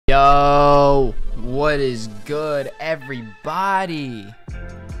What is good, everybody?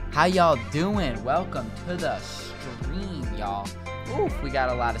 How y'all doing? Welcome to the stream, y'all. Oof, we got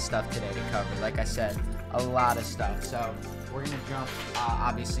a lot of stuff today to cover. Like I said, a lot of stuff. So we're gonna jump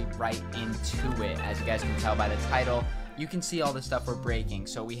obviously right into it. As you guys can tell by the title, you can see all the stuff we're breaking.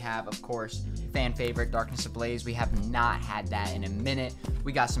 So we have, of course, fan favorite Darkness Ablaze. We have not had that in a minute.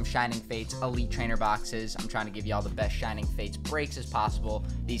 We got some Shining Fates Elite Trainer boxes. I'm trying to give y'all the best Shining Fates breaks as possible.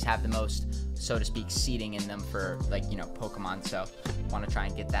 These have the most, so to speak, seating in them for, like, you know, Pokemon. So want to try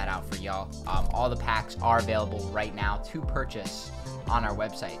and get that out for y'all. All the packs are available right now to purchase on our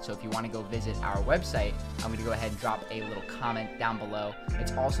website. So if you want to go visit our website, I'm going to go ahead and drop a little comment down below.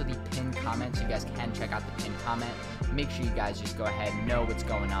 It's also the pinned comment, so you guys can check out the pinned comment. Make sure you guys just go ahead and know what's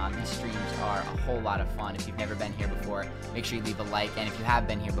going on. These streams are a whole lot of fun. If you've never been here before, make sure you leave a like. And if you have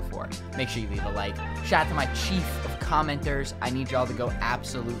been here before, make sure you leave a like. Shout out to my chief of commenters. I need y'all to go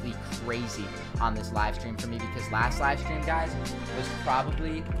absolutely crazy on this live stream for me, because last live stream, guys, was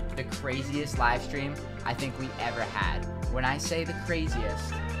probably the craziest live stream I think we ever had. When I say the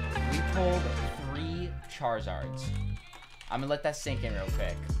craziest, we pulled 3 Charizards. I'm gonna let that sink in real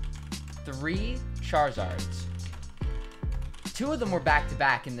quick. 3 Charizards. 2 of them were back to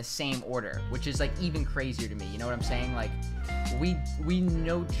back in the same order, which is like even crazier to me. You know what I'm saying? Like, we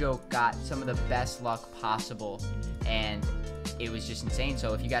no joke got some of the best luck possible, and it was just insane.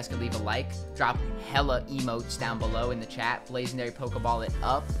 So if you guys could leave a like, drop hella emotes down below in the chat, Blazendary Pokeball it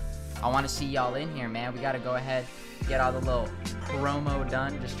up. I want to see y'all in here, man. We got to go ahead, get all the little promo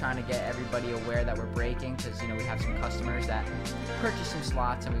done. Just trying to get everybody aware that we're breaking, because, you know, we have some customers that purchase some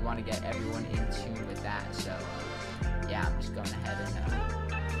slots, and we want to get everyone in tune with that. So yeah, I'm just going ahead and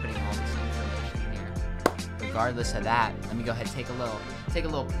putting all this information here. Regardless of that, let me go ahead and take a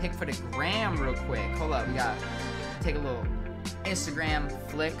little pic for the gram real quick. Hold up, we got to take a little Instagram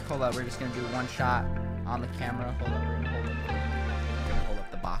flick. Hold up, we're just gonna do one shot on the camera. Hold up, we're gonna hold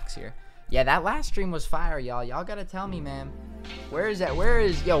up the box here. Yeah, that last stream was fire, y'all. Y'all gotta tell me, man. Where's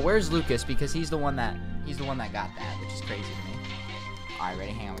Lucas? Because he's the one that got that, which is crazy to me. All right,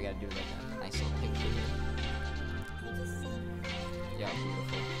 ready? Hang on, we gotta do like a nice little picture here. Yeah,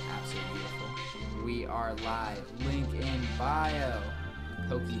 beautiful, absolutely beautiful. We are live. Link in bio.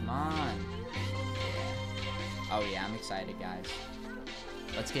 Pokemon. Oh yeah, I'm excited, guys.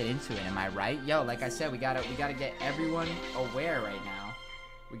 Let's get into it. Am I right? Yo, like I said, we gotta get everyone aware right now.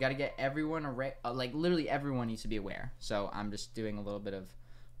 We gotta get everyone like literally everyone needs to be aware. So I'm just doing a little bit of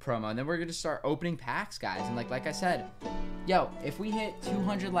promo, and then we're gonna start opening packs, guys. And like I said, yo, if we hit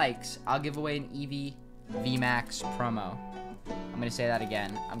 200 likes, I'll give away an EV VMAX promo. I'm gonna say that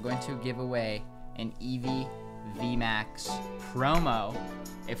again. I'm going to give away an EV VMAX promo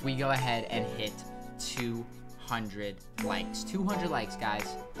if we go ahead and hit 200 likes. 200 likes, guys.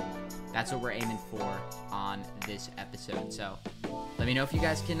 That's what we're aiming for on this episode. So let me know if you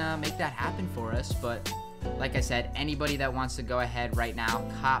guys can make that happen for us. But like I said, anybody that wants to go ahead right now,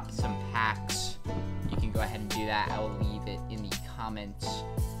 cop some packs, you can go ahead and do that. I will leave it in the comments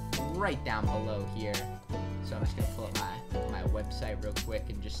right down below here. So I'm just gonna pull up my website real quick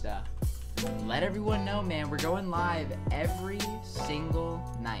and just let everyone know, man, we're going live every single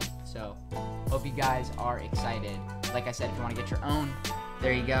night. So hope you guys are excited. Like I said, if you want to get your own,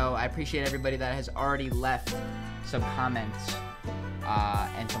 there you go. I appreciate everybody that has already left some comments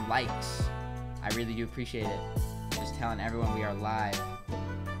and some likes. I really do appreciate it. Just telling everyone we are live.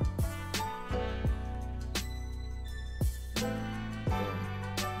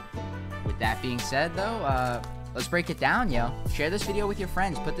 With that being said, though, let's break it down, yo. Share this video with your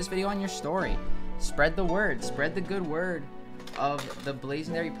friends. Put this video on your story. Spread the word. Spread the good word of the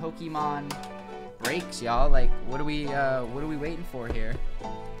Blazendary Pokemon breaks, y'all. Like, what are we waiting for here?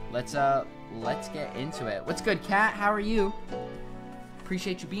 Let's get into it. What's good, Kat? How are you?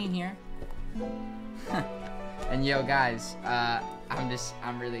 Appreciate you being here. And yo, guys,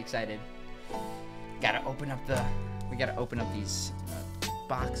 I'm really excited. We gotta open up these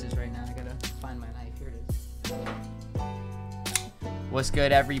boxes right now. I gotta find my knife. Here it is. What's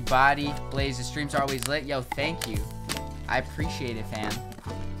good, everybody? Blaze, the streams are always lit. Yo, thank you. I appreciate it, fam.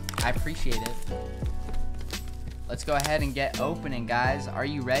 I appreciate it. Let's go ahead and get opening, guys. Are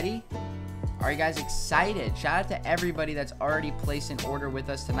you ready? Are you guys excited? Shout out to everybody that's already placed an order with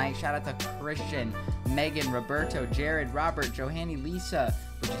us tonight. Shout out to Christian, Megan, Roberto, Jared, Robert, Johanny, Lisa,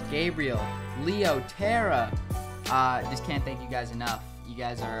 which is Gabriel, Leo, Tara. Just can't thank you guys enough. You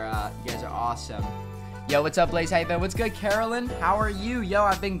guys are awesome. Yo, what's up, Blaze? How you been? What's good, Carolyn? How are you? Yo,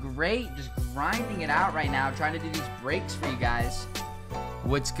 I've been great. Just grinding it out right now, trying to do these breaks for you guys.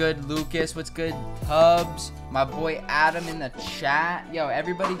 What's good, Lucas? What's good, Hubs? My boy Adam in the chat. Yo,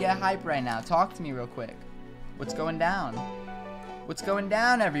 everybody get hype right now. Talk to me real quick. What's going down? What's going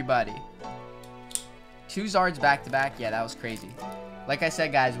down, everybody? 2 Zards back to back. Yeah, that was crazy. Like I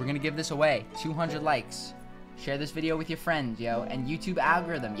said, guys, we're going to give this away. 200 likes. Share this video with your friends, yo. And YouTube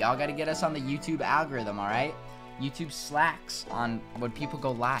algorithm. Y'all got to get us on the YouTube algorithm, all right? YouTube slacks on when people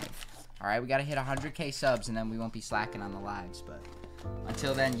go live. All right, we got to hit 100K subs, and then we won't be slacking on the lives. But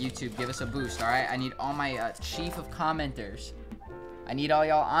until then, YouTube, give us a boost, all right? I need all my chief of commenters. I need all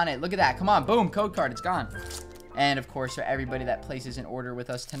y'all on it. Look at that. Come on. Boom. Code card. It's gone. And, of course, for everybody that places an order with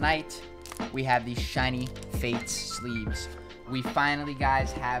us tonight, we have these shiny Fates sleeves. We finally,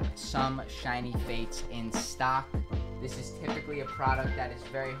 guys, have some shiny Fates in stock. This is typically a product that is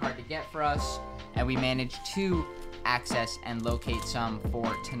very hard to get for us, and we managed to access and locate some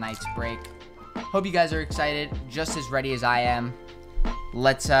for tonight's break. Hope you guys are excited, just as ready as I am.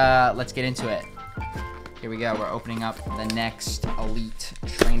 Let's get into it. Here we go. We're opening up the next Elite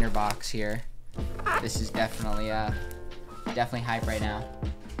Trainer box here. This is definitely hype right now.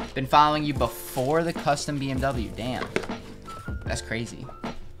 Been following you before the custom BMW. Damn. That's crazy.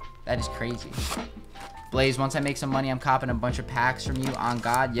 That is crazy. Blaze, once I make some money, I'm copping a bunch of packs from you. On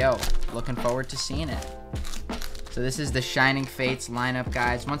God, yo. Looking forward to seeing it. So this is the Shining Fates lineup,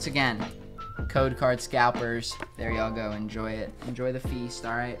 guys. Once again, code card scalpers. There y'all go. Enjoy it. Enjoy the feast,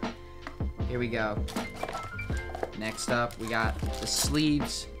 alright? Here we go. Next up, we got the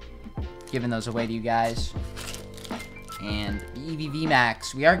sleeves. Giving those away to you guys. And the EVV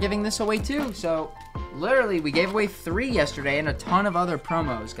Max. We are giving this away too. So, literally, we gave away 3 yesterday and a ton of other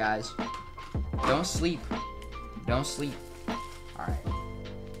promos, guys. Don't sleep. Don't sleep. Alright.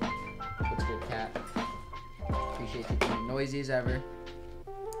 What's good, cat? Appreciate you being noisy as ever.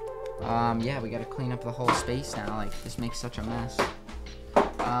 Yeah, we gotta clean up the whole space now. Like, this makes such a mess.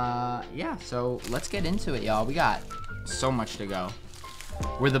 Yeah, so let's get into it, y'all. We got so much to go.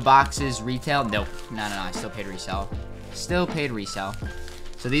 Were the boxes retail? Nope. No, I still paid resell. Still paid resell.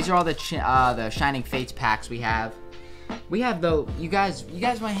 So these are all the Shining Fates packs we have. We have the you guys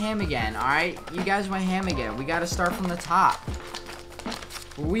went ham again, all right? You guys went ham again. We got to start from the top.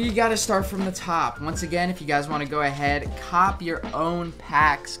 We got to start from the top. Once again, if you guys want to go ahead, cop your own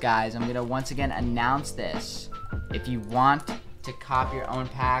packs, guys. I'm going to once again announce this. If you want to cop your own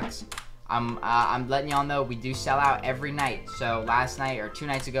packs, I'm letting y'all know we do sell out every night. So last night or 2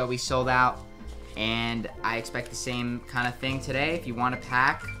 nights ago, we sold out. And I expect the same kind of thing today. If you want a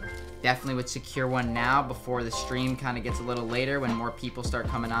pack, definitely would secure one now before the stream kind of gets a little later when more people start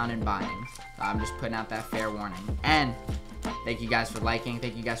coming on and buying. I'm just putting out that fair warning. And thank you guys for liking.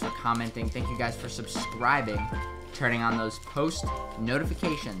 Thank you guys for commenting. Thank you guys for subscribing. Turning on those post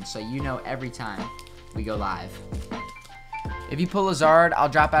notifications so you know every time we go live. If you pull a Zard, I'll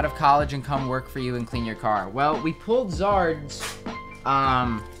drop out of college and come work for you and clean your car. Well, we pulled Zards.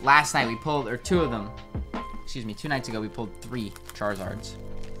 Last night we pulled, or 2 of them, excuse me, 2 nights ago we pulled 3 Charizards.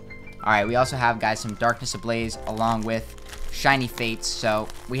 Alright, we also have, guys, some Darkness Ablaze along with Shiny Fates, so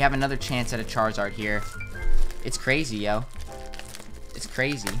we have another chance at a Charizard here. It's crazy, yo. It's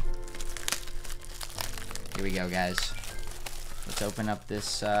crazy. Here we go, guys. Let's open up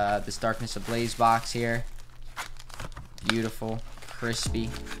this, this Darkness Ablaze box here. Beautiful, crispy,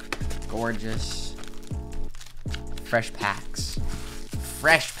 gorgeous, fresh packs.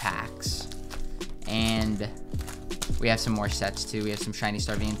 Fresh packs. And we have some more sets too. We have some Shiny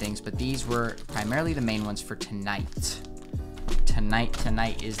Starvian things, but these were primarily the main ones for tonight.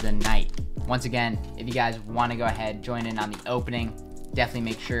 Tonight is the night. Once again, if you guys want to go ahead, join in on the opening, definitely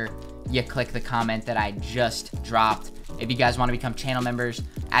make sure you click the comment that I just dropped. If you guys want to become channel members,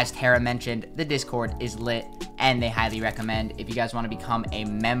 as Tara mentioned, the Discord is lit and they highly recommend. If you guys want to become a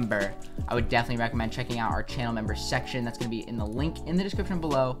member, I would definitely recommend checking out our channel member section. That's going to be in the link in the description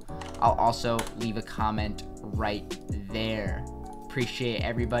below. I'll also leave a comment right there. Appreciate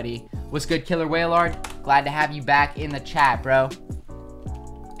everybody. What's good, Killer Wailard? Glad to have you back in the chat, bro.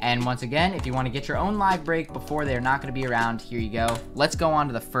 And once again, if you want to get your own live break before they're not going to be around, here you go. Let's go on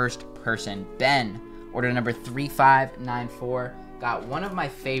to the first person. Ben, order number 3594. Got one of my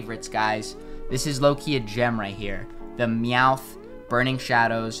favorites, guys. This is low-key a gem right here. The Meowth Burning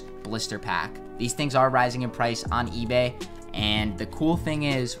Shadows Blister Pack. These things are rising in price on eBay. And the cool thing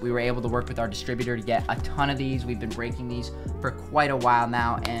is we were able to work with our distributor to get a ton of these. We've been breaking these for quite a while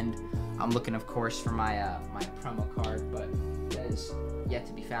now. And I'm looking, of course, for my my promo card. But that is yet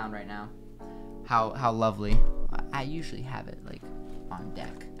to be found right now. How lovely. I usually have it, like, on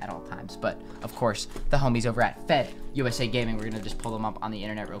deck at all times. But, of course, the homies over at FATES USA Gaming, we're going to just pull them up on the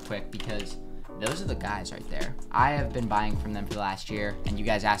internet real quick because those are the guys right there. I have been buying from them for the last year, and you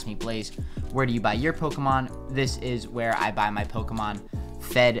guys asked me, Blaze, where do you buy your Pokemon? This is where I buy my Pokemon,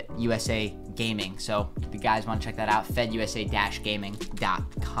 Fed USA Gaming. So if you guys want to check that out,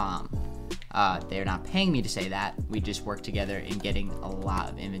 fedusa-gaming.com. They're not paying me to say that. We just work together in getting a lot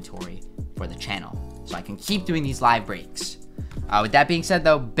of inventory for the channel, so I can keep doing these live breaks. With that being said,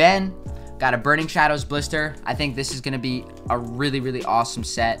 though, Ben got a Burning Shadows blister. I think this is going to be a really, really awesome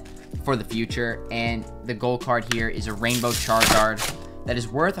set for the future. And the gold card here is a Rainbow Charizard that is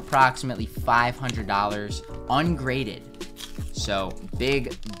worth approximately $500 ungraded. So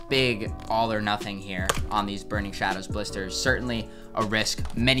big all or nothing here on these Burning Shadows blisters. Certainly a risk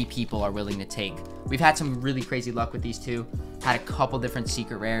many people are willing to take. We've had some really crazy luck with these two. Had a couple different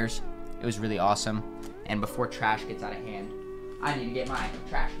secret rares. It was really awesome. And before trash gets out of hand, I need to get my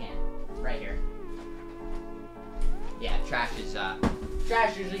trash can right here. Yeah, trash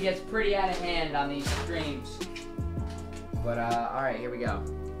usually gets pretty out of hand on these streams. But all right, here we go.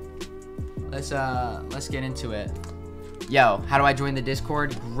 Let's get into it. Yo, how do I join the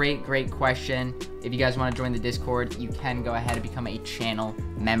Discord? Great question. If you guys want to join the Discord, you can go ahead and become a channel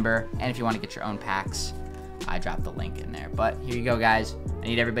member. And if you want to get your own packs, I dropped the link in there. But here you go, guys. I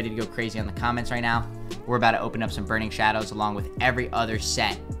need everybody to go crazy on the comments right now. We're about to open up some Burning Shadows along with every other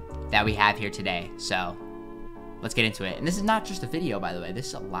set that we have here today. So let's get into it. And this is not just a video, by the way. This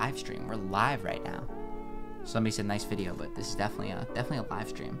is a live stream. We're live right now. Somebody said nice video, but this is definitely a live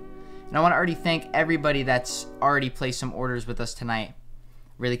stream. And I want to already thank everybody that's already placed some orders with us tonight.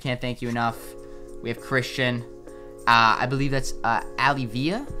 Really can't thank you enough. We have Christian. I believe that's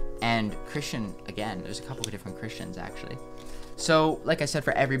Alivia and Christian again. There's a couple of different Christians actually. So like I said,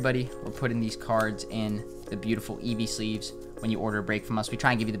 for everybody, we're putting these cards in the beautiful EV sleeves. When you order a break from us, we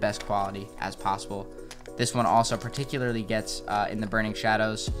try and give you the best quality as possible. This one also particularly gets in the Burning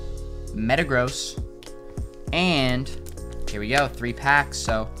Shadows Metagross. And here we go, 3 packs.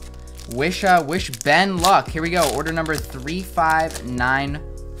 So wish Ben luck. Here we go, order number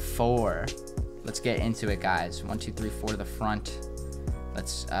 3594. Let's get into it, guys. 1, 2, 3, 4 to the front.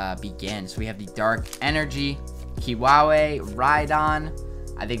 Let's begin. So we have the Dark Energy, Kiwawe, Rhydon.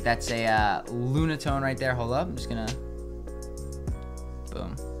 I think that's a Lunatone right there. Hold up, I'm just gonna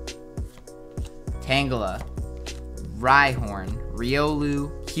boom. Tangela, Rhyhorn, Riolu,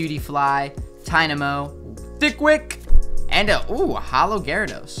 Cutiefly, Tynamo, Thickwick, and a Holo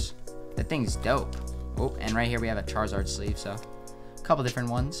Gyarados. That thing's dope. Oh, and right here we have a Charizard sleeve, so a couple different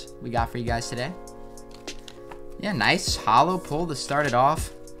ones we got for you guys today. Yeah, nice holo pull to start it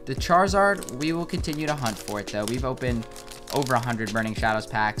off. The Charizard, we will continue to hunt for it, though. We've opened over 100 Burning Shadows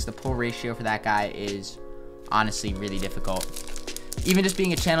packs. The pull ratio for that guy is honestly really difficult. Even just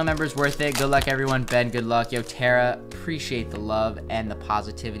being a channel member is worth it. Good luck, everyone. Ben, good luck. Yo, Tara, appreciate the love and the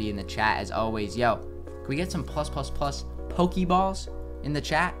positivity in the chat, as always. Yo, can we get some plus Pokeballs in the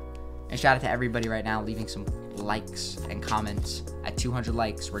chat? And shout out to everybody right now leaving some likes and comments. At 200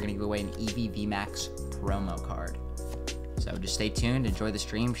 likes, we're going to give away an EV VMAX promo card. So just stay tuned, enjoy the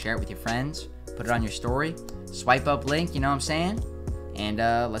stream, share it with your friends, put it on your story, swipe up link, you know what I'm saying? And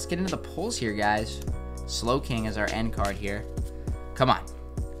let's get into the pulls here, guys. Slow King is our end card here. Come on.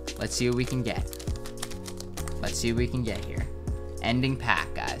 Let's see what we can get. Let's see what we can get here. Ending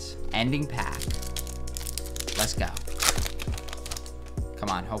pack, guys. Ending pack. Let's go. Come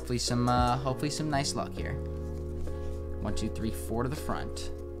on, hopefully some nice luck here. 1, 2, 3, 4 to the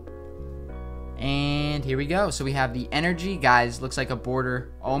front. And here we go. So we have the energy, guys. Looks like a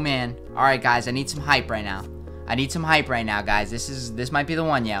border. Oh man. All right, guys. I need some hype right now. I need some hype right now, guys. This might be the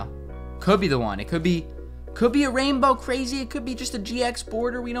one, yo. Could be the one. It could be a rainbow crazy. It could be just a GX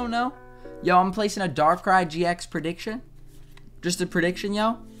border. We don't know. Yo, I'm placing a Darkrai GX prediction. Just a prediction,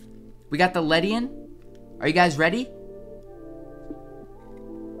 yo. We got the Ledian. Are you guys ready?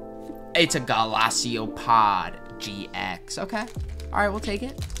 It's a Galasiopod GX. Okay. All right, we'll take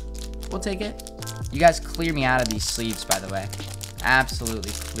it. We'll take it. You guys clear me out of these sleeves, by the way.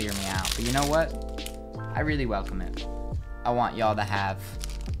 Absolutely clear me out. But you know what? I really welcome it. I want y'all to have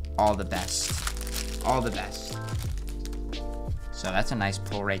all the best. All the best. So that's a nice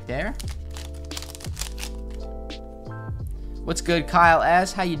pull right there. What's good, Kyle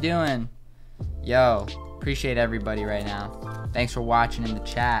S? How you doing? Yo, appreciate everybody right now. Thanks for watching in the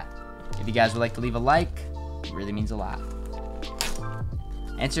chat. If you guys would like to leave a like, it really means a lot.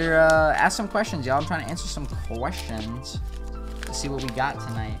 Ask some questions, y'all. I'm trying to answer some questions. Let's see what we got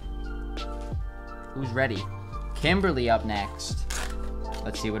tonight. Who's ready? Kimberly up next.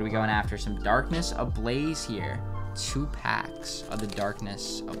 Let's see, what are we going after? Some Darkness Ablaze here. 2 packs of the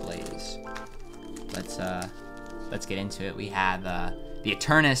Darkness Ablaze. Let's get into it. We have the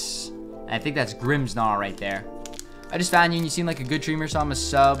Eternus, And I think that's Grimsnarl right there. I just found you and you seem like a good streamer, so I'm a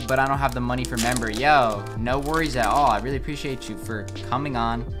sub, but I don't have the money for member. Yo, no worries at all. I really appreciate you for coming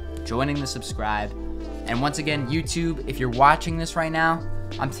on, joining the subscribe. And once again, YouTube, if you're watching this right now,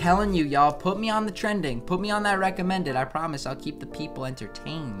 I'm telling you, y'all, put me on the trending. Put me on that recommended. I promise I'll keep the people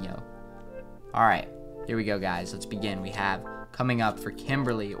entertained, yo. All right, here we go, guys. Let's begin. We have coming up for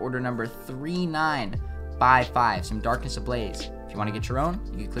Kimberly, order number 3955, some Darkness Ablaze. If you want to get your own,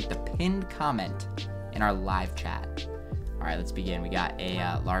 you can click the pinned comment in our live chat. All right, let's begin. We got a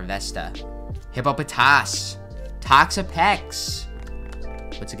Larvesta, Hippopotas, Toxapex.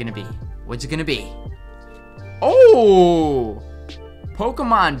 What's it gonna be? What's it gonna be? Oh!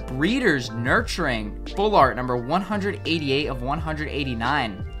 Pokemon Breeders Nurturing, full art, number 188 of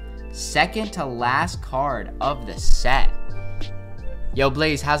 189. Second to last card of the set. Yo,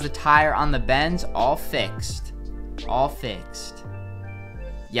 Blaze, how's the tire on the bends? All fixed. All fixed.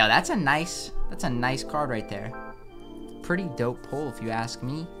 Yo, that's a nice card right there. Pretty dope pull, if you ask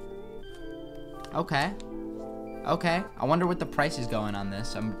me. Okay. Okay. I wonder what the price is going on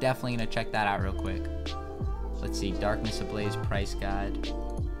this. I'm definitely gonna check that out real quick. Let's see, Darkness Ablaze price guide.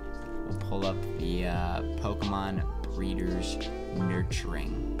 We'll pull up the Pokemon Breeders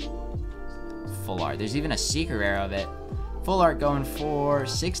Nurturing. Full art. There's even a secret rare of it. Full art going for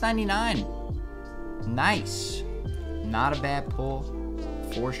 $6.99. Nice. Not a bad pull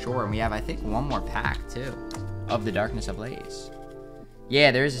for sure. And we have, I think, one more pack too of the Darkness Ablaze.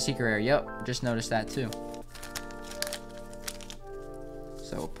 Yeah, there is a secret rare. Yep, just noticed that too.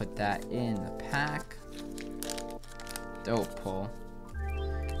 So we'll put that in the pack. Dope pull.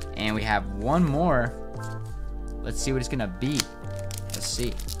 And we have one more. Let's see what it's gonna be. Let's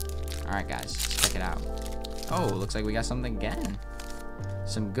see. Alright, guys, let's check it out. Oh, looks like we got something again.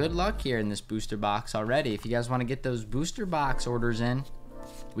 Some good luck here in this booster box already. If you guys want to get those booster box orders in,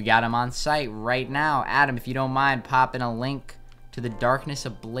 we got them on site right now. Adam, if you don't mind, pop in a link to the Darkness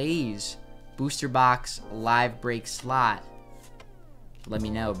Ablaze booster box live break slot. Let me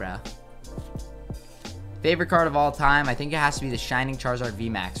know, bro. Favorite card of all time? I think it has to be the Shining Charizard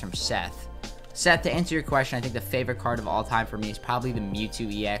VMAX from Seth. Seth, to answer your question, I think the favorite card of all time for me is probably the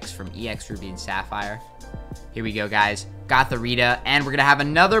Mewtwo EX from EX Ruby and Sapphire. Here we go, guys. Got the Rita, and we're going to have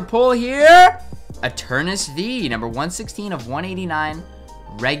another pull here. Eternus V, number 116 of 189,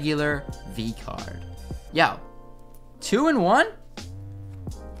 regular V card. Yo, 2 in 1?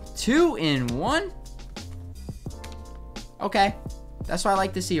 2 in 1? Okay, that's what I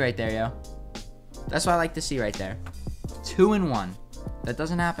like to see right there, yo. That's what I like to see right there. 2 in 1. That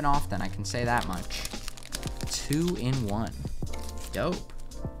doesn't happen often, I can say that much. 2 in 1. Dope.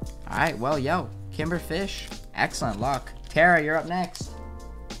 Alright, well, yo, Kimberfish, excellent luck. Tara, you're up next.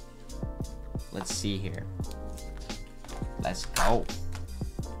 Let's see here. Let's go.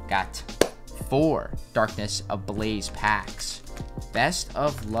 Got 4 Darkness Ablaze packs. Best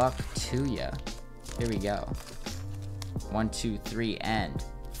of luck to ya. Here we go. 1, 2, 3, and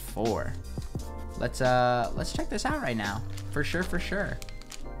 4. Let's check this out right now. For sure, for sure.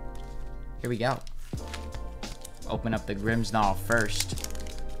 Here we go. Open up the Grimsnarl first.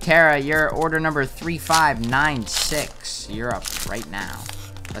 Tara, you're order number 3596. You're up right now.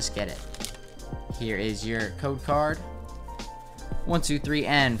 Let's get it. Here is your code card. 1, 2, 3,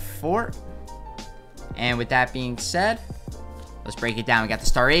 and 4. And with that being said, let's break it down. We got the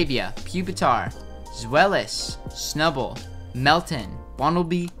Staravia, Pupitar, Zweilous, Snubbull, Melton,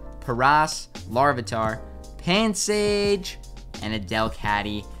 Bunnelby, Paras, Larvitar, Pansage, and a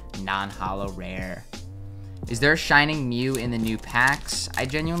Delcatty non-holo rare. Is there a Shining Mew in the new packs? I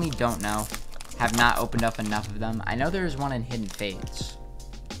genuinely don't know. Have not opened up enough of them. I know there's one in Hidden Fates.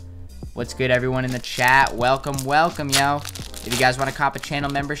 What's good, everyone in the chat? Welcome, welcome, yo. If you guys want to cop a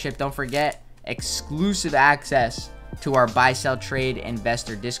channel membership, don't forget exclusive access to our buy, sell, trade,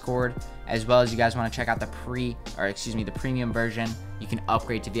 investor Discord, as well as you guys want to check out the premium version. You can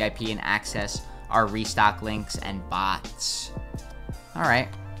upgrade to VIP and access our restock links and bots. All right,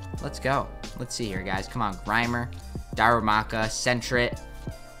 let's go. Let's see here, guys. Come on, Grimer, Darumaka, Sentret,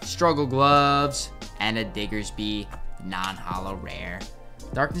 Struggle Gloves, and a Diggersby non-holo rare.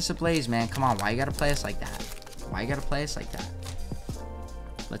 Darkness Ablaze, man. Come on, why you gotta play us like that? Why you gotta play us like that?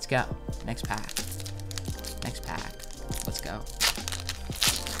 Let's go. Next pack. Next pack. Let's go.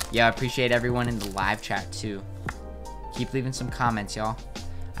 Yeah, I appreciate everyone in the live chat, too. Keep leaving some comments, y'all.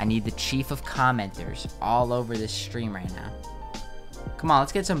 I need the chief of commenters all over this stream right now. Come on,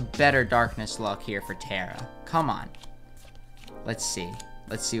 let's get some better Darkness luck here for Tara. Come on. Let's see.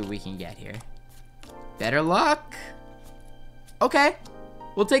 Let's see what we can get here. Better luck. Okay.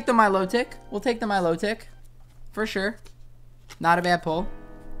 We'll take the Milotic. We'll take the Milotic. For sure. Not a bad pull.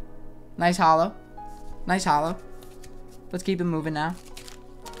 Nice hollow. Nice hollow. Let's keep it moving now.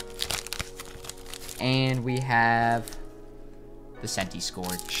 And we have the Senti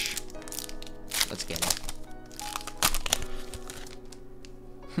Scorch. Let's get it.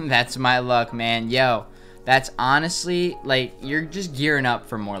 That's my luck, man. Yo, that's honestly, like, you're just gearing up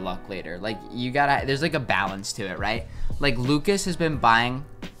for more luck later. Like, you gotta, there's like a balance to it, right? Like, Lucas has been buying,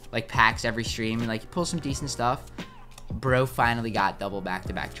 like, packs every stream. And, like, he pulls some decent stuff. Bro finally got double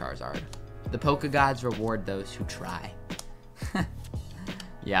back-to-back Charizard. The Poke Gods reward those who try.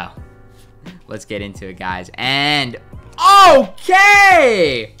 Yeah. Let's get into it, guys. And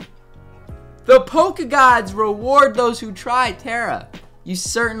okay! The Poke Gods reward those who try. Tara, you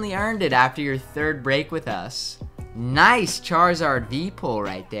certainly earned it after your third break with us. Nice Charizard V-pull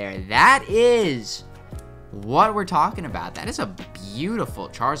right there. That is what we're talking about. That is a beautiful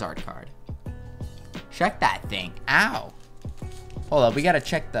Charizard card. Check that thing. Ow. Hold up, we gotta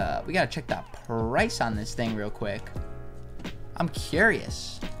check the price on this thing real quick. I'm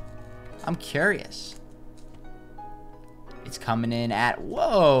curious. It's coming in at,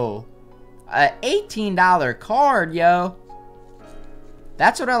 whoa, a $18 card, yo.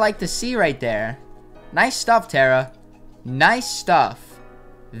 That's what I like to see right there. Nice stuff, Tara. Nice stuff.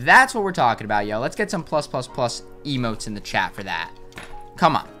 That's what we're talking about, yo. Let's get some plus emotes in the chat for that.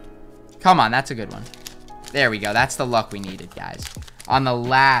 Come on. Come on, that's a good one. There we go. That's the luck we needed, guys. On the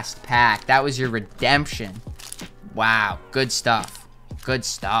last pack. That was your redemption. Wow. Good stuff. Good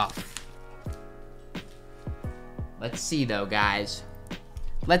stuff. Let's see, though, guys.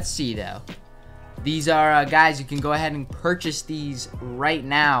 Let's see, though. These are, guys, you can go ahead and purchase these right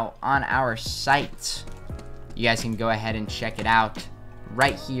now on our site. You guys can go ahead and check it out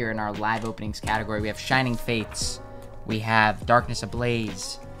right here in our live openings category. We have Shining Fates. We have Darkness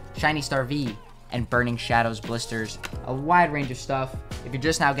Ablaze, Shiny Star V, and Burning Shadows Blisters. A wide range of stuff. If you're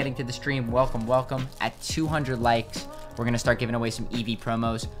just now getting to the stream, welcome, welcome. At 200 likes, we're going to start giving away some EV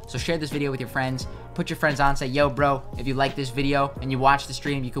promos. So share this video with your friends. Put your friends on. Say, yo, bro, if you like this video and you watch the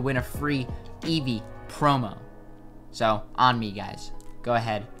stream, you could win a free EV promo. So, on me, guys. Go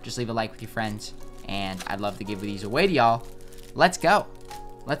ahead. Just leave a like with your friends. And I'd love to give these away to y'all. Let's go.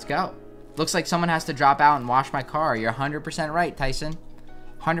 Let's go. Looks like someone has to drop out and wash my car. You're 100% right, Tyson.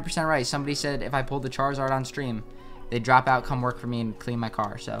 100% right. Somebody said if I pulled the Charizard on stream, they'd drop out, come work for me, and clean my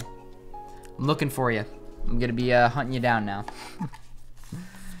car. So, I'm looking for you. I'm going to be hunting you down now.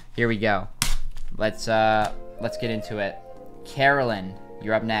 Here we go. Let's get into it. Carolyn,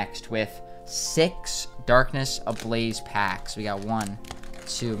 you're up next with 6 Darkness Ablaze packs. We got 1,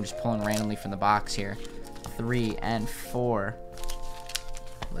 2. I'm just pulling randomly from the box here. 3 and 4.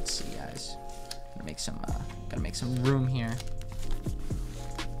 Let's see, guys. Gotta make some room here.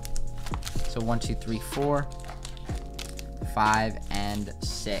 So 1, 2, 3, 4, 5, and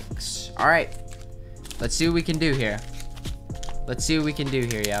 6. All right. Let's see what we can do here. Let's see what we can do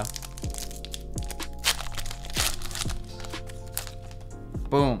here, yo.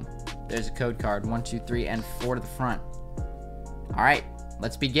 Boom. There's a code card. 1, 2, 3, and 4 to the front. All right.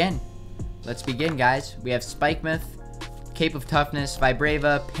 Let's begin. Let's begin, guys. We have Spikemouth, Cape of Toughness,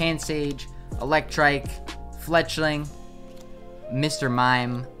 Vibrava, Pansage, Electrike, Fletchling, Mr.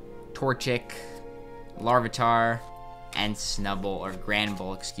 Mime, Torchic, Larvitar, and Snubbull, or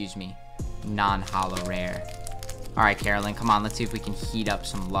Granbull, excuse me. Non-holo rare. Alright, Carolyn, come on. Let's see if we can heat up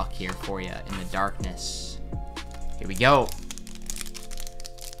some luck here for you in the darkness. Here we go.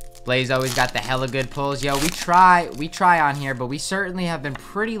 Blaze always got the hella good pulls. Yo, we try on here, but we certainly have been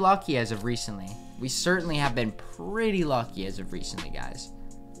pretty lucky as of recently. We certainly have been pretty lucky as of recently, guys.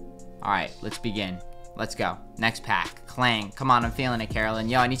 Alright, let's begin. Let's go. Next pack. Clang. Come on, I'm feeling it, Carolyn.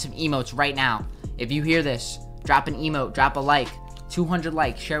 Yo, I need some emotes right now. If you hear this, drop an emote, drop a like. 200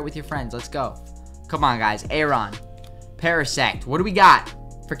 likes, share it with your friends. Let's go. Come on, guys. Aeron. Parasect. What do we got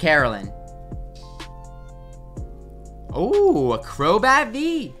for Carolyn? Oh, a Crobat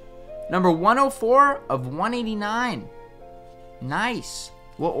V. Number 104 of 189. Nice.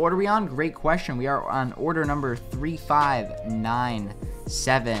 What order are we on? Great question. We are on order number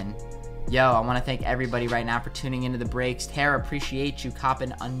 3597. Yo, I want to thank everybody right now for tuning into the breaks. Tara, appreciate you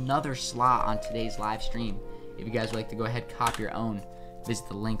copping another slot on today's live stream. If you guys would like to go ahead, cop your own, visit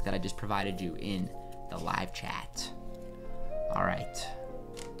the link that I just provided you in the live chat. All right.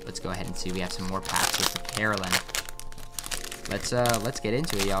 Let's go ahead and see. We have some more packs here for Carolyn. Let's get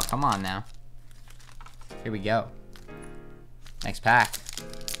into it, y'all. Come on now. Here we go. Next pack.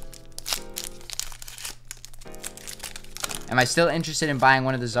 Am I still interested in buying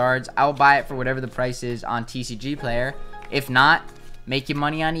one of the Zards? I'll buy it for whatever the price is on TCG Player. If not, make your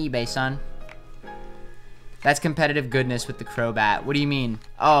money on eBay, son. That's competitive goodness with the Crobat. What do you mean?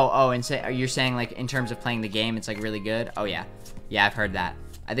 Oh, and you're saying like in terms of playing the game, it's like really good? Oh yeah. Yeah, I've heard that.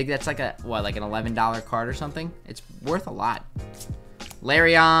 I think that's like a, what, like an $11 card or something? It's worth a lot.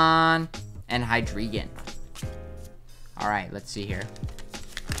 Larion and Hydreigon. Alright, let's see here.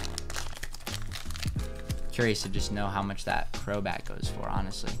 Curious to just know how much that Crobat goes for,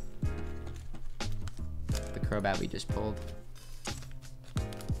 honestly. The Crobat we just pulled.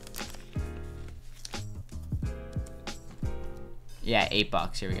 Yeah,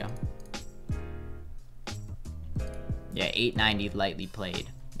 $8. Here we go. Yeah, $8.90 lightly played.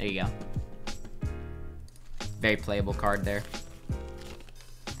 There you go. Very playable card there.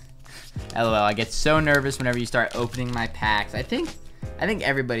 LOL, I get so nervous whenever you start opening my packs. I think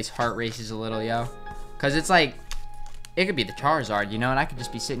everybody's heart races a little, yo. Cause it's like, it could be the Charizard, you know, and I could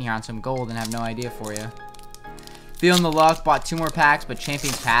just be sitting here on some gold and have no idea for you. Feeling the luck, bought 2 more packs, but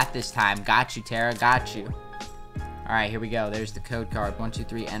Champion's Path this time. Got you, Tara, got you. Alright, here we go. There's the code card. 1, 2,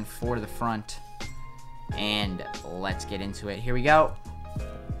 3, and 4 to the front. And let's get into it. Here we go.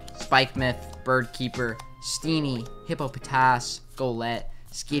 Spike Myth, Bird Keeper, Steenie, Hippopotas, Golett,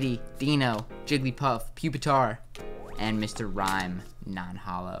 Skitty, Dino, Jigglypuff, Pupitar, and Mr. Rhyme,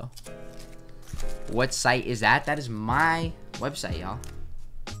 non-hollow. What site is that? That is my website, y'all.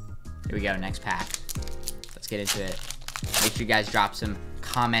 Here we go, next pack. Let's get into it. Make sure you guys drop some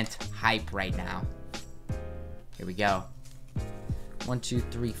comment hype right now. Here we go. 1, 2,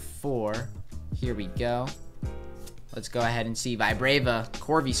 3, 4. Here we go. Let's go ahead and see Vibrava,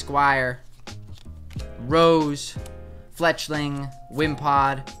 Corby Squire, Rose, Fletchling,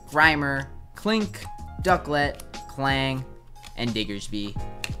 Wimpod, Grimer, Clink, Ducklet, Clang, and Diggersby,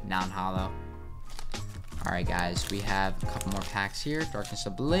 non-hollow. Alright guys, we have a couple more packs here. Darkness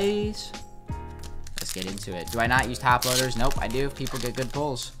Ablaze. Let's get into it. Do I not use top loaders? Nope, I do. People get good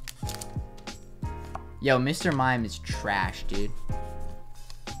pulls. Yo, Mr. Mime is trash, dude.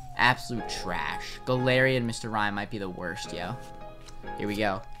 Absolute trash. Galarian Mr. Rhyme might be the worst, yo. Here we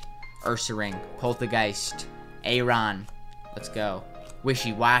go. Ursaring, Poltergeist, Aeron. Let's go.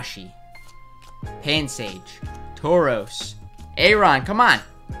 Wishy Washy. Pansage, Tauros, Aeron, come on.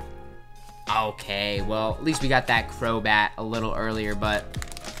 Okay, well, at least we got that Crobat a little earlier,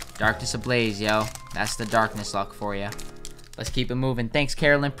 but Darkness Ablaze, yo. That's the darkness luck for you. Let's keep it moving. Thanks,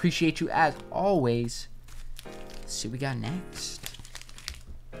 Carolyn. Appreciate you as always. Let's see what we got next.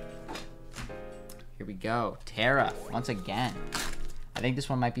 Here we go. Tara, once again. I think this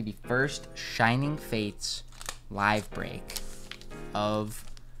one might be the first Shining Fates live break of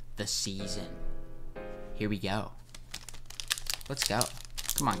the season. Here we go. Let's go.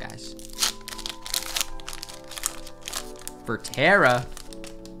 Come on, guys. For Tara,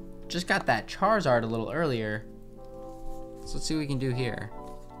 just got that Charizard a little earlier. So let's see what we can do here.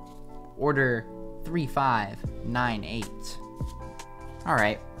 Order 3598.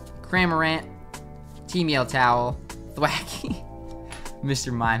 Alright. Cramorant, Team Towel, Thwacky,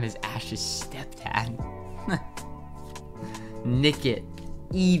 Mr. Mime is Ash's stepdad. Nickit,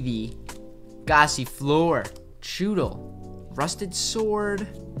 Eevee, Gossifleur, Choodle, Rusted Sword,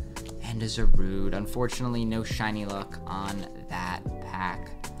 and a Zarude. Unfortunately, no shiny luck on that pack.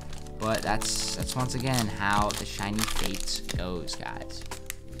 But that's once again how the Shiny Fates goes, guys.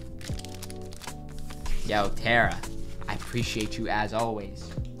 Yo, Tara, I appreciate you as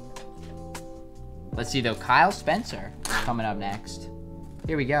always. Let's see though, Kyle Spencer coming up next.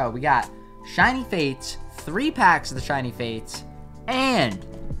 Here we go. We got Shiny Fates, 3 packs of the Shiny Fates, and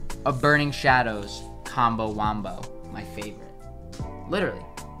a Burning Shadows combo wombo. My favorite. Literally.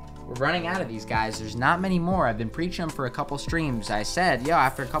 We're running out of these guys. There's not many more. I've been preaching them for a couple streams. I said, yo,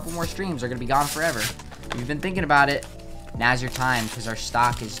 after a couple more streams, they're going to be gone forever. If you've been thinking about it, now's your time because our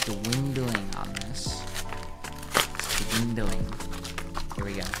stock is dwindling on this. It's dwindling. Here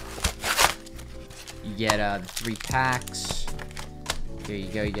we go. You get the 3 packs. Here you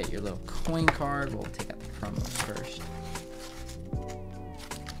go. You get your little coin card. We'll take out the promos first.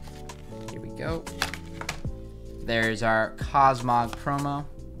 Here we go. There's our Cosmog promo.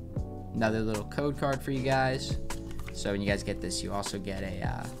 Another little code card for you guys. So when you guys get this, you also get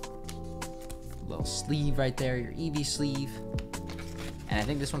a little sleeve right there, your Eevee sleeve. And I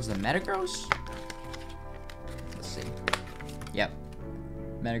think this one's the Metagross. Let's see. Yep.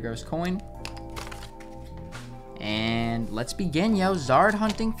 Metagross coin. And let's begin, yo. Zard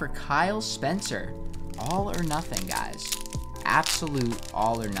hunting for Kyle Spencer. All or nothing, guys. Absolute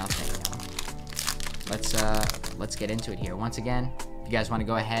all or nothing, yo. Let's get into it here. Once again, if you guys want to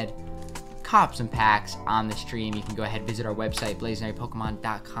go ahead, cop some packs on the stream, you can go ahead and visit our website,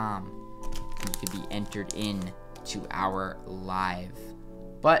 blazendarypokemon.com. You could be entered in to our live.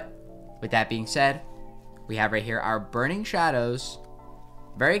 But with that being said, we have right here our Burning Shadows.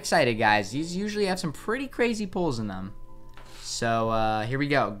 Very excited, guys. These usually have some pretty crazy pulls in them. So here we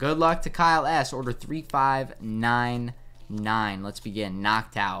go. Good luck to Kyle S. Order 3599. Let's begin.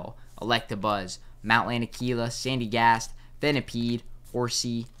 Noctowl, Electabuzz, Mount Lanakila, Sandy Gast, Venipede,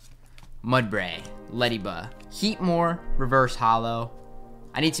 Horsey, Mudbray, Leddyba, Heatmore, Reverse Hollow.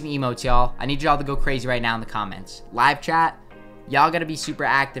 I need some emotes, y'all. I need y'all to go crazy right now in the comments. Live chat, y'all gotta be super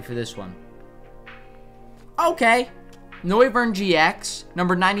active for this one. Okay. Noivern GX,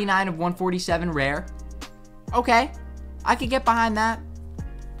 number 99 of 147 rare. Okay. I could get behind that.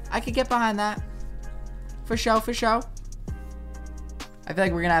 I could get behind that. For sure, for sure. I feel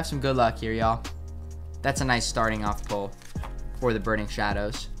like we're gonna have some good luck here, y'all. That's a nice starting off pull for the Burning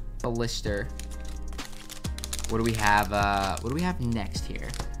Shadows. Ballister. What do we have? What do we have next here?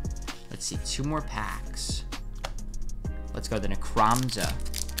 Let's see. 2 more packs. Let's go the Necromza.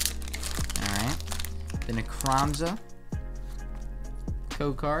 All right. The Necromza.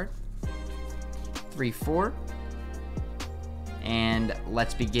 Code card. 3-4. And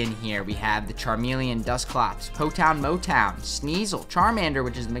let's begin here. We have the Charmeleon, Dusclops, Potown, Motown, Sneasel, Charmander,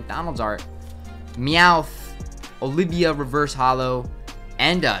 which is the McDonald's art, Meowth, Olivia Reverse Hollow,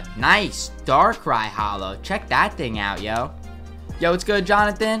 and a nice Darkrai Hollow. Check that thing out, yo. Yo, what's good,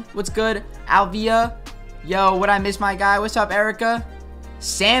 Jonathan? What's good, Alvia? Yo, what I miss, my guy? What's up, Erica?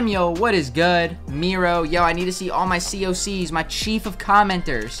 Samuel, what is good? Miro, yo, I need to see all my COCs, my chief of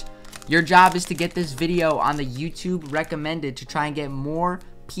commenters. Your job is to get this video on the YouTube recommended to try and get more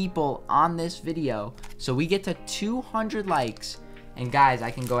people on this video. So we get to 200 likes. And guys,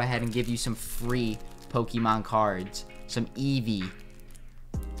 I can go ahead and give you some free Pokemon cards. Some Eevee.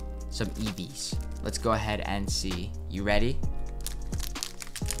 Some Eevees. Let's go ahead and see. You ready?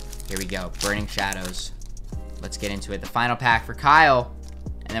 Here we go. Burning Shadows. Let's get into it. The final pack for Kyle.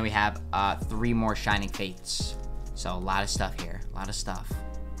 And then we have 3 more Shining Fates. So a lot of stuff here. A lot of stuff.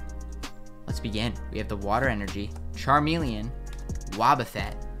 Let's begin. We have the Water Energy, Charmeleon,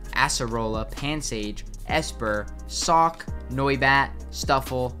 Wobbuffet, Acerola, Pansage, Esper, Sawk, Noibat,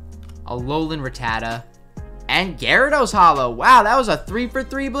 Stuffle, Alolan Rattata, and Gyarados Hollow. Wow, that was a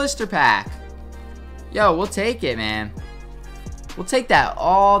 3-for-3 blister pack. Yo, we'll take it, man. We'll take that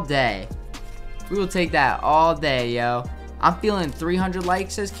all day. We will take that all day, yo. I'm feeling 300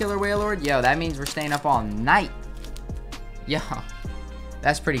 likes, says Killer Wailord. Yo, that means we're staying up all night. Yo,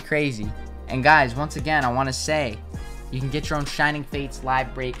 that's pretty crazy. And guys, once again, I want to say, you can get your own Shining Fates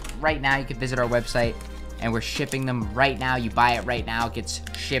live break right now. You can visit our website, and we're shipping them right now. You buy it right now. It gets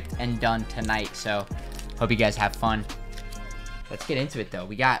shipped and done tonight. So, hope you guys have fun. Let's get into it, though.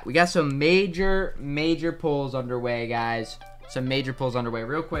 We got some major pulls underway, guys. Some major pulls underway.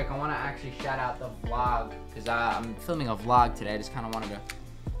 Real quick, I want to actually shout out the vlog, because I'm filming a vlog today. I just kind of wanted to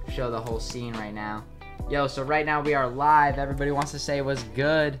show the whole scene right now. Yo, so right now we are live. Everybody wants to say what's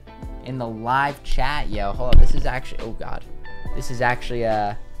good in the live chat. Yo, hold up. This is actually, oh god, this is actually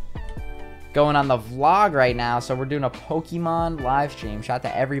going on the vlog right now. So we're doing a Pokemon live stream. Shout out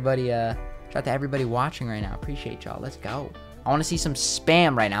to everybody watching right now. Appreciate y'all. Let's go. I want to see some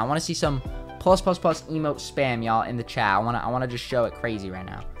spam right now. I want to see some plus emote spam, y'all, in the chat. I want to just show it crazy right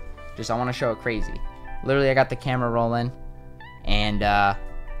now. I want to show it crazy. Literally, I got the camera rolling, and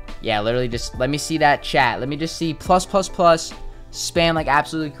yeah, literally just let me see that chat. Let me just see plus spam like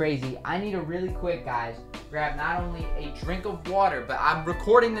absolutely crazy. I need to really quick, guys, grab not only a drink of water, but I'm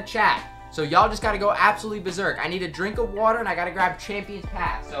recording the chat. So y'all just got to go absolutely berserk. I need a drink of water, and I got to grab Champion's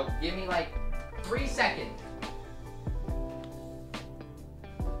Pass. So give me like 3 seconds.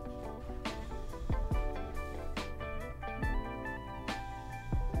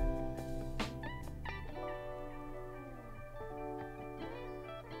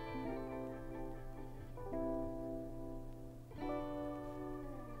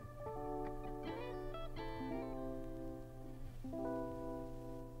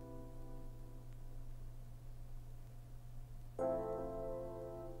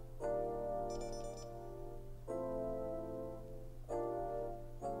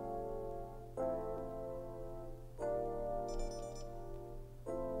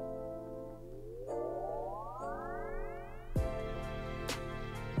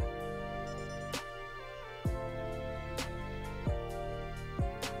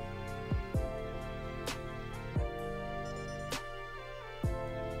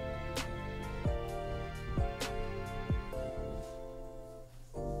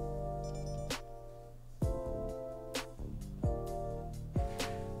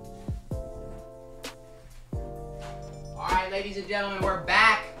 Ladies and gentlemen, we're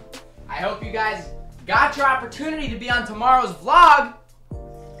back. I hope you guys got your opportunity to be on tomorrow's vlog.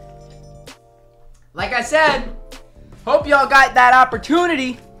 like I said, hope y'all got that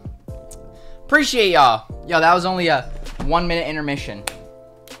opportunity. Appreciate y'all. Yo, that was only a 1-minute intermission.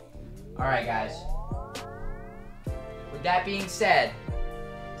 Alright, guys. With that being said,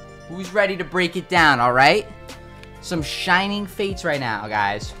 who's ready to break it down, alright? Some shining fates right now,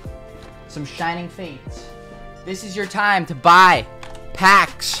 guys. Some shining fates. This is your time to buy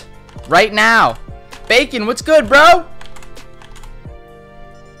packs right now. Bacon, what's good, bro?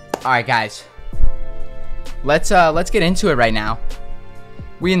 Alright, guys. Let's get into it right now.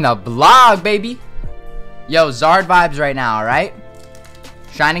 We in the blog, baby. Yo, Zard vibes right now, alright?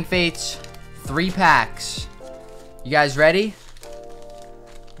 Shining Fates, 3 packs. You guys ready?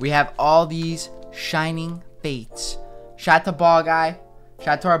 We have all these Shining Fates. Shout out to Ball Guy. Shout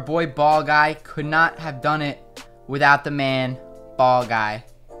out to our boy Ball Guy. Could not have done it without the man, Ball Guy.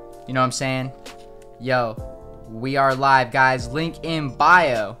 You know what I'm saying? Yo, we are live, guys. Link in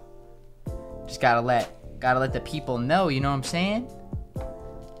bio. Just gotta let the people know, you know what I'm saying?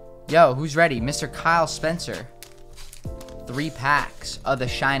 Yo, who's ready? Mr. Kyle Spencer. 3 packs of the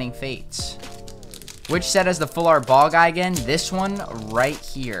Shining Fates. Which set has the full art Ball Guy again? This one right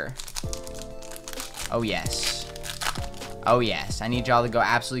here. Oh, yes. Oh, yes. I need y'all to go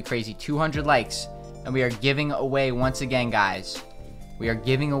absolutely crazy. 200 likes. And we are giving away once again, guys. We are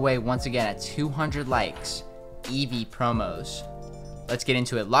giving away once again at 200 likes. Eevee promos. Let's get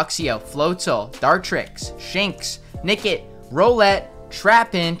into it. Luxio, Floatzel, Dartrix, Shinx, Nickit, Rolette,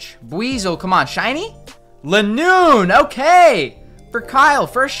 Trapinch, Buizel, come on, shiny? Lanoon, okay! For Kyle,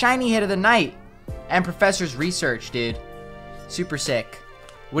 first shiny hit of the night. And Professor's Research, dude. Super sick.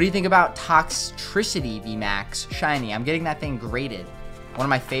 What do you think about Toxtricity VMAX shiny? I'm getting that thing graded. One of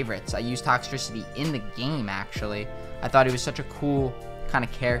my favorites. I use Toxtricity in the game, actually. I thought he was such a cool kind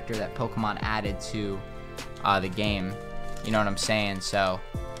of character that Pokemon added to the game. You know what I'm saying? So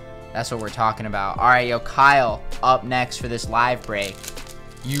that's what we're talking about. All right, yo, Kyle, up next for this live break.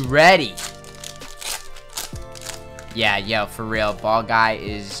 You ready? Yeah, yo, for real. Ball Guy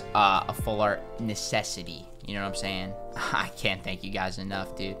is a full art necessity. You know what I'm saying? I can't thank you guys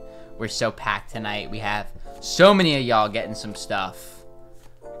enough, dude. We're so packed tonight. We have so many of y'all getting some stuff.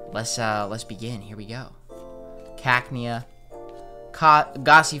 Let's begin. Here we go. Cacnea,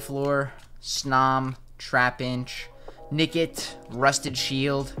 Gossifleur, Snom, Trapinch, Nickit, Rusted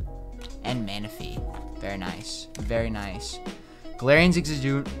Shield, and Manaphy. Very nice. Very nice. Galarian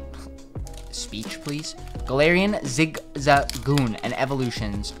Zigzagoon. Speech, please. Galarian Zigzagoon and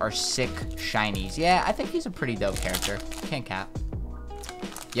Evolutions are sick shinies. Yeah, I think he's a pretty dope character. Can't cap.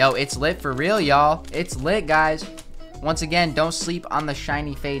 Yo, it's lit for real, y'all. It's lit, guys. Once again, don't sleep on the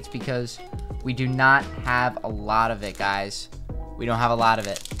shiny fates because we do not have a lot of it, guys. We don't have a lot of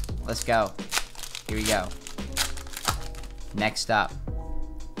it. Let's go. Here we go. Next up,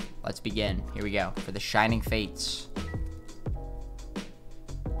 let's begin. Here we go for the Shining Fates.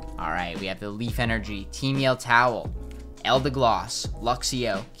 Alright, we have the Leaf Energy, Team Yell Towel, Eldegoss,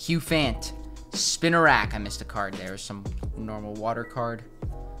 Luxio, Qfant, Spinarak. I missed a card there. Some normal water card.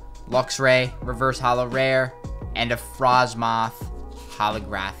 Luxray, Reverse Holo Rare, and a Frosmoth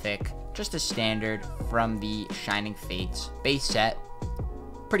holographic. Just a standard from the Shining Fates base set.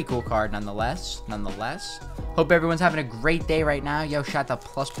 Pretty cool card nonetheless. Hope everyone's having a great day right now. Yo, shout out the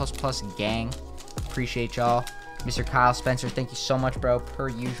 +++ gang. Appreciate y'all. Mr. Kyle Spencer, thank you so much, bro. Per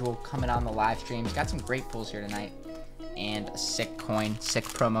usual, coming on the live streams. Got some great pulls here tonight. And a sick coin, sick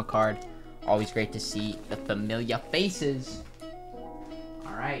promo card. Always great to see the familiar faces.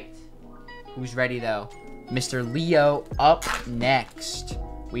 All right. Who's ready, though? Mr. Leo up next.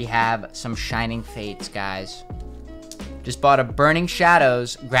 We have some Shining Fates, guys. Just bought a Burning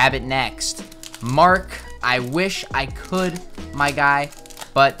Shadows. Grab it next. Mark, I wish I could, my guy.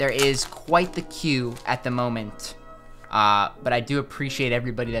 But there is quite the queue at the moment. But I do appreciate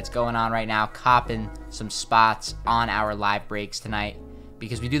everybody that's going on right now, copping some spots on our live breaks tonight.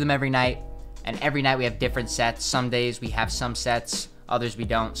 Because we do them every night. And every night we have different sets. Some days we have some sets, others we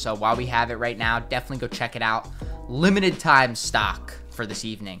don't. So while we have it right now, definitely go check it out. Limited time stock for this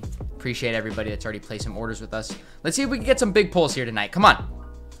evening. Appreciate everybody that's already placed some orders with us. Let's see if we can get some big pulls here tonight. Come on.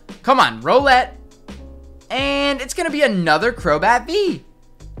 Come on, Rolette. And it's going to be another Crobat V.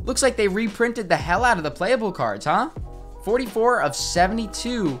 Looks like they reprinted the hell out of the playable cards, huh? 44 of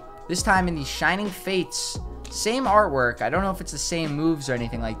 72. This time in the Shining Fates. Same artwork. I don't know if it's the same moves or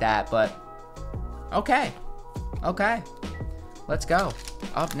anything like that, but okay. Okay. Let's go.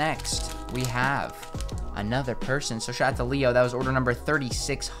 Up next, we have another person. So shout out to Leo. That was order number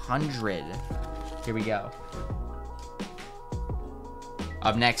 3600. Here we go.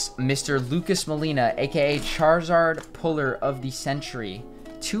 Up next, Mr. Lucas Molina, aka Charizard Puller of the Century.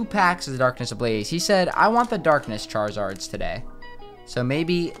 2 packs of the Darkness Ablaze. He said, I want the Darkness Charizards today. So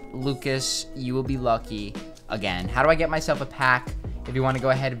maybe, Lucas, you will be lucky again. How do I get myself a pack? If you want to go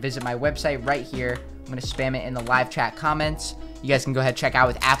ahead and visit my website right here, I'm going to spam it in the live chat comments. You guys can go ahead and check out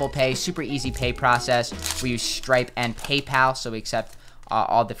with Apple Pay. Super easy pay process. We use Stripe and PayPal, so we accept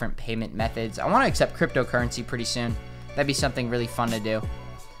all different payment methods. I want to accept cryptocurrency pretty soon. That'd be something really fun to do.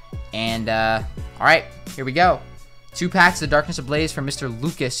 And, all right, here we go. 2 packs of the Darkness Ablaze from Mr.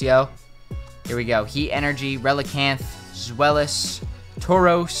 Lucas, yo. Here we go. Heat Energy, Relicanth, Zweilous,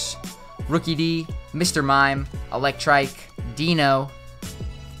 Tauros, Rookie D, Mr. Mime, Electrike, Dino,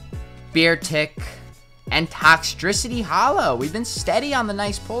 Beartick, and Toxtricity Hollow. We've been steady on the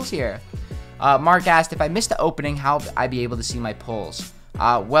nice pulls here. Mark asked, if I missed the opening, how will I be able to see my pulls?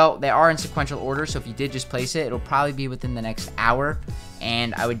 Well, they are in sequential order, so if you did just place it, it'll probably be within the next hour.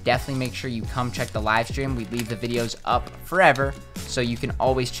 And I would definitely make sure you come check the live stream. We leave the videos up forever, so you can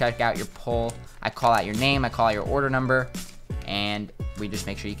always check out your pull. I call out your name, I call out your order number, and we just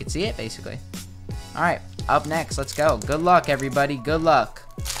make sure you can see it, basically. All right, up next, let's go. Good luck, everybody. Good luck.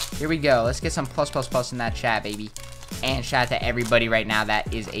 Here we go. Let's get some plus in that chat, baby. And shout out to everybody right now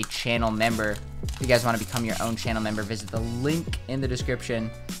that is a channel member. If you guys want to become your own channel member, visit the link in the description.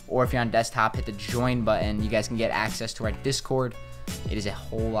 Or if you're on desktop, hit the join button. You guys can get access to our Discord. It is a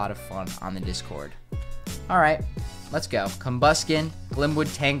whole lot of fun on the Discord. Alright, let's go. Combuskin,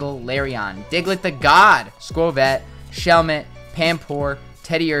 Glimwood Tangle, Larion, Diglett the God, Squovet, Shelmet, Pampor,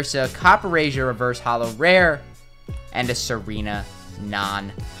 Teddiursa, Copperasia Reverse Hollow Rare, and a Serena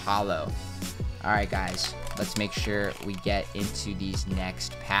non-hollow. Alright, guys. Let's make sure we get into these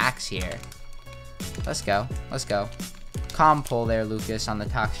next packs here. Let's go. Let's go. Calm pull there, Lucas, on the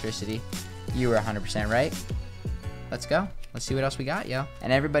Toxtricity. You were 100% right. Let's go. Let's see what else we got, yo.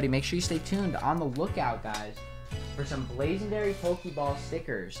 And everybody, make sure you stay tuned. On the lookout, guys, for some Blazendary Pokeball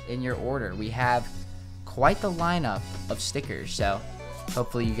stickers in your order. We have quite the lineup of stickers, so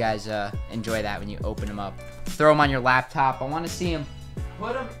hopefully you guys enjoy that when you open them up. Throw them on your laptop. I want to see them.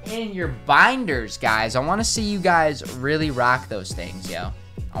 Put them in your binders, guys. I want to see you guys really rock those things, yo.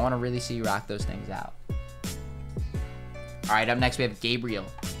 I want to really see you rock those things out. All right, up next we have Gabriel.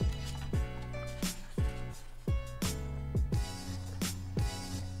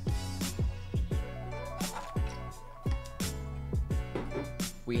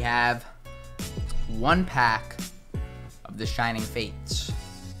 We have 1 pack of the Shining Fates.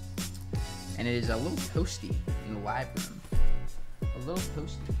 And it is a little toasty in the live room. A little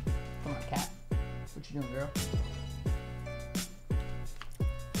toasty. Come on, cat. What you doing, girl?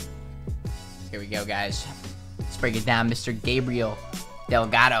 Here we go, guys. Let's break it down. Mr. Gabriel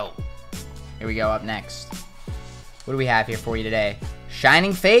Delgado. Here we go, up next. What do we have here for you today?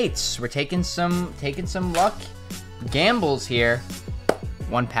 Shining Fates. We're taking some luck gambles here.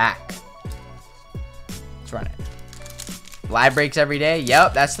 1 pack. Let's run it. Live breaks every day.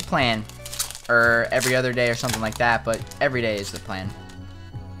 Yep, that's the plan. Or every other day or something like that, but every day is the plan.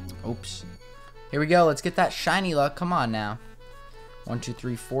 Oops. Here we go. Let's get that shiny luck. Come on now. 1, 2,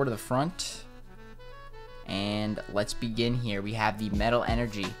 3, 4 to the front. And let's begin here. We have the Metal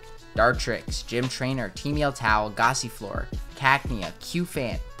Energy, Dartrix, Gym Trainer, Team Yell Towel, Gossifleur, Cacnea,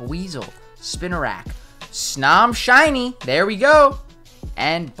 Qfant, Buizel, Spinarak, Snom Shiny. There we go.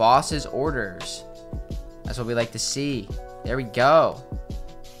 And Boss's Orders. That's what we like to see. There we go.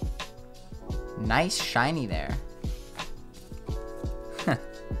 Nice shiny there.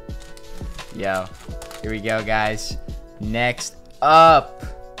 Yo, here we go, guys. Next up.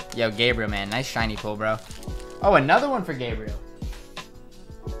 Yo, Gabriel, man. Nice shiny pull, bro. Oh, another one for Gabriel.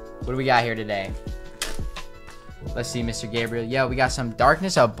 What do we got here today? Let's see, Mr. Gabriel. Yo, we got some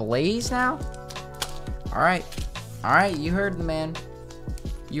Darkness Ablaze now. All right. All right, you heard the man.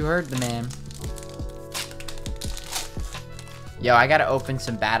 You heard the man. Yo, I gotta open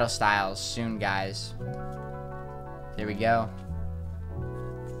some battle styles soon, guys. There we go.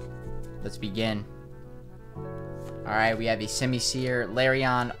 Let's begin. Alright, we have a Semi-Seer,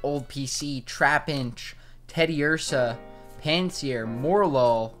 Larion, Old PC, Trapinch, Teddiursa, Panseer,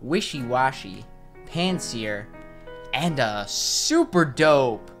 Morlul, Wishy-Washy, Panseer, and a super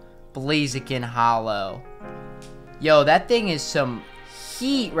dope Blaziken Hollow. Yo, that thing is some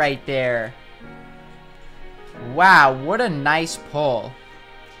heat right there. Wow, what a nice pull.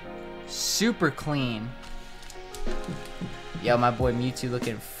 Super clean. Yo, my boy Mewtwo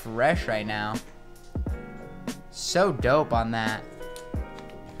looking fresh right now. So dope on that.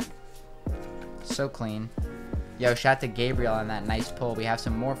 So clean. Yo, shout out to Gabriel on that nice pull. We have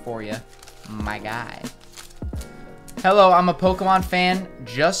some more for you, my guy. Hello, I'm a Pokemon fan.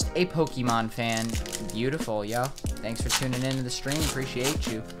 Just a Pokemon fan. Beautiful, yo. Thanks for tuning in to the stream. Appreciate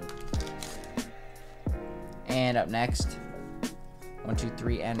you. And up next, 1, 2,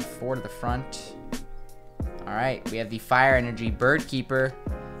 3, and 4 to the front. Alright, we have the Fire Energy, Birdkeeper,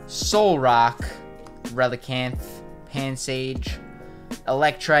 Soul Rock, Relicanth, Pansage,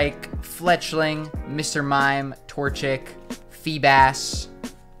 Electrike, Fletchling, Mr. Mime, Torchic, Feebas,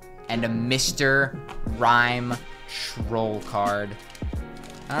 and a Mr. Rhyme Troll card.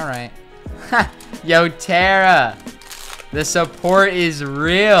 Alright. Yo, Tara! The support is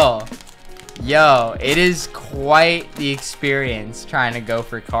real! Yo, it is quite the experience trying to go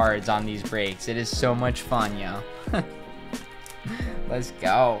for cards on these breaks. It is so much fun, yo. Let's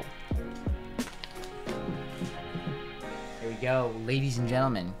go. Here we go, ladies and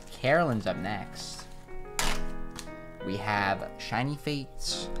gentlemen. Carolyn's up next. We have Shiny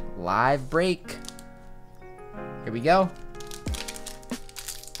Fates live break. Here we go.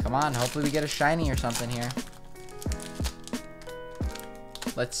 Come on, hopefully we get a shiny or something here.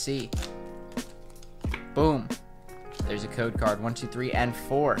 Let's see. Boom. There's a code card. 1, 2, 3, and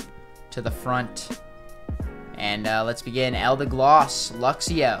 4 to the front. And let's begin. Eldegoss,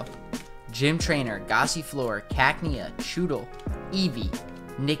 Luxio, Gym Trainer, Gossifleur, Cacnea, Choodle, Eevee,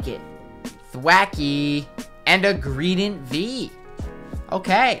 Nickit, Thwackey, and a Greedent V.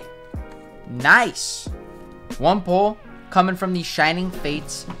 Okay. Nice. One pull coming from the Shining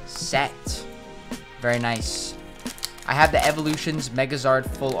Fates set. Very nice. I have the Evolutions Megazard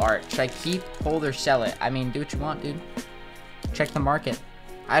full art. Should I keep, hold, or sell it? I mean, do what you want, dude. Check the market.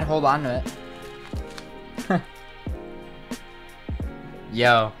 I'd hold on to it.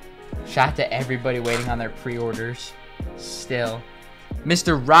 Yo. Shout out to everybody waiting on their pre-orders. Still.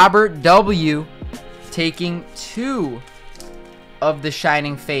 Mr. Robert W. taking 2 of the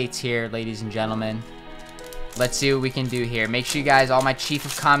Shining Fates here, ladies and gentlemen. Let's see what we can do here. Make sure you guys, all my chief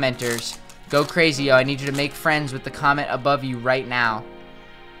of commenters, go crazy, yo. I need you to make friends with the comment above you right now.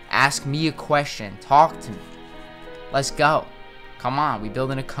 Ask me a question. Talk to me. Let's go. Come on. We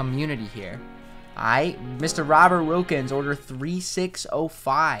building a community here. Alright. Mr. Robert Wilkins, order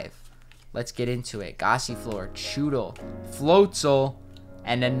 3605. Let's get into it. Gossifleur, Choodle, Floatzel,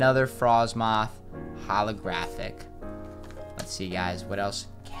 and another Frosmoth holographic. Let's see, guys. What else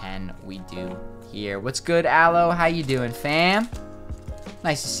can we do here? What's good, Aloe? How you doing, fam?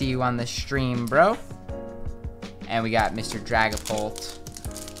 Nice to see you on the stream, bro. And we got Mr. Dragapult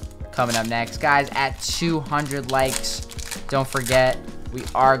coming up next. Guys, at 200 likes, don't forget, we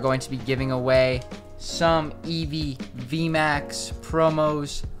are going to be giving away some Eevee VMAX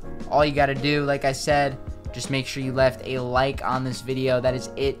promos. All you got to do, like I said, just make sure you left a like on this video. That is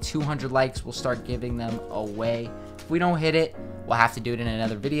it. 200 likes, we'll start giving them away. If we don't hit it, we'll have to do it in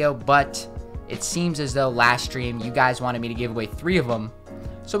another video. But it seems as though last stream, you guys wanted me to give away 3 of them.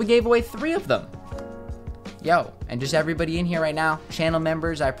 So we gave away 3 of them. Yo, and just everybody in here right now, channel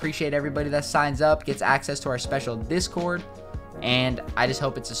members, I appreciate everybody that signs up, gets access to our special Discord. And I just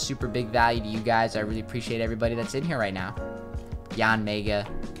hope it's a super big value to you guys. I really appreciate everybody that's in here right now. Yan Mega,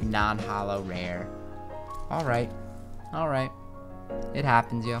 non-holo rare. Alright. Alright. It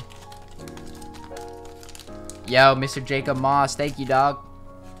happens, yo. Yo, Mr. Jacob Moss, thank you, dog.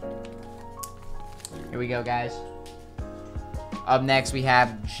 Here we go, guys. Up next, we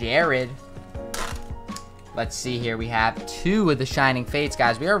have Jared. Let's see here. We have 2 of the Shining Fates,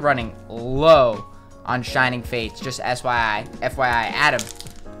 guys. We are running low on Shining Fates. Just FYI, Adam.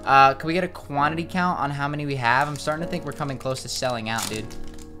 Can we get a quantity count on how many we have? I'm starting to think we're coming close to selling out, dude.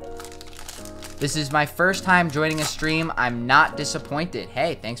 This is my first time joining a stream. I'm not disappointed.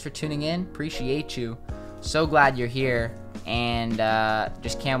 Hey, thanks for tuning in. Appreciate you. So glad you're here. And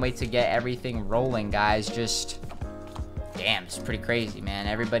just can't wait to get everything rolling, guys. Just, damn, it's pretty crazy, man.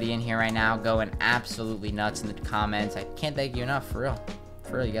 Everybody in here right now going absolutely nuts in the comments. I can't thank you enough, for real.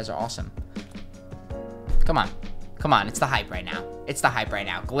 For real, you guys are awesome. Come on. Come on, it's the hype right now. It's the hype right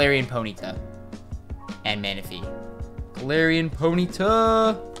now. Galarian Ponyta. And Manaphy. Galarian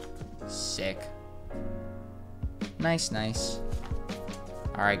Ponyta. Sick. Nice, nice.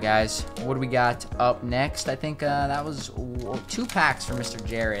 Alright, guys. What do we got up next? I think that was 2 packs for Mr.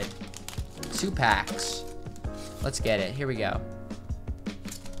 Jared. 2 packs. Let's get it. Here we go.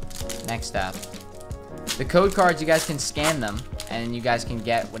 Next up. The code cards, you guys can scan them. And you guys can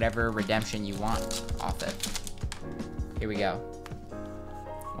get whatever redemption you want off it. Here we go.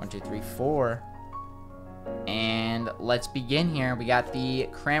 1, 2, 3, 4. And let's begin here. We got the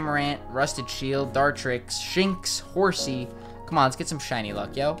Cramorant, Rusted Shield, Dartrix, Shinx, Horsey. Come on, let's get some shiny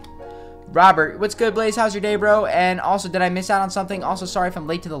luck, yo. Robert, what's good, Blaze? How's your day, bro? And also, did I miss out on something? Also, sorry if I'm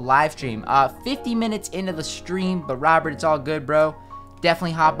late to the live stream. 50 minutes into the stream, but Robert, it's all good, bro.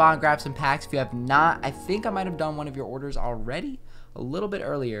 definitely hop on, grab some packs. If you have not, I think I might have done one of your orders already a little bit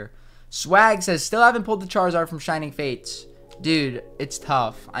earlier. Swag says, still haven't pulled the Charizard from Shining Fates. Dude, it's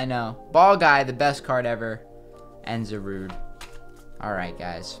tough. I know. Ball Guy, the best card ever. And Zarude. Alright,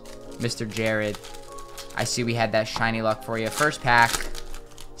 guys. Mr. Jared. I see we had that shiny luck for you. First pack.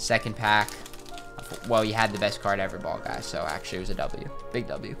 Second pack. Well, you had the best card ever, Ball Guy. So, actually, it was a W. Big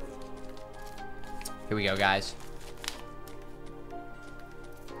W. Here we go, guys.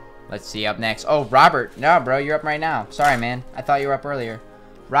 Let's see. Up next. Oh, Robert. No, bro. You're up right now. Sorry, man. I thought you were up earlier.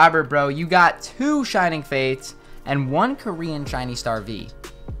 Robert, bro. You got 2 Shining Fates and 1 Korean Shiny Star V.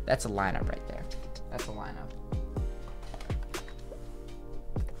 That's a lineup right there. That's a lineup.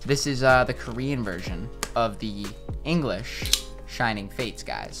 This is the Korean version of the English Shining Fates,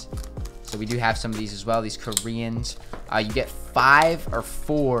 guys. So we do have some of these as well. These Koreans. You get 5 or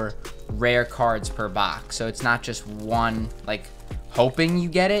 4 rare cards per box. So it's not just one, like, hoping you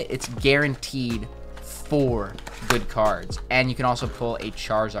get it. It's guaranteed 4 good cards. And you can also pull a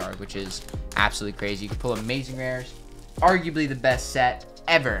Charizard, which is absolutely crazy. You can pull Amazing Rares. Arguably the best set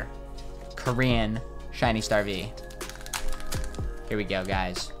ever. Korean Shiny Star V. Here we go,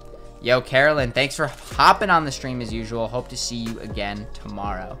 guys. Yo, Carolyn, thanks for hopping on the stream as usual. Hope to see you again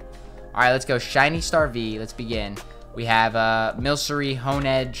tomorrow. All right, let's go. Shiny Star V. Let's begin. We have Milcery,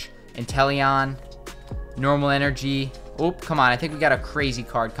 Honedge, Inteleon, Normal Energy. Oop, come on. I think we got a crazy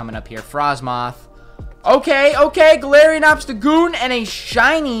card coming up here. Frosmoth. Okay, Galarian Obstagoon and a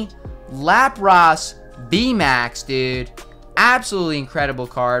shiny Lapras VMAX, dude. Absolutely incredible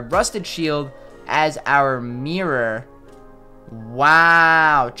card. Rusted Shield as our mirror.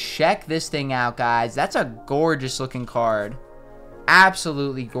 Wow, check this thing out, guys. That's a gorgeous looking card.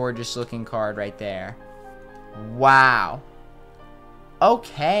 Absolutely gorgeous looking card right there. Wow.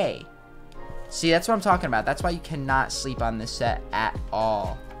 Okay. See, that's what I'm talking about. That's why you cannot sleep on this set at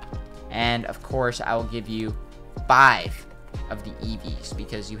all. And, of course, I will give you 5 of the EVs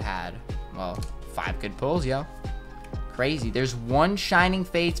because you had, well, 5 good pulls, yo. Crazy. There's 1 Shining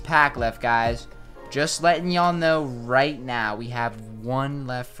Fates pack left, guys. Just letting y'all know right now, we have 1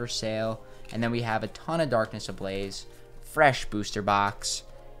 left for sale. And then we have a ton of Darkness Ablaze, fresh booster box,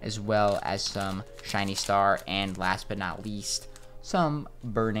 as well as some Shiny Star, and last but not least, some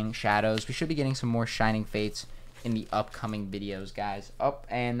Burning Shadows. We should be getting some more Shining Fates in the upcoming videos, guys.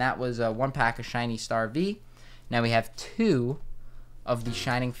 And that was 1 pack of Shiny Star V. Now we have 2 of the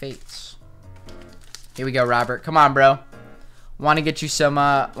Shining Fates. Here we go, Robert. Come on, bro. Want to get you some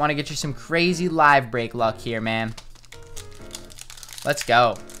crazy live break luck here, man. Let's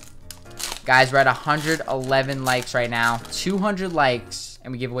go. Guys, we're at 111 likes right now. 200 likes,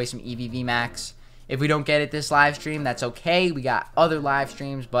 and we give away some EVV Max. If we don't get it this live stream, that's okay. We got other live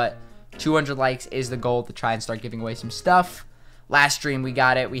streams, but 200 likes is the goal to try and start giving away some stuff. Last stream, we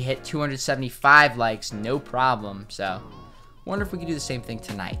got it. We hit 275 likes, no problem. So, wonder if we could do the same thing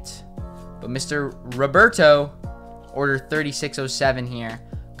tonight. But Mr. Roberto, order 3607 here,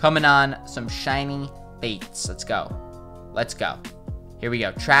 coming on some Shiny Fates. Let's go. Let's go. Here we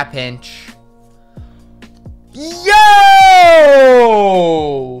go. Trapinch. Yo!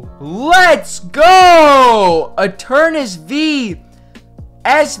 Let's go! Eternus V.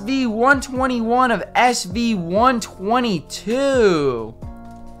 SV121 of SV122.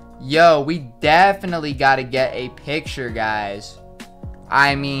 Yo, we definitely got to get a picture, guys.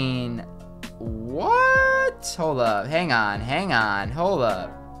 I mean, what? Hold up. Hang on. Hold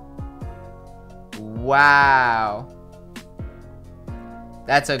up. Wow.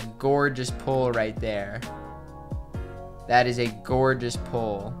 That's a gorgeous pull right there. That is a gorgeous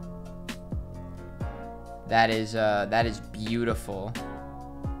pull. That is beautiful.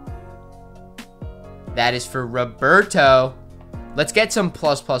 That is for Roberto. Let's get some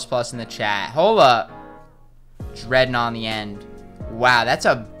plus in the chat. Hold up. Dreading on the end. Wow, that's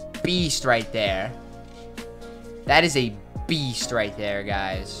a beast right there. That is a beast right there,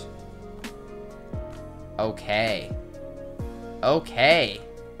 guys. Okay. Okay.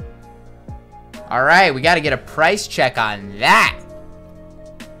 Alright, we got to get a price check on that.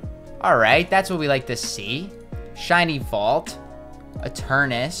 Alright, that's what we like to see. Shiny Vault.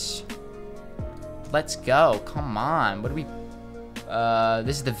 Eternus. Let's go. Come on. What do we...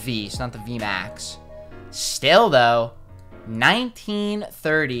 this is the V. It's not the V Max. Still, though,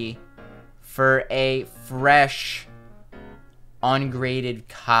 1930 for a fresh, ungraded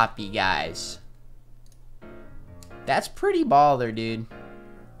copy, guys. That's pretty baller, dude.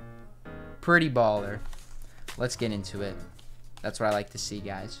 Pretty baller. Let's get into it. That's what I like to see,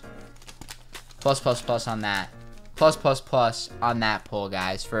 guys. Plus on that. Plus on that pull,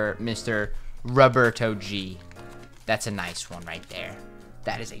 guys, for Mr. Roberto G. That's a nice one right there.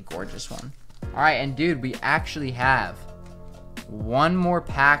 That is a gorgeous one. All right, and dude, we actually have one more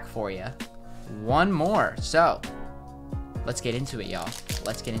pack for you. One more. So, let's get into it, y'all.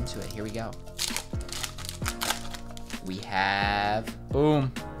 Let's get into it. Here we go. We have,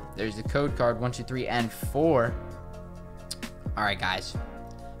 boom. There's the code card, 1, 2, 3, and 4. All right, guys.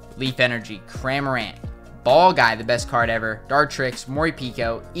 Leaf Energy, Cramorant, Ball Guy, the best card ever, Dartrix,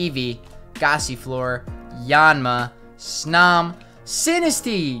 Morpeko, Eevee, Gossifleur, Yanma, Snom,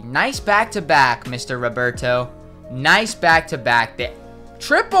 Sinistea. Nice back-to-back, Mr. Roberto. Nice back-to-back.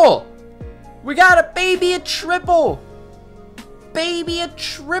 Triple! We got a baby, a triple! Baby, a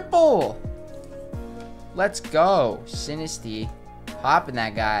triple! Let's go. Sinistea. Popping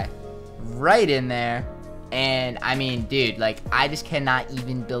that guy right in there. And, I mean, dude, like, I just cannot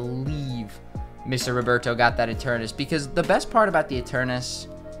even believe Mr. Roberto got that Eternus. Because the best part about the Eternus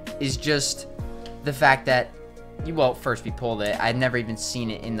is just the fact that, well, first we pulled it. I'd never even seen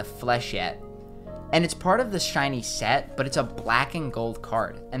it in the flesh yet. And it's part of the shiny set, but it's a black and gold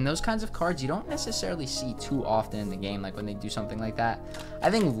card. And those kinds of cards you don't necessarily see too often in the game, like when they do something like that. I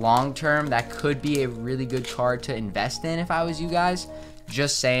think long term, that could be a really good card to invest in if I was you guys.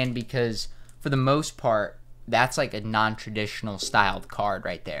 Just saying, because for the most part, that's like a non-traditional styled card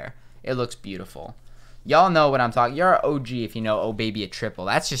right there. It looks beautiful. Y'all know what I'm talking. You're an OG if you know Oh Baby a Triple.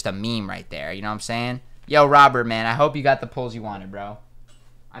 That's just a meme right there. You know what I'm saying? Yo, Robert, man, I hope you got the pulls you wanted, bro.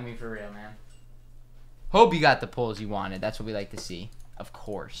 I mean, for real, man. Hope you got the pulls you wanted. That's what we like to see. Of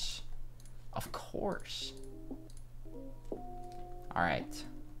course. Of course. Alright.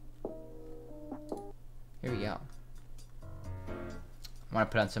 Here we go. I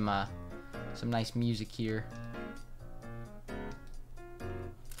want to put on some nice music here.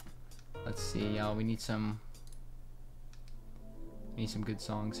 Let's see, y'all. We need some good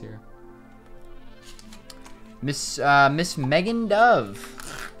songs here. Miss Megan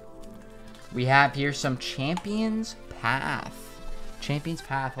Dove. We have here some Champions Path. Champions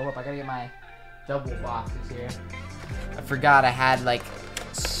Path. Hold up, I gotta get my double boxes here. I forgot I had like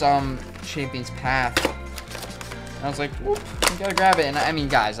some Champions Path. And I was like, whoop, I gotta grab it. And I mean,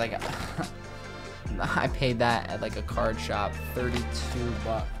 guys, like, I paid that at like a card shop, 32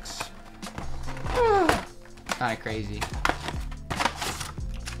 bucks. Kinda crazy.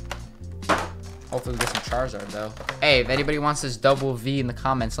 Hopefully we get some Charizard though. Hey, if anybody wants this double V in the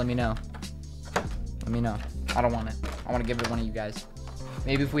comments, let me know. Let me know. I don't want it. I want to give it to one of you guys.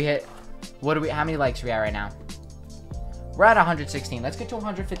 Maybe if we hit, how many likes are we at right now? We're at 116. Let's get to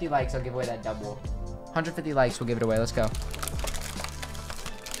 150 likes. I'll give away that double. 150 likes, we'll give it away. Let's go.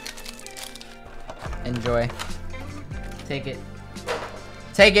 Enjoy. Take it.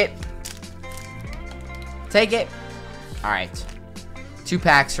 Take it. Take it. All right. 2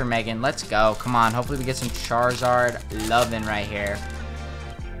 packs for Megan. Let's go. Come on. Hopefully we get some Charizard loving right here.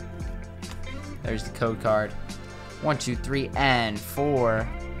 There's the code card. 1, 2, 3, and 4.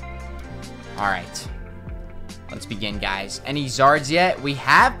 All right. Let's begin, guys. Any Zards yet? We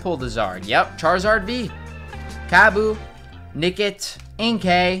have pulled a Zard. Yep. Charizard V. Kabu. Nickit.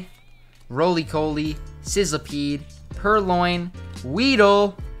 Inkay. Roly-Coly. Sizzlipede. Purloin.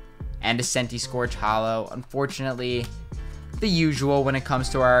 Weedle. And a Centiskorch Hollow. Unfortunately, the usual when it comes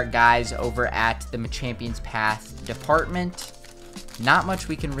to our guys over at the Champions Path department. Not much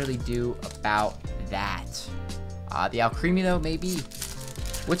we can really do about that. The Alcremie, though, maybe.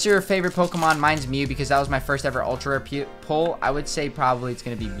 What's your favorite Pokemon? Mine's Mew, because that was my first ever Ultra Rare pull. I would say probably it's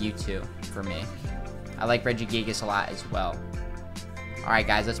going to be Mewtwo for me. I like Regigigas a lot as well. Alright,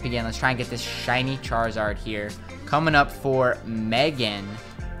 guys, let's begin. Let's try and get this shiny Charizard here. Coming up for Megan.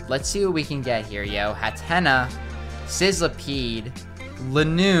 Let's see what we can get here, yo. Hatena, Sizzlipede,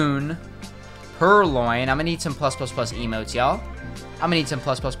 Lanoon, Purloin. I'm going to need some +++ emotes, y'all. I'm going to need some +++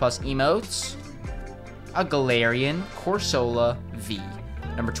 emotes. A Galarian, Corsola V.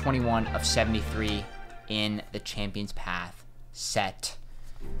 Number 21 of 73 in the Champions Path set.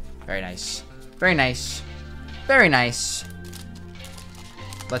 Very nice. Very nice. Very nice.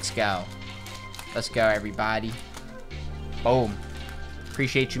 Let's go. Let's go, everybody. Boom.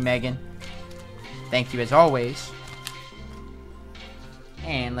 Appreciate you, Megan. Thank you as always.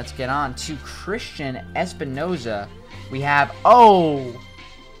 And let's get on to Christian Espinoza. We have, oh,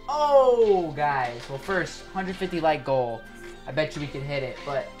 guys. Well, first, 150 like goal. I bet you we could hit it.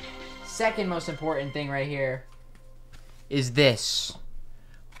 But second most important thing right here is this.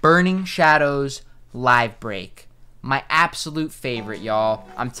 Burning Shadows Live Break. My absolute favorite, y'all.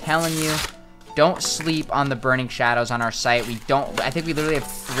 I'm telling you, don't sleep on the Burning Shadows on our site. I think we literally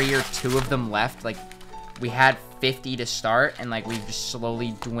have 3 or 2 of them left. Like, we had 50 to start, and like we've just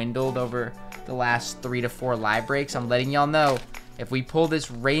slowly dwindled over the last 3 to 4 live breaks. I'm letting y'all know, If we pull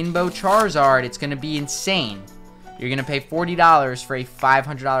this Rainbow Charizard, it's going to be insane. You're going to pay $40 for a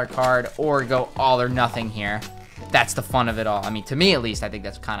 $500 card or go all or nothing here. That's the fun of it all. I mean, to me at least, I think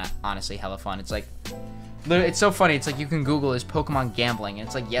that's kind of honestly hella fun. It's like, it's so funny. It's like you can Google is Pokemon gambling, and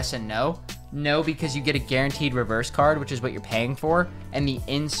it's like yes and no. No, because you get a guaranteed reverse card, which is what you're paying for, and the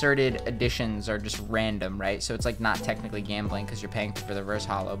inserted additions are just random, right? So it's like not technically gambling because you're paying for the reverse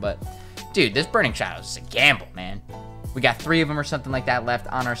holo. But dude, this Burning Shadows is a gamble, man. We got 3 of them or something like that left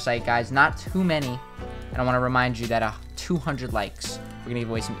on our site, guys. Not too many. And I want to remind you that 200 likes, we're going to give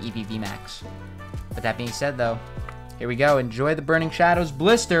away some EVV Max. But that being said, though, here we go. Enjoy the Burning Shadows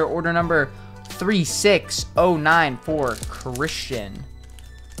blister. Order number 3609 for Christian.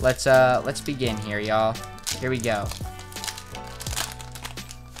 Let's begin here, y'all. Here we go.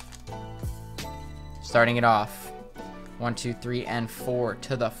 Starting it off. 1, 2, 3, and 4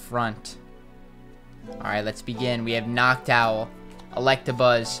 to the front. Alright, let's begin. We have Noctowl,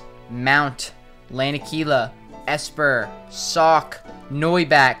 Electabuzz, Mount, Lanakila, Esper, Sock,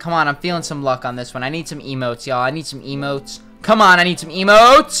 Noibat. Come on, I'm feeling some luck on this one. I need some emotes, y'all. I need some emotes. Come on, I need some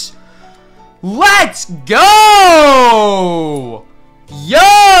emotes. Let's go!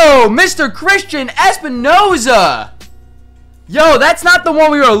 Yo, Mr. Christian Espinoza. Yo, that's not the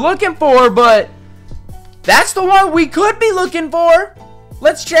one we were looking for, but that's the one we could be looking for.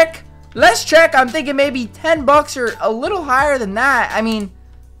 Let's check. Let's check. I'm thinking maybe 10 bucks or a little higher than that. I mean,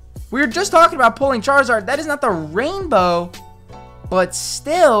 we were just talking about pulling Charizard. That is not the rainbow, but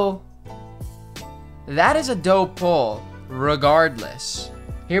still, that is a dope pull regardless.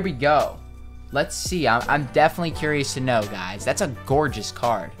 Here we go. Let's see. I'm definitely curious to know, guys. That's a gorgeous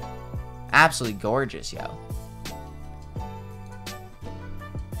card. Absolutely gorgeous, yo.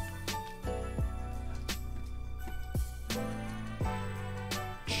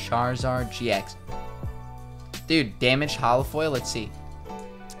 Charizard GX. Dude, damaged holofoil. Let's see.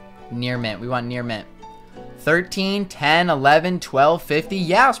 Near mint. We want near mint. 13, 10, 11, 12, 50.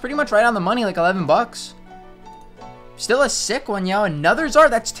 Yeah, it's pretty much right on the money, like 11 bucks. Still a sick one, yo. Another Zard.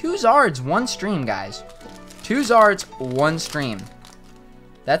 That's 2 Zards, 1 stream, guys. 2 Zards, 1 stream.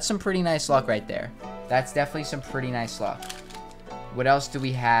 That's some pretty nice luck right there. That's definitely some pretty nice luck. What else do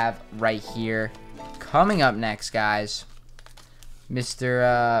we have right here? Coming up next, guys.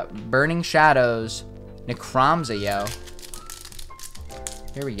 Mr. Burning Shadows, Necromza, yo.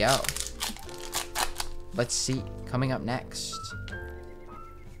 Here we go. Let's see. Coming up next.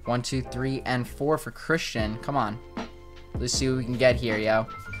 1, 2, 3, and 4 for Christian. Come on. Let's see what we can get here, yo.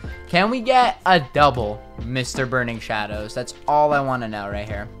 Can we get a double, Mr. Burning Shadows? That's all I want to know right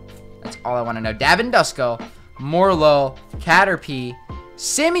here. That's all I want to know. Davin Duskull, Morlo, Caterpie,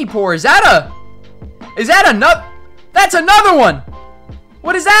 Simipour. Is that another? That's another one.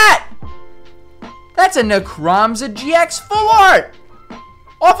 What is that? That's a Necromza GX full art.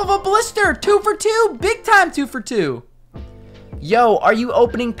 Off of a blister. 2 for 2. Big time 2 for 2. Yo, are you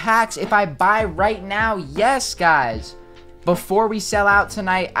opening packs if I buy right now? Yes, guys. Before we sell out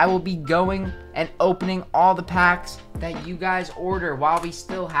tonight, I will be going and opening all the packs that you guys order while we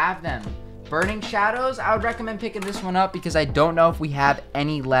still have them. Burning Shadows, I would recommend picking this one up because I don't know if we have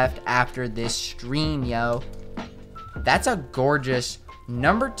any left after this stream, yo. That's a gorgeous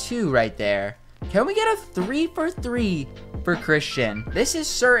number 2 right there. Can we get a 3 for 3 for Christian? This is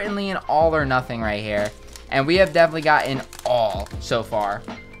certainly an all or nothing right here. And we have definitely got an all so far.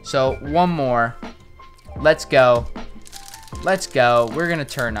 So, one more. Let's go. Let's go. We're going to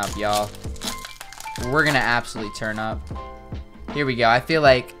turn up, y'all. We're going to absolutely turn up. Here we go. I feel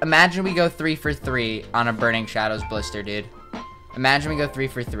like, imagine we go 3 for 3 on a Burning Shadows blister, dude. Imagine we go 3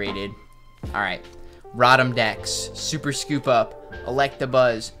 for 3, dude. Alright. Rotom Dex, Super Scoop Up,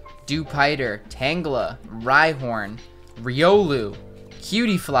 Electabuzz, Dewpider, Tangela, Rhyhorn, Riolu,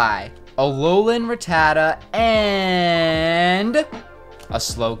 Cutiefly, Alolan Rattata, and a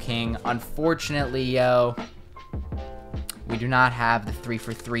Slowking. Unfortunately, yo, we do not have the 3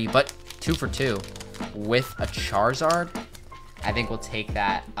 for 3, but 2 for 2 with a Charizard. I think we'll take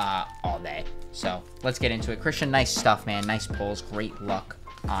that all day. So let's get into it. Christian, nice stuff, man. Nice pulls. Great luck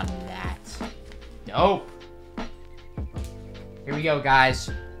on that. Dope. Here we go, guys.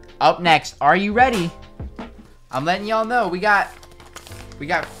 Up next, are you ready? I'm letting y'all know we got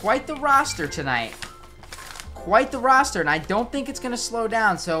quite the roster tonight. Quite the roster, and I don't think it's gonna slow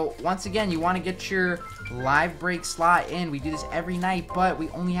down. So once again, you want to get your live break slot in. We do this every night, but we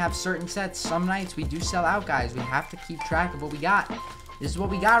only have certain sets. Some nights we do sell out, guys. We have to keep track of what we got. This is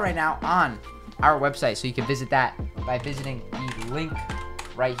what we got right now on our website, so you can visit that by visiting the link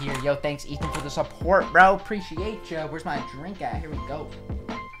right here. Yo, thanks Ethan for the support, bro. Appreciate you. Where's my drink at? Here we go.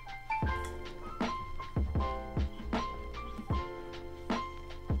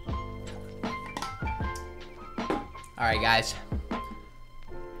 Alright, guys.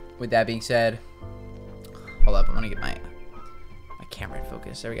 With that being said, hold up, I want to get my camera in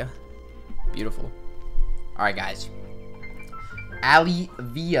focus. There we go. Beautiful. Alright, guys.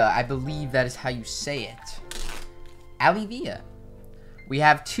 Alivia, I believe that is how you say it. Alivia. We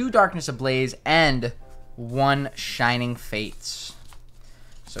have 2 Darkness Ablaze and 1 Shining Fates.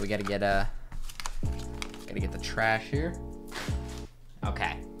 So we gotta get the trash here.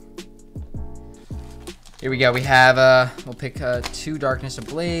 Okay. Here we go. We have we'll pick 2 Darkness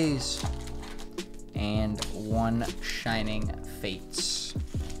Ablaze and 1 Shining Fates.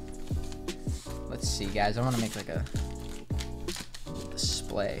 Let's see, guys. I want to make like a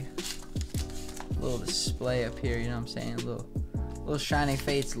display. A little display up here, you know what I'm saying? A little Shining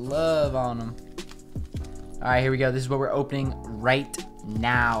Fates love on them. Alright, here we go. This is what we're opening right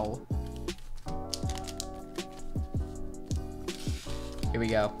now. Here we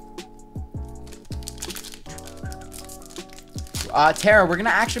go. Tara, we're going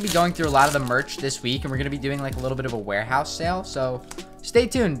to actually be going through a lot of the merch this week, and we're going to be doing like a little bit of a warehouse sale. So stay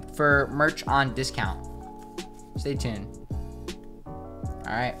tuned for merch on discount. Stay tuned.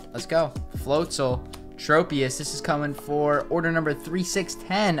 Alright, let's go. Floatzel, Tropius. This is coming for order number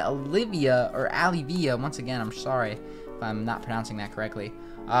 3610. Olivia, or Alivia. Once again, I'm sorry if I'm not pronouncing that correctly.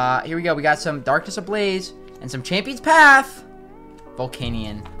 Here we go. We got some Darkness Ablaze and some Champion's Path.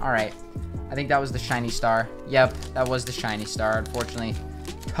 Volcanion. Alright. I think that was the shiny star. Yep, that was the shiny star. Unfortunately,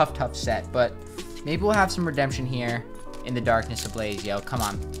 tough set. But maybe we'll have some redemption here in the Darkness Ablaze. Yo, come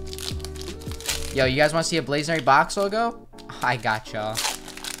on. Yo, you guys want to see a Blazendary box logo? I got y'all.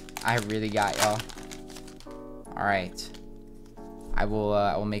 I really got y'all. Alright. I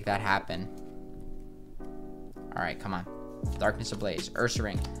will make that happen. Alright, come on. Darkness Ablaze,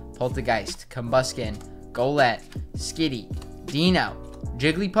 Ursaring, Poltergeist, Combuskin, Golett, Skitty, Dino,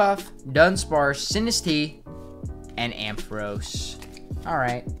 Jigglypuff, Dunsparce, Sinistea, and Ampharos.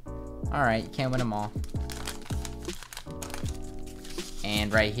 Alright. Alright, you can't win them all.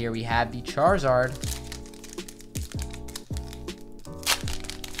 And right here we have the Charizard.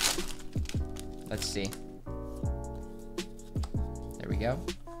 Let's see. There we go.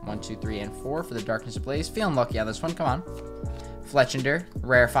 1, 2, 3, and 4 for the Darkness Ablaze. Feeling lucky on this one. Come on. Fletchinder,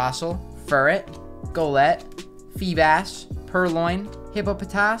 Rare Fossil, Furret, Golett, Feebas, Purloin,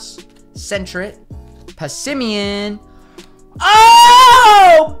 Hippopotas, Sentret, Passimian.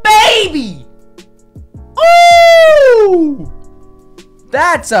 Oh, baby! Ooh!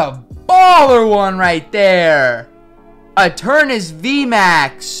 That's a baller one right there. Eternus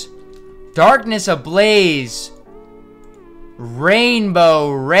VMAX, Darkness Ablaze,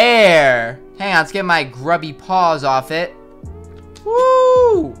 Rainbow Rare. Hang on, let's get my grubby paws off it.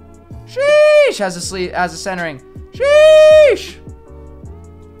 Woo! Sheesh! Has a centering. Sheesh!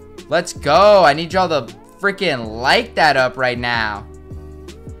 Let's go. I need y'all to freaking like that up right now.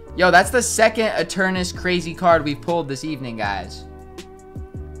 Yo, that's the second Eternus crazy card we've pulled this evening, guys.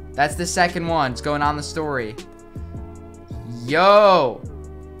 That's the second one. It's going on the story. Yo!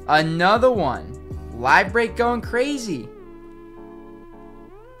 Another one. Live break going crazy.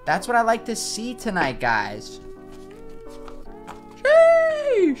 That's what I like to see tonight, guys.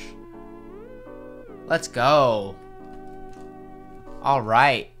 Sheesh! Let's go.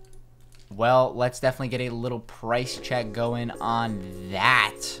 Alright. Well, let's definitely get a little price check going on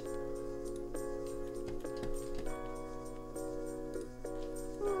that.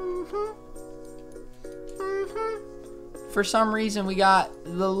 For some reason, we got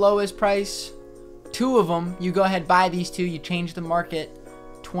the lowest price. 2 of them. You go ahead, buy these 2. You change the market.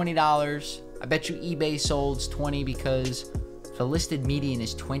 $20. I bet you eBay sold 20 because the listed median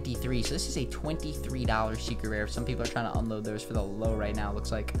is 23. So this is a $23 secret rare. Some people are trying to unload those for the low right now,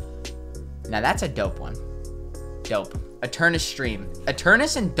 looks like. Now that's a dope one. Dope. Eternus stream.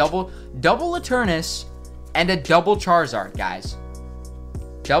 Eternus and double Eternus and a double Charizard, guys.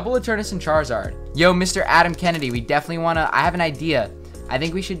 Double Eternus and Charizard. Yo, Mr. Adam Kennedy, we definitely want to... I have an idea. I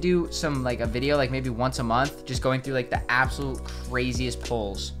think we should do some, like, a video, like, maybe once a month, just going through, like, the absolute craziest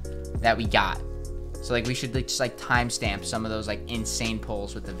pulls that we got. So, like, we should, like, just, like, timestamp some of those, like, insane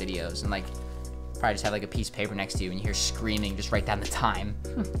pulls with the videos. And, like, probably just have, like, a piece of paper next to you and you hear screaming, just write down the time.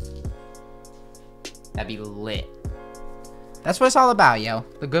 That'd be lit. That's what it's all about, yo.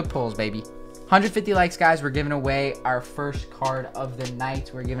 The good pulls, baby. 150 likes, guys. We're giving away our first card of the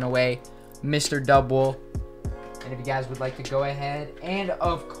night. We're giving away Mr. Double. And if you guys would like to go ahead and,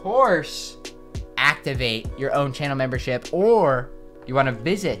 of course, activate your own channel membership, or you want to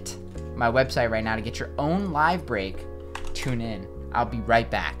visit my website right now to get your own live break, tune in. I'll be right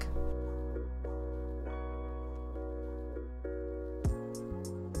back.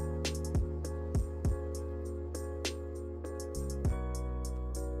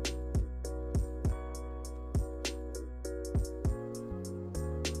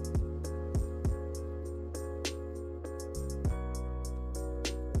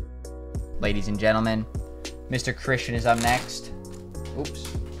 ladies and gentlemen. Mr. Christian is up next.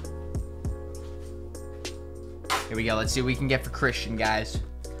 Oops. Here we go. Let's see what we can get for Christian, guys.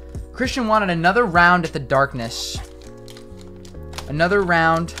 Christian wanted another round at the darkness. Another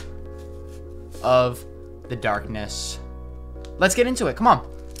round of the darkness. Let's get into it. Come on.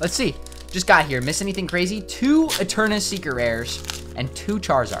 Let's see. Just got here. Miss anything crazy? 2 Eterna's Secret Rares and 2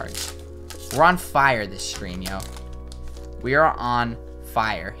 Charizards. We're on fire this stream, yo. We are on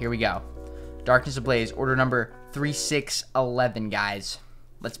fire. Here we go. Darkness Ablaze. Order number 3611, guys.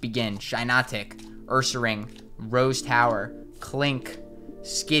 Let's begin. Shinotic, Ursaring, Rose Tower, Clink,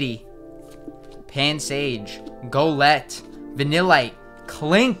 Skitty, Pansage, Golett, Vanillite,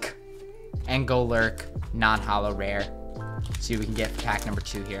 Clink, and Golurk, non-holo rare. Let's see what we can get for pack number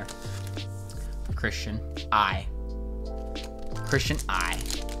 2 here. For Christian I. Christian I.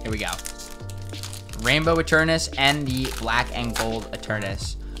 Here we go. Rainbow Eternus and the Black and Gold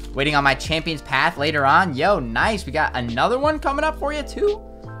Eternus. Waiting on my Champion's Path later on. Yo, nice. We got another one coming up for you too.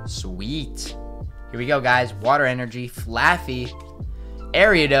 Sweet. Here we go, guys. Water Energy, Flaffy,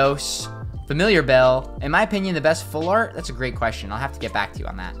 Ariados, Familiar Bell. In my opinion, the best full art? That's a great question. I'll have to get back to you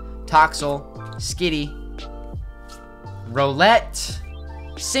on that. Toxel, Skitty, Roulette,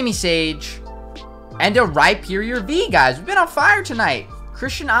 Simisage, and a Rhyperior V, guys. We've been on fire tonight.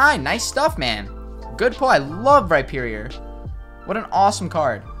 Christian I, nice stuff, man. Good pull. I love Rhyperior. What an awesome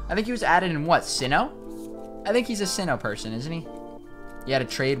card. I think he was added in what, Sinnoh? I think he's a Sinnoh person, isn't he? You had a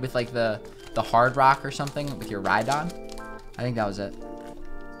trade with like the Hard Rock or something with your Rhydon. I think that was it.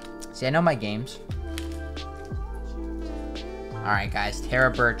 See, I know my games. Alright, guys.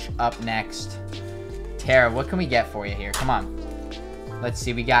 Tara Birch up next. Tara, what can we get for you here? Come on. Let's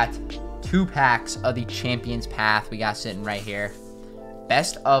see. We got 2 packs of the Champion's Path. We got sitting right here.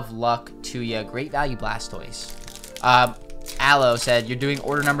 Best of luck to you. Great value Blastoise. Aloe said, you're doing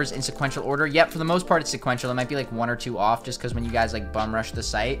order numbers in sequential order. Yep, for the most part, it's sequential. It might be like 1 or 2 off just because when you guys like bum rush the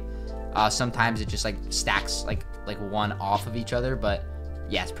site, sometimes it just like stacks like 1 off of each other. But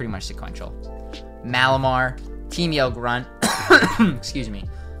yeah, it's pretty much sequential. Malamar, Team Yell Grunt, excuse me,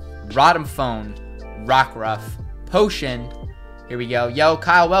 Rodham Phone, Rockruff, Potion. Here we go. Yo,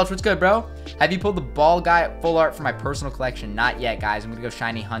 Kyle Welch, what's good, bro? Have you pulled the Ball Guy full art for my personal collection? Not yet, guys. I'm going to go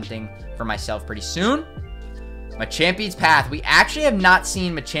shiny hunting for myself pretty soon. Machampion's Path. We actually have not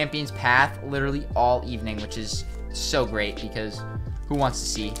seen Machampion's Path literally all evening, which is so great because who wants to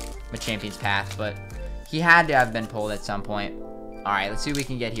see Machampion's Path? But he had to have been pulled at some point. All right, let's see what we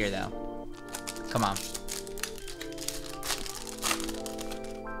can get here, though. Come on.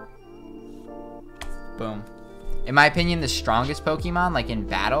 Boom. In my opinion, the strongest Pokemon, like in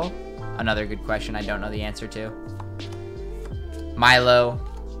battle, another good question I don't know the answer to. Milo,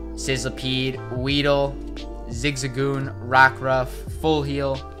 Sizzlipede, Weedle, Zigzagoon, Rockruff, Full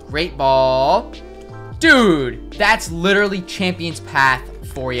Heal, Great Ball. Dude, that's literally Champion's Path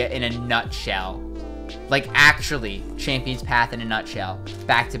for you in a nutshell. Like, actually, Champion's Path in a nutshell.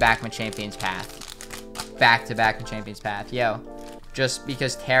 Back-to-back with Champion's Path. Back-to-back with Champion's Path. Yo, just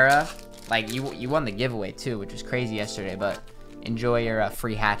because Tara, like, you won the giveaway, too, which was crazy yesterday, but enjoy your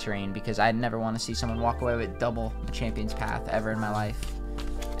free Hatterene, because I'd never want to see someone walk away with double the Champion's Path ever in my life.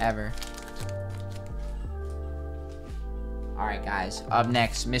 Ever. Alright, guys. Up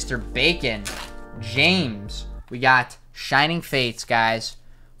next, Mr. Bacon. James. We got Shining Fates, guys.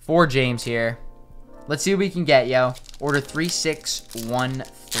 For James here. Let's see what we can get, yo. Order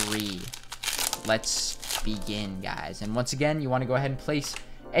 3613. Let's begin, guys. And once again, you want to go ahead and place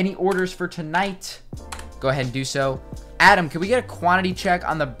any orders for tonight, go ahead and do so. Adam, can we get a quantity check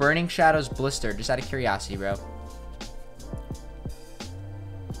on the Burning Shadows blister? Just out of curiosity, bro.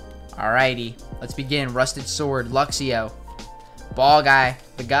 Alrighty. Let's begin. Rusted Sword, Luxio, Ball Guy,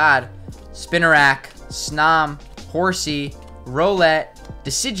 The God, Spinarak, Snom, Horsey, Roulette,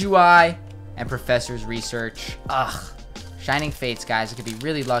 Decidueye, and Professor's Research. Ugh. Shining Fates, guys. It could be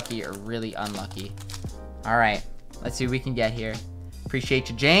really lucky or really unlucky. Alright. Let's see what we can get here. Appreciate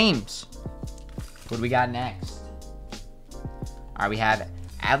you, James. What do we got next? Alright, we have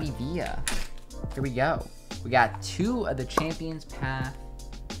Alivia. Here we go. We got 2 of the Champion's Path.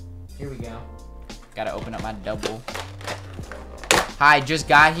 Here we go. Gotta open up my double. Hi, just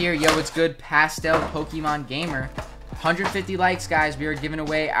got here. Yo, what's good? Pastel Pokemon Gamer. 150 likes, guys. We are giving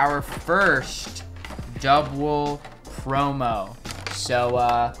away our first double promo.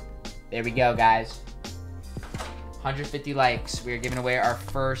 So, there we go, guys. 150 likes. We are giving away our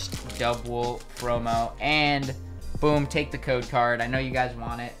first double promo. And, boom, take the code card. I know you guys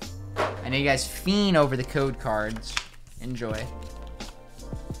want it. I know you guys fiend over the code cards. Enjoy.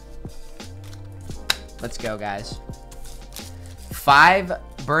 Let's go, guys. 5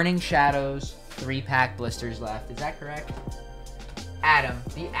 Burning Shadows 3-pack blisters left. Is that correct? Adam,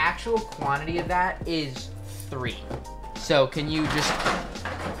 the actual quantity of that is 3. So can you just...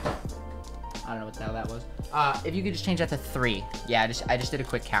 I don't know what the hell that was. If you could just change that to 3. Yeah, I just did a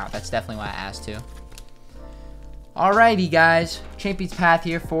quick count. That's definitely why I asked to. Alrighty, guys. Champions Path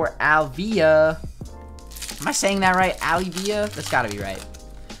here for Alvia. Am I saying that right? Alvia? That's gotta be right.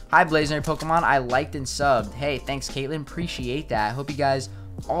 Hi, Blazendary Pokemon. I liked and subbed. Hey, thanks, Caitlin. Appreciate that. Hope you guys,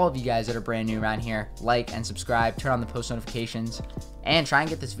 all of you guys that are brand new around here, like and subscribe. Turn on the post notifications. And try and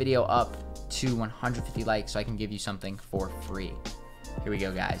get this video up to 150 likes so I can give you something for free. Here we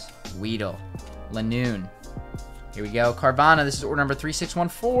go, guys. Weedle. Lanoon. Here we go. Carvana. This is order number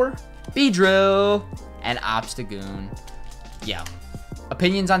 3614. Beedrill. And Obstagoon. Yeah.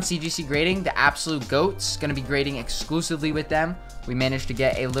 Opinions on CGC grading. The absolute GOATs. Going to be grading exclusively with them. We managed to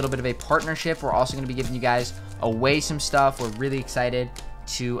get a little bit of a partnership. We're also going to be giving you guys away some stuff. We're really excited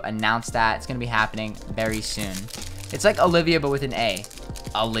to announce that. It's going to be happening very soon. It's like Olivia, but with an A.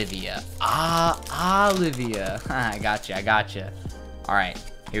 Olivia. Olivia. I gotcha. All right.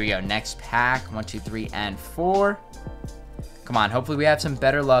 Here we go. Next pack. 1, 2, 3, and 4. Come on. Hopefully we have some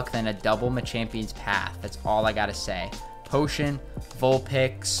better luck than a double Machampion's Path. That's all I got to say. Potion,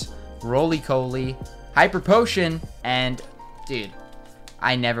 Vulpix, Roly-Coly, Hyper Potion, and... Dude,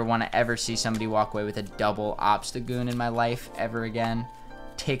 I never want to ever see somebody walk away with a double Obstagoon in my life ever again.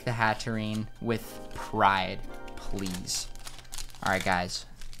 Take the Hatterene with pride, please. All right, guys.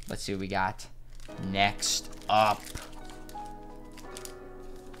 Let's see what we got next up.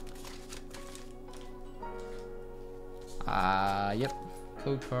 Yep.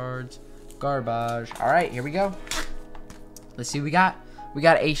 Code cards. Garbage. All right, here we go. Let's see what we got. We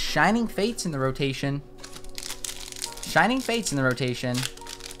got a Shining Fates in the rotation. Shining Fates in the rotation.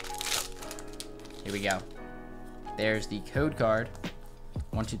 Here we go. There's the code card.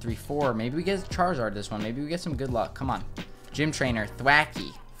 1, 2, 3, 4. Maybe we get Charizard this one. Maybe we get some good luck. Come on. Gym Trainer,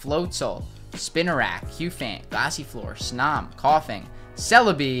 Thwackey, Floatzel, Spinarak, Hufant, Glassiflor, Snom, Coughing,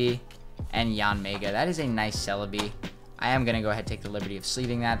 Celebi, and Yanmega. That is a nice Celebi. I am going to go ahead and take the liberty of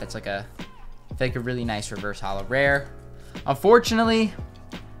sleeving that. That's like a, I feel like a really nice reverse holo rare. Unfortunately,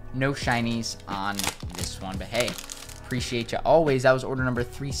 no shinies on this one. But hey, appreciate you always. That was order number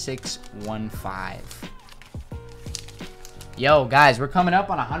 3615. Yo, guys, we're coming up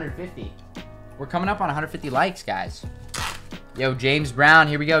on 150. We're coming up on 150 likes, guys. Yo, James Brown,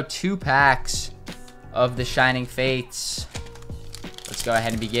 here we go. 2 packs of the Shining Fates. Let's go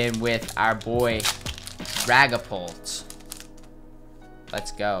ahead and begin with our boy, Dragapult.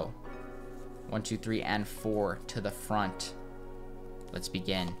 Let's go. 1, 2, 3, and 4 to the front. Let's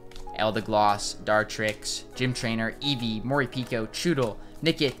begin. Eldegoss, Dartrix, Gym Trainer, Eevee, Moripeko, Choodle,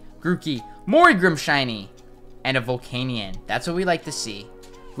 Nickit, Grookey, Morigrim Shiny, and a Volcanion. That's what we like to see.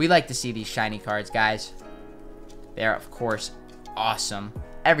 We like to see these shiny cards, guys. They're, of course, awesome.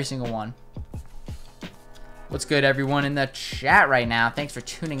 Every single one. What's good, everyone in the chat right now? Thanks for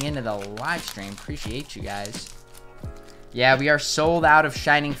tuning into the live stream. Appreciate you guys. Yeah, we are sold out of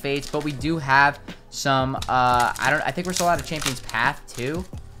Shining Fates, but we do have some, I think we're sold out of Champion's Path, too.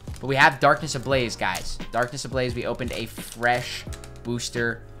 But we have Darkness Ablaze, guys. Darkness Ablaze, we opened a fresh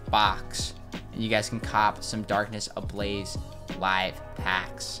booster box. And you guys can cop some Darkness Ablaze live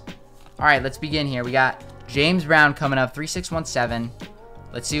packs. All right, let's begin here. We got James Brown coming up, 3617.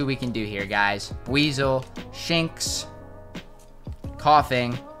 Let's see what we can do here, guys. Weasel, Shinx,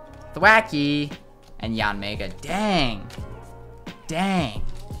 Coughing, Thwackey, and Yanmega. Dang. Dang.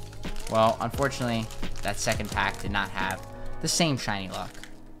 Well, unfortunately, that second pack did not have the same shiny luck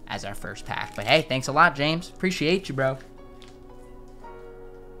as our first pack. But hey, thanks a lot, James. Appreciate you, bro.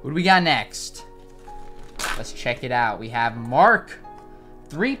 What do we got next? Let's check it out. We have Mark.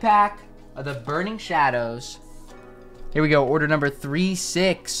 3-pack of the Burning Shadows. Here we go. Order number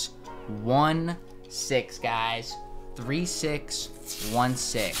 3616, guys.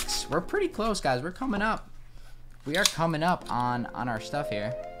 3616. We're pretty close, guys. We're coming up. We are coming up on our stuff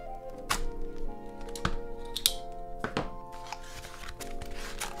here.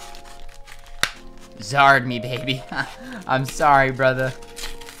 Zard me, baby. I'm sorry, brother.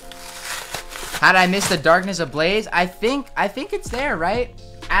 How did I miss the Darkness Ablaze? I think it's there, right?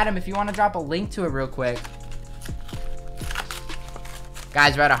 Adam, if you want to drop a link to it real quick.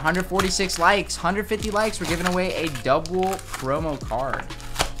 Guys, we're at 146 likes, 150 likes. We're giving away a double promo card.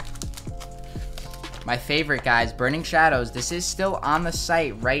 My favorite, guys, Burning Shadows. This is still on the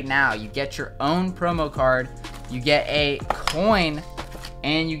site right now. You get your own promo card. You get a coin,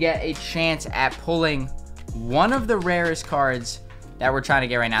 and you get a chance at pulling one of the rarest cards that we're trying to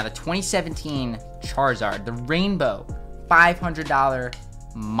get right now. The 2017 Charizard, the Rainbow $500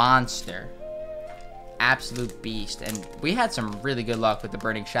 monster. Absolute beast. And we had some really good luck with the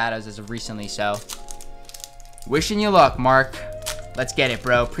Burning Shadows as of recently, so wishing you luck, Mark. Let's get it,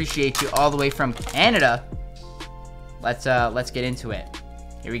 bro. Appreciate you all the way from Canada. Let's get into it.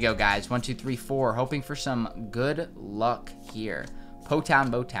 Here we go, guys. 1, 2, 3, 4. Hoping for some good luck here. Potown,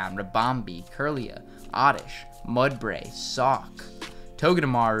 Motown, Rabombi, Curlia, Oddish, Mudbray, Sock,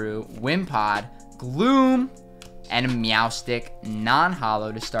 Togedemaru, Wimpod, Gloom, and a Meowstic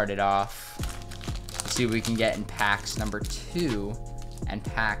non-hollow to start it off. Let's see what we can get in packs number 2 and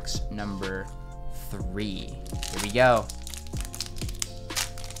packs number 3. Here we go.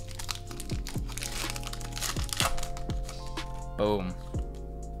 Boom.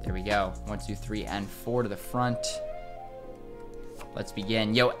 There we go. 1, 2, 3, and 4 to the front. Let's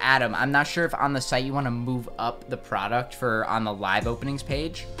begin. Yo, Adam, I'm not sure if on the site you want to move up the product for on the live openings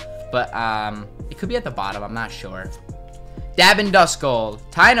page, but it could be at the bottom. I'm not sure. Dabin Duskull,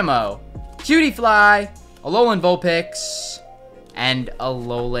 Tynamo, Cutiefly, Alolan Vulpix, and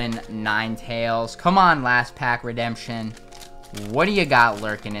Alolan Ninetales. Come on, last pack redemption. What do you got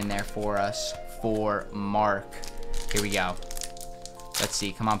lurking in there for us for Mark? Here we go. Let's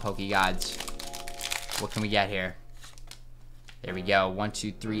see. Come on, Pokegods. What can we get here? There we go. 1,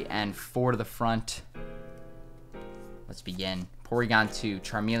 2, 3, and 4 to the front. Let's begin. Porygon 2,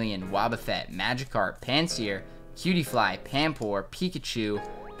 Charmeleon, Wobbuffet, Magikarp, Pansear, Cutiefly, Pampor, Pikachu,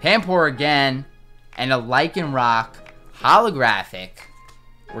 Pampor again, and a Lycanroc holographic.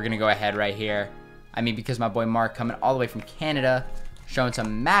 We're going to go ahead right here. I mean, because my boy Mark coming all the way from Canada, showing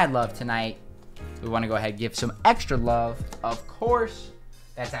some mad love tonight. We want to go ahead and give some extra love. Of course,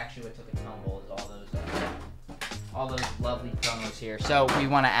 that's actually what took a tumble, is all those lovely promos here. So we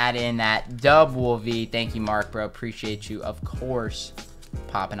want to add in that Dub Wolvie. Thank you, Mark, bro. Appreciate you, of course,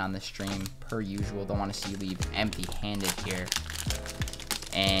 popping on the stream per usual. Don't want to see you leave empty-handed here.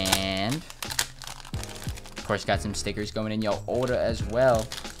 And of course, got some stickers going in. Yo, Oda as well.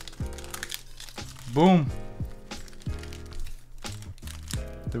 Boom.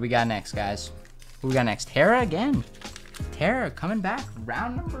 What do we got next, guys? Who we got next? Terra again. Terra coming back.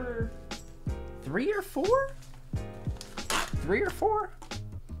 Round number 3 or 4? 3 or 4?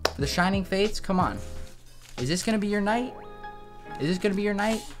 For the Shining Fates? Come on. Is this going to be your night? Is this going to be your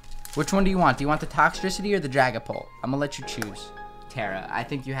night? Which one do you want? Do you want the Toxtricity or the Dragapult? I'm going to let you choose. Terra, I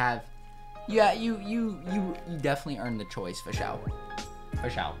think you have... Yeah, you definitely earned the choice, for sure. For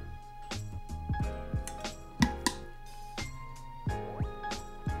sure.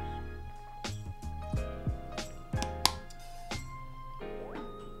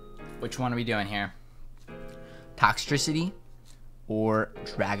 Which one are we doing here? Toxtricity or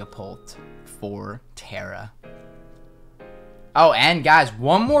Dragapult for Terra? Oh, and guys,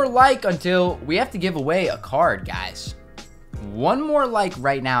 one more like until we have to give away a card, guys. One more like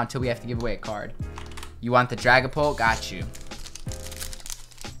right now until we have to give away a card. You want the Dragapult? Got you.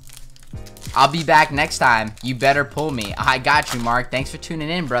 I'll be back next time. You better pull me. I got you, Mark. Thanks for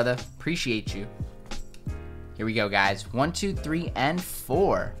tuning in, brother. Appreciate you. Here we go, guys. 1, 2, 3, and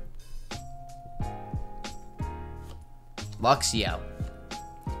 4. Luxio,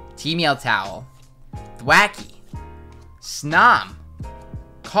 Team Towel, Thwacky, Snom,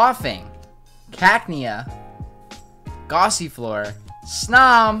 Coughing, Cacnea, Gossifleur,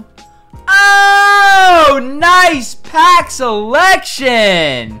 Snom. Oh, nice pack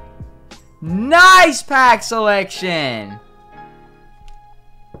selection! Nice pack selection!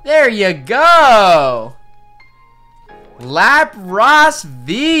 There you go! Lapras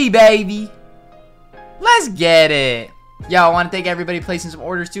V, baby! Let's get it! Yo, I want to thank everybody placing some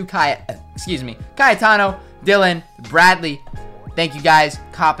orders too. Cayetano, Dylan, Bradley. Thank you guys.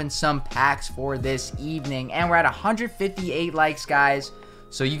 Copping some packs for this evening. And we're at 158 likes, guys.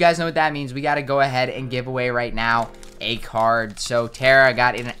 So you guys know what that means. We got to go ahead and give away right now a card. So Tara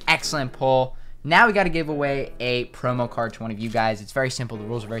got in an excellent pull. Now we got to give away a promo card to one of you guys. It's very simple. The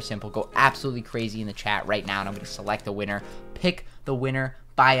rules are very simple. Go absolutely crazy in the chat right now. And I'm going to select the winner. Pick the winner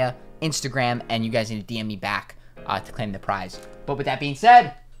via Instagram. And you guys need to DM me back to claim the prize. But with that being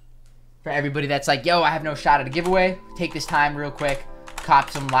said, for everybody that's like, yo, I have no shot at a giveaway, take this time real quick, cop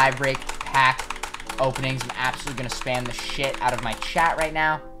some live break pack openings. I'm absolutely gonna spam the shit out of my chat right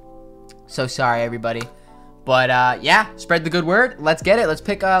now. So sorry, everybody. But yeah, spread the good word. Let's get it. Let's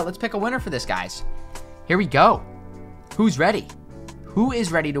pick a winner for this, guys. Here we go. Who's ready? Who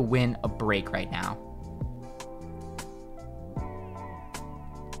is ready to win a break right now?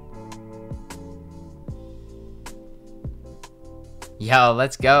 Yo,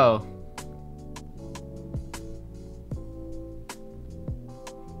 let's go.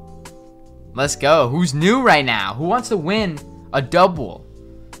 Let's go. Who's new right now? Who wants to win a double?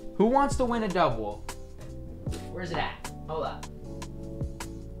 Who wants to win a double? Where's it at? Hold up.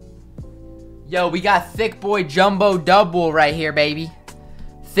 Yo, we got Thick Boy Jumbo Double right here, baby.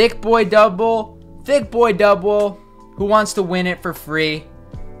 Thick Boy Double. Thick Boy Double. Who wants to win it for free?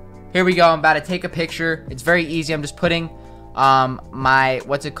 Here we go. I'm about to take a picture. It's very easy. I'm just putting my,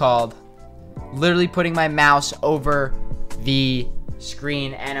 what's it called? Literally putting my mouse over the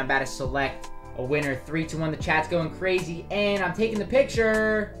screen, and I'm about to select a winner. 3, 2, 1. The chat's going crazy, and I'm taking the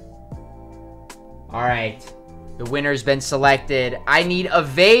picture. All right, the winner's been selected. I need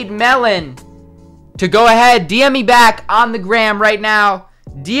Evade Melon to go ahead. DM me back on the gram right now.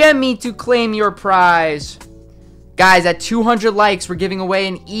 DM me to claim your prize. Guys, at 200 likes, we're giving away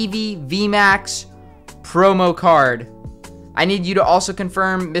an Eevee VMAX promo card. I need you to also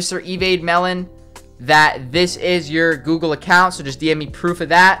confirm, Mr. Evade Melon, that this is your Google account. So just DM me proof of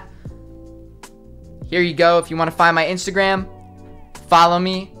that. Here you go. If you want to find my Instagram, follow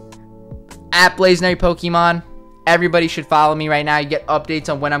me at Blazendary Pokemon. Everybody should follow me right now. You get updates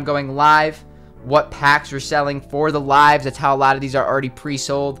on when I'm going live, what packs we're selling for the lives. That's how a lot of these are already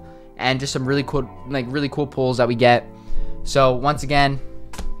pre-sold, and just some really cool pulls that we get. So once again,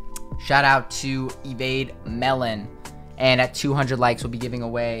 shout out to Evade Melon. And at 200 likes, we'll be giving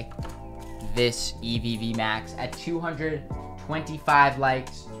away this Eevee VMAX. At 225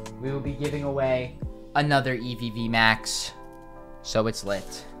 likes, we will be giving away another Eevee VMAX. So it's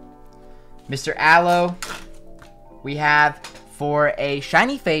lit. Mr. Aloe, we have for a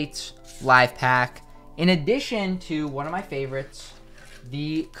Shiny Fates live pack, in addition to one of my favorites,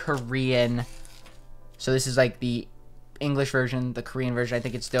 the Korean. So this is like the English version, the Korean version. I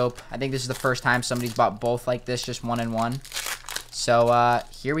think it's dope. I think this is the first time somebody's bought both like this, just one in one. So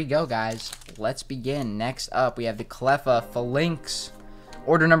here we go, guys. Let's begin. Next up, we have the Cleffa Phalanx,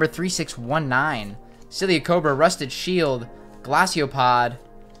 order number 3619. Cilia Cobra, Rusted Shield, Glaciopod,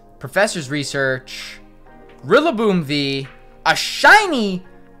 Professor's Research, Rillaboom V, a shiny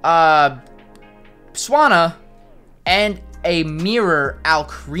Swanna, and a Mirror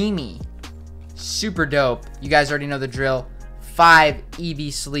Alcremie. Super dope. You guys already know the drill. 5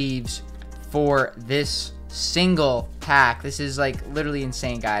 Eevee sleeves for this single pack. This is like literally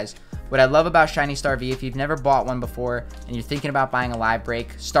insane, guys. What I love about Shiny Star V, if you've never bought one before and you're thinking about buying a live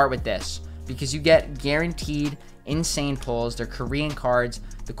break, start with this, because you get guaranteed insane pulls. They're Korean cards.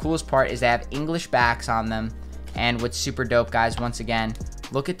 The coolest part is they have English backs on them. And what's super dope, guys, once again,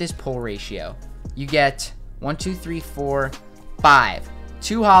 look at this pull ratio. You get 1, 2, 3, 4, 5.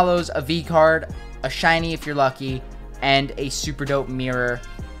 2 holos, a V card, a shiny if you're lucky, and a super dope mirror.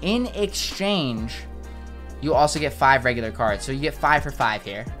 In exchange, you also get 5 regular cards. So you get 5 for 5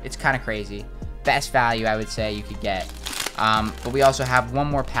 here. It's kind of crazy. Best value, I would say, you could get. But we also have one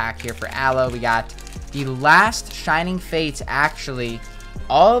more pack here for Aloe. We got the last Shining Fates, actually,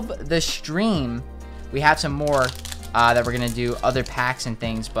 of the stream. We have some more that we're going to do, other packs and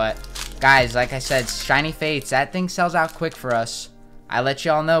things. But, guys, like I said, Shiny Fates, that thing sells out quick for us. I let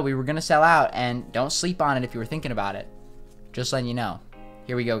y'all know we were going to sell out, and don't sleep on it if you were thinking about it. Just letting you know.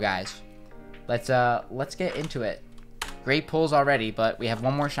 Here we go, guys. Let's get into it. Great pulls already, but we have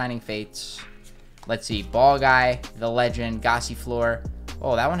one more Shining Fates. Let's see. Ball Guy, The Legend, Gossifleur.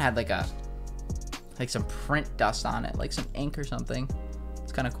 Oh, that one had like some print dust on it, like some ink or something.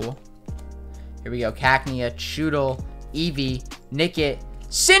 It's kind of cool. Here we go. Cacnea, Choodle, Eevee, Nickit,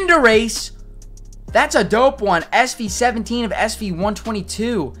 Cinderace. That's a dope one. SV17 of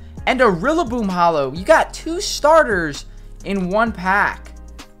SV122. And a Rillaboom holo. You got 2 starters in one pack.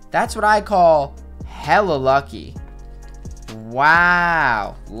 That's what I call hella lucky.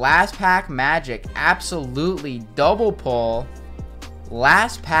 Wow. Last pack magic. Absolutely double pull.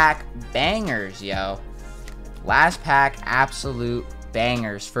 Last pack bangers, yo. Last pack absolute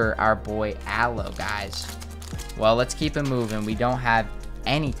bangers for our boy Aloe, guys. Well, let's keep it moving. We don't have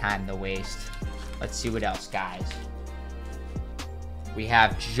any time to waste. Let's see what else, guys. We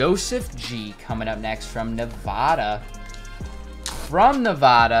have Joseph G coming up next from Nevada. From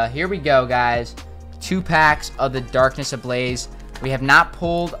Nevada, here we go, guys. 2 packs of the Darkness Ablaze. We have not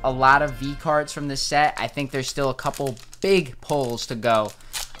pulled a lot of V cards from this set. I think there's still a couple big pulls to go.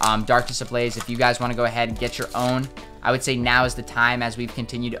 Darkness Ablaze, if you guys want to go ahead and get your own, I would say now is the time as we've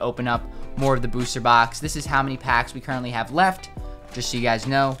continued to open up more of the booster box. This is how many packs we currently have left, just so you guys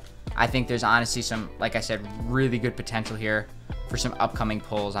know. I think there's honestly some, like I said, really good potential here for some upcoming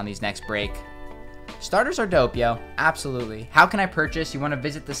pulls on these next break. Starters are dope, yo. Absolutely. How can I purchase? You want to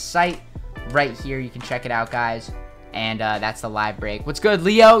visit the site right here. You can check it out, guys. And that's the live break. What's good,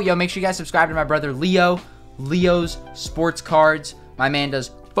 Leo? Yo, make sure you guys subscribe to my brother Leo. Leo's Sports Cards. My man does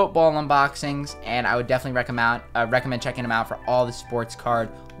football unboxings, and I would definitely recommend checking them out for all the sports card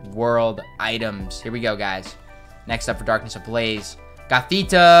world items. Here we go, guys. Next up for Darkness Ablaze, got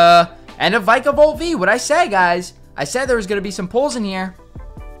Theta and a Vikavolt V. What'd I say, guys? I said there was going to be some pulls in here.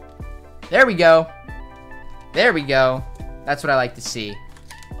 There we go. There we go. That's what I like to see.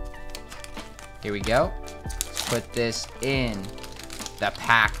 Here we go. Let's put this in the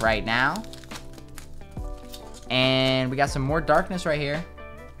pack right now. And we got some more darkness right here.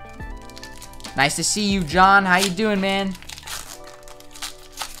 Nice to see you, John. How you doing, man?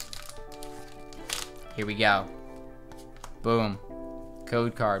 Here we go. Boom.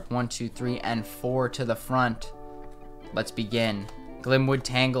 Code card 1, 2, 3, and 4 to the front. Let's begin. Glimwood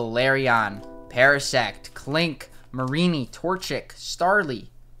Tangle, Larion, Parasect, Clink, Marini, Torchic, Starly,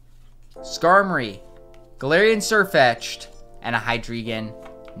 Skarmory, Galarian Surfetched, and a Hydreigon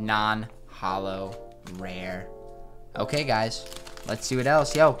non-holo rare. Okay, guys. Let's see what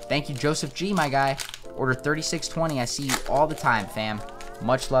else. Yo, thank you, Joseph G, my guy. Order 3620. I see you all the time, fam.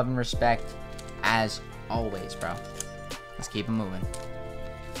 Much love and respect, as always, bro. Let's keep it moving.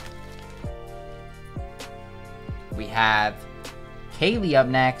 We have Kaylee up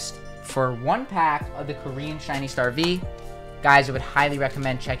next for 1 pack of the Korean Shiny Star V. Guys, I would highly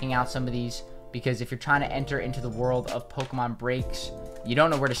recommend checking out some of these, because if you're trying to enter into the world of Pokemon breaks, you don't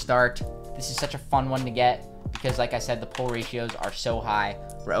know where to start. This is such a fun one to get, because like I said, the pull ratios are so high.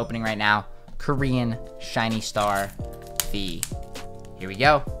 We're opening right now Korean Shiny Star V. Here we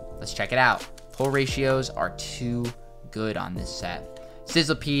go. Let's check it out. Pull ratios are too good on this set.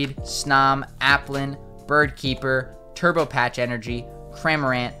 Sizzlipede, Snom, Applin, Birdkeeper, Turbo Patch Energy,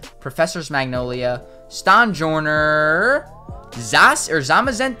 Cramorant, Professor's Magnolia, Stonjourner,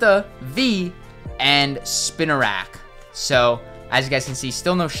 Zamazenta V, and Spinarak. So, as you guys can see,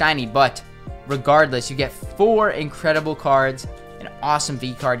 still no shiny, but regardless, you get 4 incredible cards, an awesome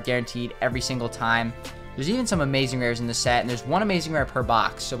V card guaranteed every single time. There's even some amazing rares in the set, and there's 1 amazing rare per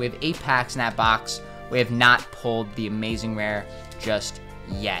box. So we have 8 packs in that box. We have not pulled the amazing rare just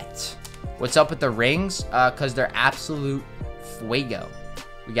yet. What's up with the rings? Because they're absolute fuego.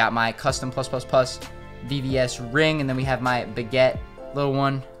 We got my custom +++ VVS ring, and then we have my baguette little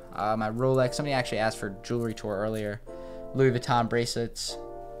one, my Rolex. Somebody actually asked for jewelry tour earlier. Louis Vuitton bracelets.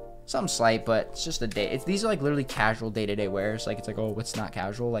 Something slight, but it's just a day. These are like literally casual day-to-day wears. Like, it's like, oh, what's not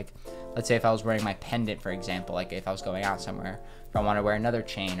casual? Like, let's say if I was wearing my pendant, for example, like if I was going out somewhere, if I want to wear another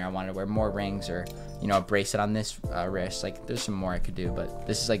chain, or I want to wear more rings, or, you know, a bracelet on this wrist, like there's some more I could do, but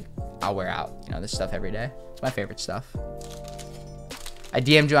this is like, I'll wear out, you know, this stuff every day. It's my favorite stuff. I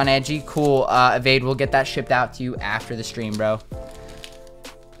DM'd you on Edgy. Cool. Evade, we'll get that shipped out to you after the stream, bro.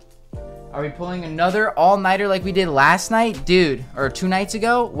 Are we pulling another all-nighter like we did last night? Dude, or 2 nights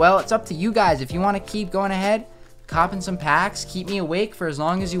ago? Well, it's up to you guys. If you want to keep going ahead, copping some packs, keep me awake for as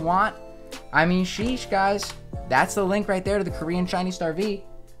long as you want. I mean, sheesh, guys. That's the link right there to the Korean Shiny Star V.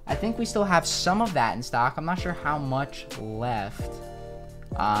 I think we still have some of that in stock. I'm not sure how much left.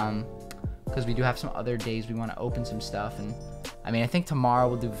 Because we do have some other days we want to open some stuff. And I mean, I think tomorrow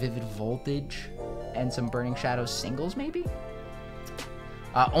we'll do Vivid Voltage and some Burning Shadows singles, maybe?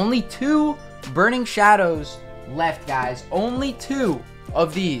 Only 2 Burning Shadows left, guys. Only 2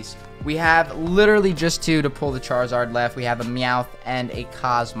 of these. We have literally just 2 to pull the Charizard left. We have a Meowth and a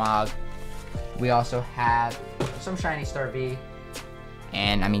Cosmog. We also have some Shiny Star V.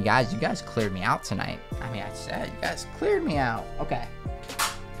 And, I mean, guys, you guys cleared me out tonight. I mean, I said you guys cleared me out. Okay.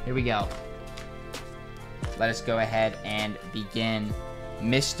 Here we go. Let us go ahead and begin.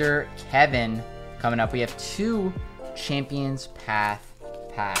 Mr. Kevin coming up. We have 2 Champions Path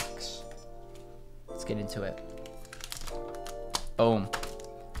packs. Let's get into it. Boom.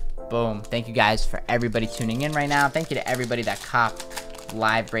 Boom. Thank you guys for everybody tuning in right now. Thank you to everybody that copped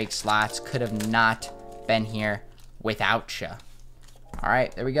live break slots. Could have not been here without you. All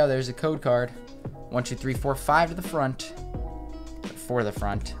right, there we go. There's the code card. 1, 2, 3, 4, 5 to the front. For the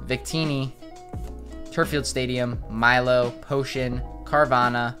front. Victini, Turffield Stadium, Milo, Potion,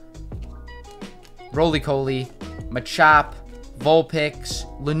 Carvana, Roly-Coly, Machop, Vulpix,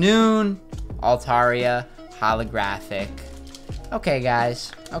 Lanoon, Altaria, Holographic. Okay,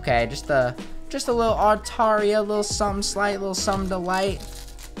 guys. Okay, just a little Altaria, a little something slight, a little something delight.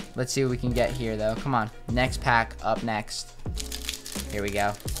 Let's see what we can get here, though. Come on. Next pack up next. Here we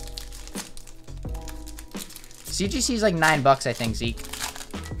go. CGC is like $9, I think, Zeke.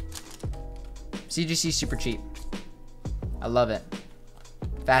 CGC is super cheap. I love it.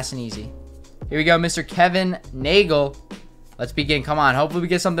 Fast and easy. Here we go, Mr. Kevin Nagel. Let's begin. Come on. Hopefully we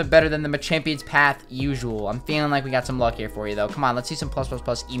get something better than the Champions Path usual. I'm feeling like we got some luck here for you, though. Come on. Let's see some +++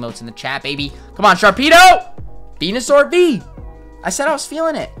 emotes in the chat, baby. Come on, Sharpedo! Venusaur V! I said I was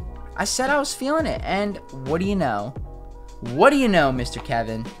feeling it. I said I was feeling it. And what do you know? What do you know, Mr.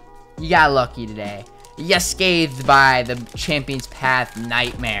 Kevin? You got lucky today. You got scathed by the Champion's Path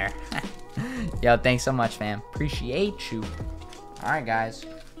nightmare. Yo, thanks so much, fam. Appreciate you. Alright, guys.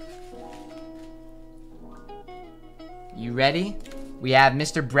 You ready? We have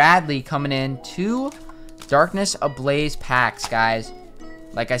Mr. Bradley coming in. 2 Darkness Ablaze packs, guys.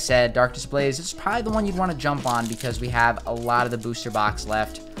 Like I said, Darkness Ablaze is probably the one you'd want to jump on because we have a lot of the booster box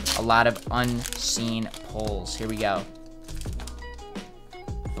left. A lot of unseen pulls. Here we go.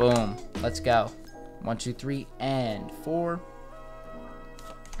 Boom. Let's go. 1, 2, 3, and 4.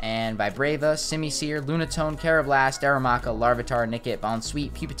 And Vibrava, Simisear, Lunatone, Carablast, Darumaka, Larvitar, Nickit,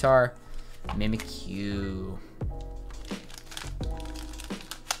 Bounsweet, Pupitar, Mimikyu.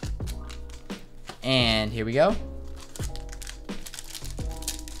 And here we go.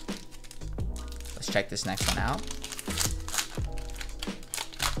 Let's check this next one out.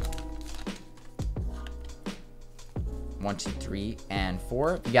 One, 2, 3, and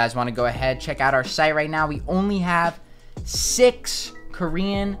 4. If you guys want to go ahead, check out our site right now. We only have 6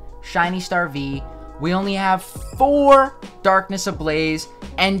 Korean Shiny Star V. We only have 4 Darkness Ablaze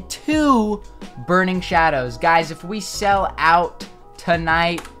and 2 Burning Shadows. Guys, if we sell out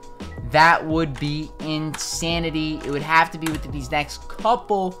tonight, that would be insanity. It would have to be within these next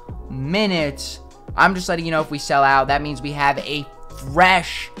couple minutes. I'm just letting you know if we sell out, that means we have a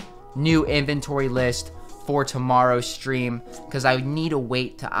fresh new inventory list for tomorrow's stream because I would need to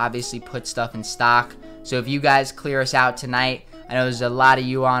wait to obviously put stuff in stock. So if you guys clear us out tonight, I know there's a lot of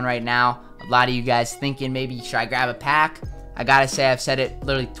you on right now. A lot of you guys thinking maybe should I grab a pack? I gotta say, I've said it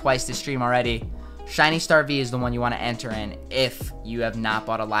literally twice this stream already. Shiny Star V is the one you want to enter in if you have not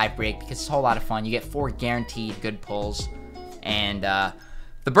bought a live break because it's a whole lot of fun. You get 4 guaranteed good pulls. And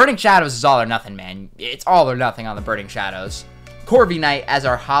the Burning Shadows is all or nothing, man. It's all or nothing on the Burning Shadows. Corby Knight as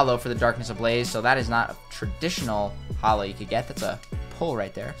our holo for the Darkness Ablaze. So that is not a traditional holo you could get. That's a pull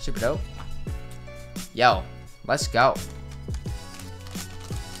right there. Super dope. Yo, let's go.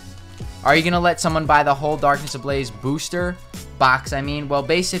 Are you going to let someone buy the whole Darkness Ablaze booster box? I mean, well,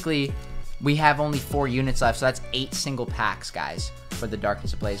 basically, we have only 4 units left, so that's 8 single packs, guys, for the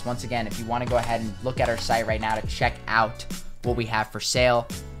Darkness Ablaze. Once again, if you want to go ahead and look at our site right now to check out what we have for sale.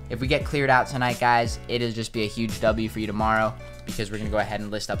 If we get cleared out tonight, guys, it'll just be a huge W for you tomorrow because we're going to go ahead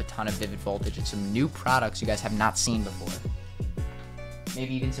and list up a ton of Vivid Voltage and some new products you guys have not seen before.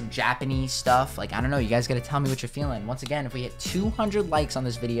 Maybe even some Japanese stuff. Like, I don't know. You guys got to tell me what you're feeling. Once again, if we hit 200 likes on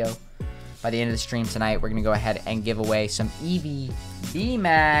this video by the end of the stream tonight, we're going to go ahead and give away some EV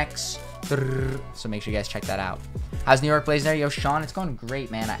VMAX. So make sure you guys check that out. How's New York Blazendary? Yo, Sean, it's going great,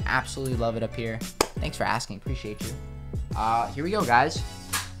 man. I absolutely love it up here. Thanks for asking. Appreciate you. Here we go, guys.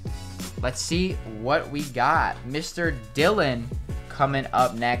 Let's see what we got. Mr. Dylan coming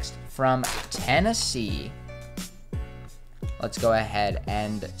up next from Tennessee. Let's go ahead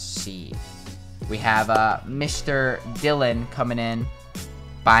and see. We have Mr. Dylan coming in,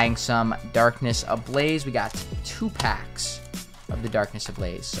 buying some Darkness Ablaze. We got 2 packs of the Darkness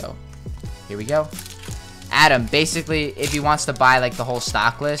Ablaze. So here we go. Adam, basically, if he wants to buy like the whole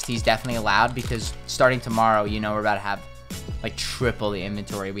stock list, he's definitely allowed because starting tomorrow, you know, we're about to have like triple the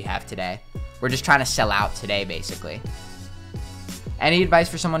inventory we have today. We're just trying to sell out today, basically. Any advice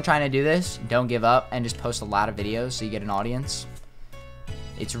for someone trying to do this? Don't give up and just post a lot of videos so you get an audience.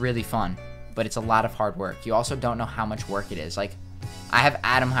 It's really fun, but it's a lot of hard work. You also don't know how much work it is. Like, I have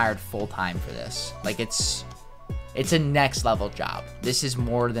Adam hired full-time for this. Like, it's a next level job. This is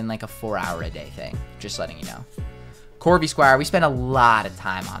more than like a 4-hour-a-day thing. Just letting you know. Corby Squire, we spend a lot of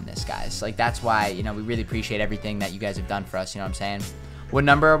time on this, guys. Like, that's why, you know, we really appreciate everything that you guys have done for us. You know what I'm saying? What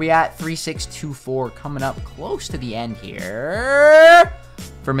number are we at? 3624, coming up close to the end here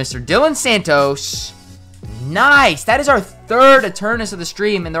for Mr. Dylan Santos. Nice. That is our 3rd Eternus of the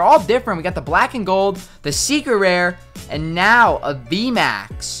stream, and they're all different. We got the black and gold, the secret rare, and now a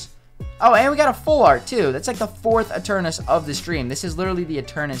VMAX. Oh, and we got a full art, too. That's like the 4th Eternus of the stream. This is literally the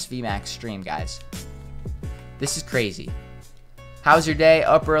Eternus VMAX stream, guys. This is crazy. How's your day?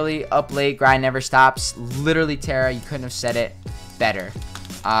 Up early, up late, grind never stops. Literally, Tara, you couldn't have said it better.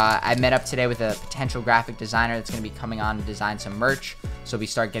 I met up today with a potential graphic designer that's going to be coming on to design some merch. So we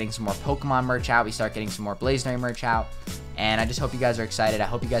start getting some more Pokemon merch out. We start getting some more Blazendary merch out. And I just hope you guys are excited. I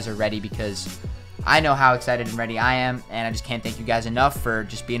hope you guys are ready because I know how excited and ready I am. And I just can't thank you guys enough for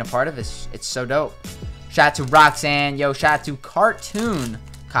just being a part of this. It's so dope. Shout out to Roxanne. Yo, shout out to Cartoon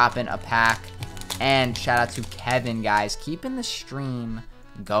copping a pack. And shout out to Kevin, guys. Keeping the stream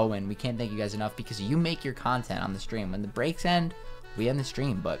going. We can't thank you guys enough because you make your content on the stream. When the breaks end, we end the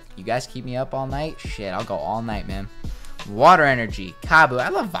stream. But you guys keep me up all night. Shit, I'll go all night, man. Water Energy, Kabu. I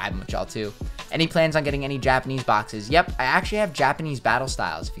love vibing with y'all too. Any plans on getting any Japanese boxes? Yep, I actually have Japanese battle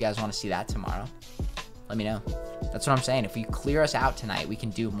styles. If you guys want to see that tomorrow, let me know. That's what I'm saying. If we clear us out tonight, we can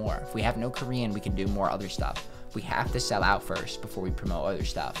do more. If we have no Korean, we can do more other stuff. We have to sell out first before we promote other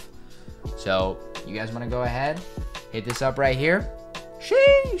stuff. So you guys want to go ahead, hit this up right here.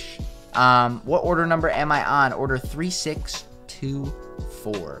 Sheesh. What order number am I on? Order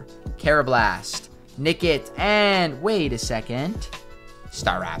 3624. Carablast, Nick It, and wait a second.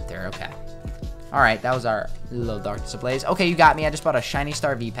 Staraptor. Okay. All right, that was our little Darkness Ablaze. Okay, you got me. I just bought a Shiny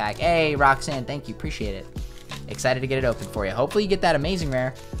Star V pack. Hey, Roxanne, thank you. Appreciate it. Excited to get it open for you. Hopefully you get that amazing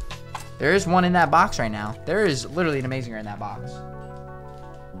rare. There is one in that box right now. There is literally an amazing rare in that box.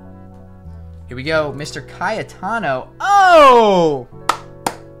 Here we go, Mr. Cayetano. Oh!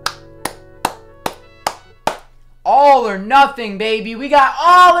 All or nothing, baby. We got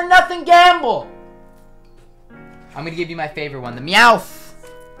all or nothing gamble. I'm going to give you my favorite one, the Meowth.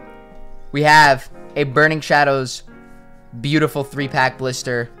 We have a Burning Shadows beautiful 3-pack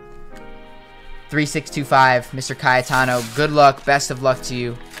blister. 3625, Mr. Cayetano. Good luck. Best of luck to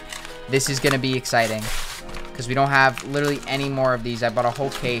you. This is going to be exciting because we don't have literally any more of these. I bought a whole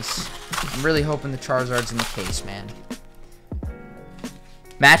case. I'm really hoping the Charizard's in the case, man.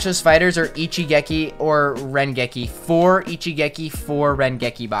 Matchless Fighters are Ichigeki or Rengeki. 4 Ichigeki, 4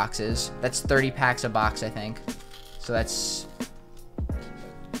 Rengeki boxes. That's 30 packs a box, I think. So that's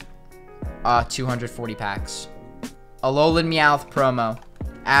 240 packs. Alolan Meowth promo.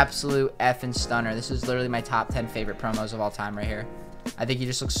 Absolute effing stunner. This is literally my top 10 favorite promos of all time right here. I think he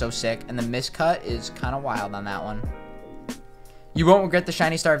just looks so sick. And the miscut is kind of wild on that one. You won't regret the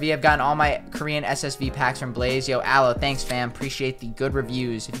Shiny Star V. I've gotten all my Korean SSV packs from Blaze. Yo, Aloe, thanks, fam. Appreciate the good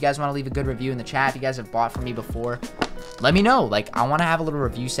reviews. If you guys want to leave a good review in the chat, if you guys have bought from me before, let me know. Like, I want to have a little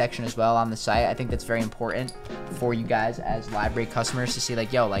review section as well on the site. I think that's very important for you guys as live break customers to see,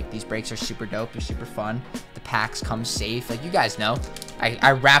 like, yo, like, these breaks are super dope. They're super fun. The packs come safe. Like, you guys know.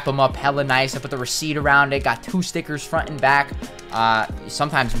 I wrap them up hella nice. I put the receipt around it. Got 2 stickers front and back.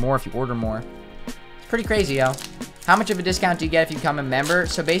 Sometimes more if you order more. It's pretty crazy, yo. How much of a discount do you get if you become a member?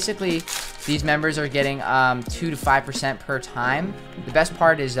 So basically, these members are getting 2 to 5% per time. The best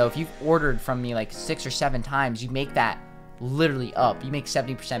part is, though, if you've ordered from me like 6 or 7 times, you make that literally up. You make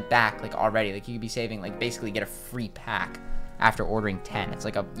 70% back like already. Like you could be saving, like basically get a free pack after ordering 10. It's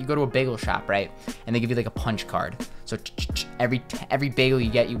like you go to a bagel shop, right? And they give you like a punch card. So every bagel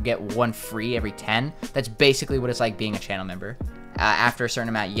you get 1 free every 10. That's basically what it's like being a channel member. After a certain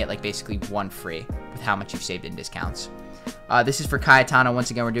amount, you get like basically 1 free with how much you've saved in discounts. This is for Cayetano. Once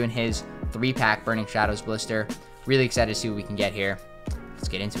again, we're doing his 3-pack Burning Shadows blister. Really excited to see what we can get here. Let's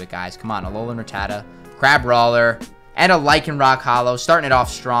get into it, guys. Come on, Alolan Rattata, Crab Rawler, and a Lycanroc Hollow. Starting it off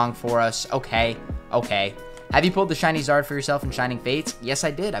strong for us. Okay, okay. Have you pulled the Shiny Zard for yourself in Shining Fates? Yes,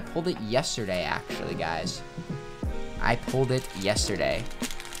 I did. I pulled it yesterday, actually, guys. I pulled it yesterday.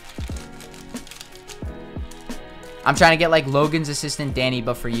 I'm trying to get like Logan's assistant Danny,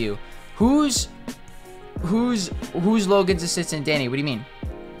 but for you. Who's Logan's assistant Danny? What do you mean?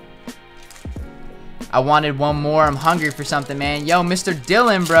 I wanted one more. I'm hungry for something, man. Yo, Mr.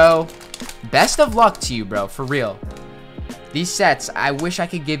 Dylan, bro. Best of luck to you, bro. For real. These sets, I wish I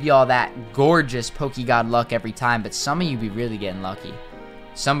could give you all that gorgeous Pokegod luck every time, but some of you be really getting lucky.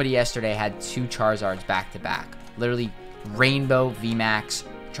 Somebody yesterday had 2 Charizards back to back. Literally Rainbow, VMAX,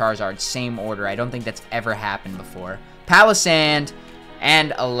 Charizard, same order. I don't think that's ever happened before. Palisand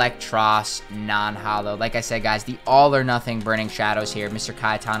and Electros, non-hollow. Like I said, guys, the all-or-nothing Burning Shadows here. Mr.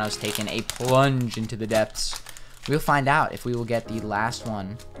 Cayetano's taken a plunge into the depths. We'll find out if we will get the last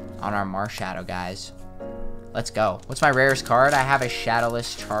one on our Marshadow, guys. Let's go. What's my rarest card? I have a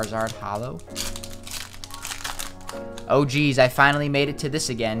Shadowless Charizard Hollow. Oh, geez, I finally made it to this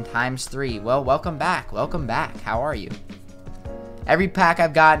again, ×3. Well, welcome back. Welcome back. How are you? Every pack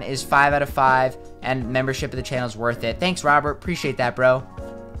I've gotten is 5 out of 5, and membership of the channel is worth it. Thanks, Robert. Appreciate that, bro.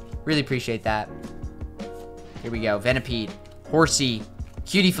 Really appreciate that. Here we go. Venipede, Horsey,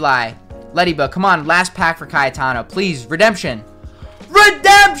 Cutiefly, Ladybug. Come on, last pack for Cayetano. Please, redemption.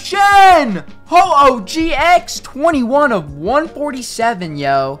 Redemption! Ho-Oh GX, 21 of 147,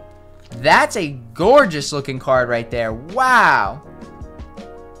 yo. That's a gorgeous looking card right there. Wow.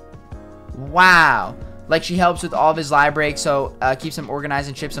 Wow. Like, she helps with all of his live breaks, so keeps him organized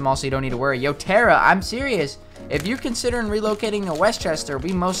and ships him all so you don't need to worry. Yo, Tara, I'm serious. If you're considering relocating to Westchester,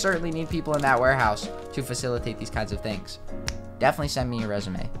 we most certainly need people in that warehouse to facilitate these kinds of things. Definitely send me your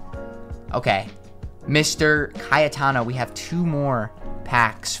resume. Okay. Mr. Cayetano, we have 2 more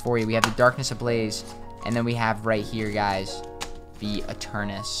packs for you. We have the Darkness Ablaze, and then we have right here, guys, the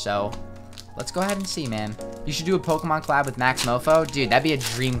Eternus. So, Let's go ahead and see, man. You should do a Pokemon collab with Max Mofo. Dude, that'd be a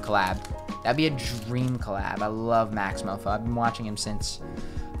dream collab. That'd be a dream collab. I love Max Mofo. I've been watching him since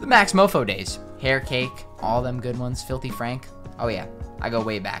the Max Mofo days. Hair Cake, all them good ones. Filthy Frank. Oh, yeah. I go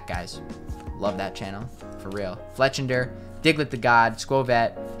way back, guys. Love that channel. For real. Fletchender, Diglett the God,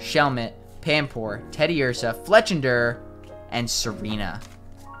 Squovet, Shelmet, Pampor, Teddy Ursa, Fletchender, and Serena.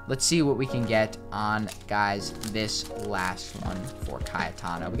 Let's see what we can get on, guys, this last one for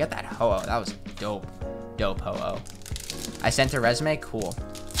Cayetano. We got that Ho-Oh. That was dope. Dope Ho-Oh. I sent a resume. Cool.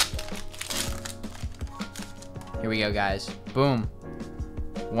 Here we go, guys. Boom.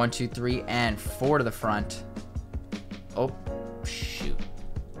 1, 2, 3, and 4 to the front. Oh, shoot.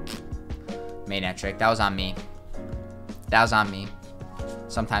 Made that trick. That was on me. That was on me.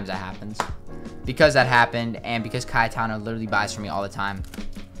 Sometimes that happens. Because that happened, and because Cayetano literally buys from me all the time,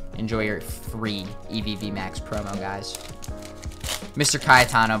 enjoy your free EVV Max promo, guys. Mr.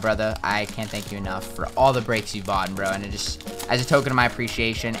 Cayetano, brother, I can't thank you enough for all the breaks you bought, bro. And it just, as a token of my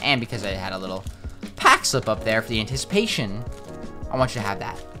appreciation, and because I had a little pack slip up there for the anticipation, I want you to have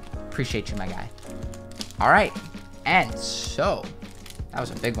that. Appreciate you, my guy. All right. And so, that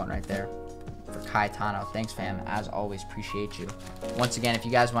was a big one right there for Cayetano. Thanks, fam. As always, appreciate you. Once again, if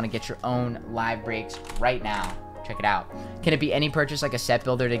you guys want to get your own live breaks right now, check it out. Can it be any purchase like a set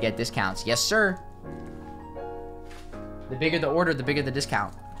builder to get discounts? Yes, sir. The bigger the order, the bigger the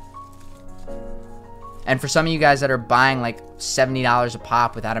discount. And for some of you guys that are buying like $70 a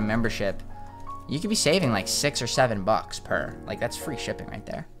pop without a membership, you could be saving like $6 or $7 per. Like, that's free shipping right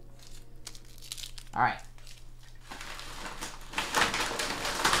there. All right.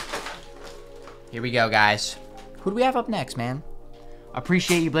 Here we go, guys. Who do we have up next, man?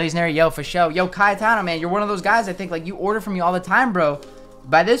 Appreciate you, Blazendary. Yo, for sure. Yo, Cayetano, man, you're one of those guys, I think, like, you order from me all the time, bro.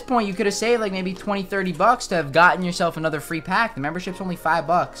 By this point, you could have saved, like, maybe $20, $30 to have gotten yourself another free pack. The membership's only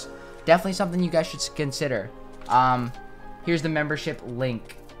 $5. Definitely something you guys should consider. Here's the membership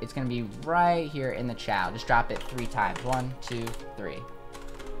link. It's going to be right here in the chat. I'll just drop it 3 times. 1, 2, 3.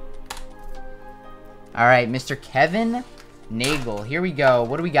 All right, Mr. Kevin Nagel. Here we go.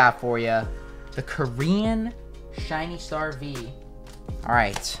 What do we got for you? The Korean Shiny Star V. All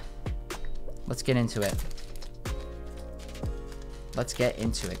right. Let's get into it. Let's get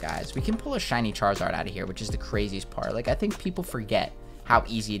into it, guys. We can pull a shiny Charizard out of here, which is the craziest part. Like, I think people forget how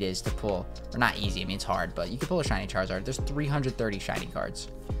easy it is to pull. Or not easy, I mean, it's hard, but you can pull a shiny Charizard. There's 330 shiny cards.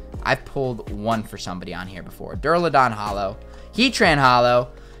 I've pulled one for somebody on here before. Duraludon Hollow. Heatran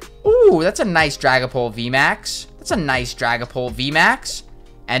Hollow. Ooh, that's a nice Dragapult VMAX. That's a nice Dragapult VMAX.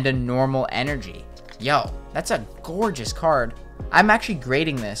 And a normal energy. Yo, that's a gorgeous card. I'm actually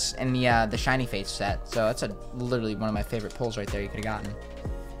grading this in the Shiny Fates set. So that's literally one of my favorite pulls right there you could have gotten.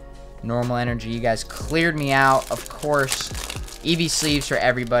 Normal energy. You guys cleared me out, of course. EV sleeves for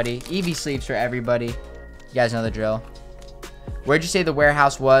everybody. EV sleeves for everybody. You guys know the drill. Where'd you say the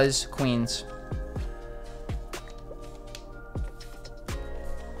warehouse was? Queens.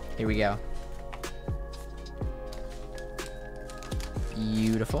 Here we go.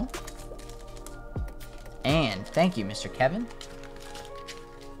 Beautiful. And thank you, Mr. Kevin.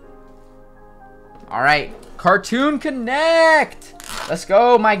 All right. Cartoon Connect. Let's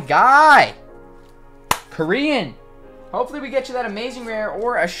go, my guy. Korean. Hopefully we get you that amazing rare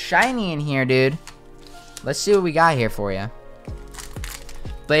or a shiny in here, dude. Let's see what we got here for you.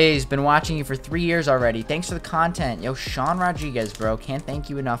 Blaze, been watching you for 3 years already. Thanks for the content. Yo, Sean Rodriguez, bro. Can't thank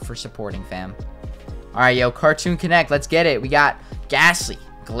you enough for supporting, fam. All right, yo, Cartoon Connect. Let's get it. We got Ghastly,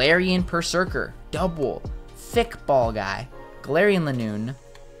 Galarian Berserker, Double, Thick Ball Guy, Galarian Lanoon,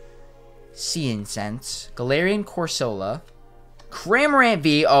 Sea Incense, Galarian Corsola, Cramorant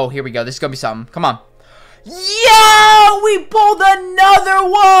V. Oh, here we go. This is going to be something. Come on. Yeah, we pulled another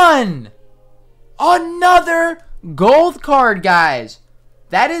one. Another gold card, guys.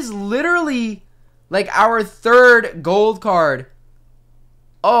 That is literally like our 3rd gold card.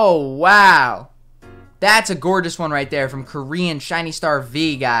 Oh, wow. That's a gorgeous one right there from Korean Shiny Star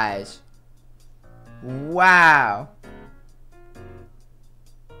V, guys. Wow.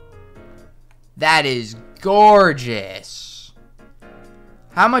 That is gorgeous.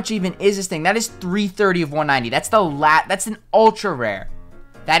 How much even is this thing? That is 330 of 190. That's that's an ultra rare.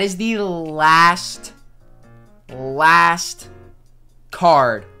 That is the last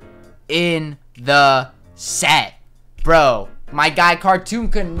card in the set. Bro, my guy Cartoon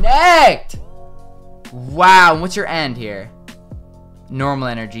Connect. Wow, and what's your end here? Normal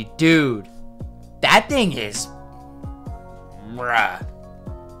energy. Dude, that thing is... Bruh.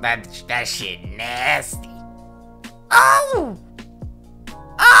 That shit nasty. Oh!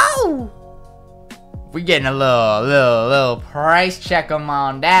 Oh! We getting a little price check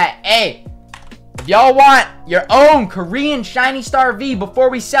on that. Hey, If y'all want your own Korean Shiny Star V before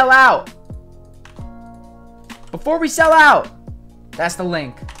we sell out. Before we sell out. That's the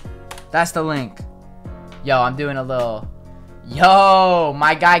link. That's the link. Yo, I'm doing a little... Yo,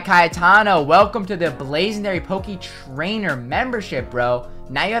 my guy Cayetano, welcome to the Blazendary Poke Trainer membership, bro.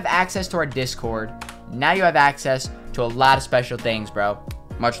 Now you have access to our Discord. Now you have access to a lot of special things, bro.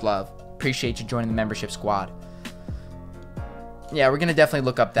 Much love. Appreciate you joining the membership squad. Yeah, we're gonna definitely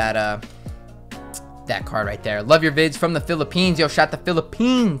look up that that card right there. Love your vids from the Philippines. Yo, shout the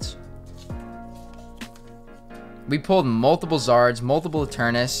Philippines. We pulled multiple Zards, multiple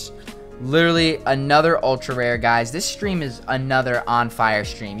Eternus. Literally another ultra rare, guys. This stream is another on fire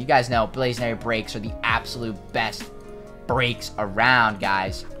stream. You guys know Blazendary breaks are the absolute best breaks around,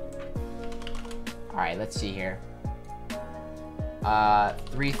 guys. All right, let's see here.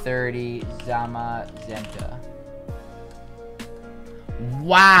 330 Zama Zenta.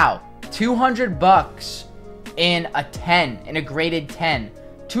 Wow, 200 bucks in a 10, in a graded 10.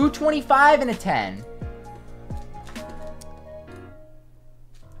 225 in a 10.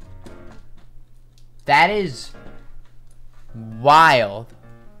 That is wild.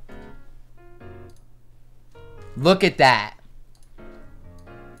 Look at that.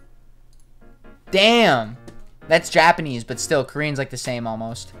 Damn. That's Japanese, but still, Korean's like the same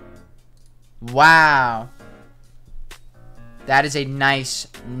almost. Wow. That is a nice,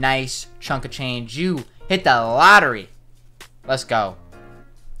 nice chunk of change. You hit the lottery. Let's go.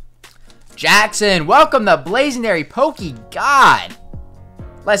 Jackson, welcome to Blazendary Poke God.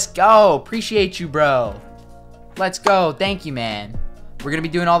 Let's go. Appreciate you, bro. Let's go. Thank you, man. We're going to be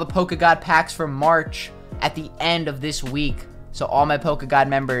doing all the Poke God packs for March at the end of this week. So all my Poke God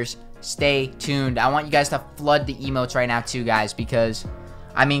members, stay tuned. I want you guys to flood the emotes right now too, guys, because,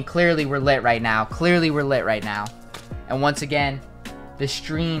 I mean, clearly we're lit right now. Clearly we're lit right now. And once again, the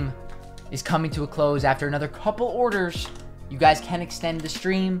stream is coming to a close after another couple orders. You guys can extend the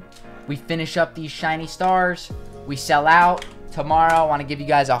stream. We finish up these shiny stars. We sell out. Tomorrow, I want to give you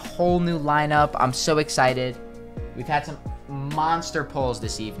guys a whole new lineup. I'm so excited. We've had some monster pulls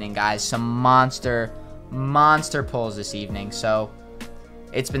this evening, guys. Some monster pulls this evening. So,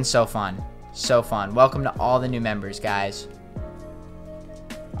 it's been so fun. So fun. Welcome to all the new members, guys.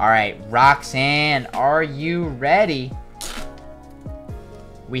 All right, Roxanne, are you ready?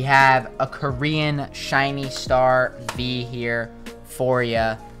 We have a Korean Shiny Star V here for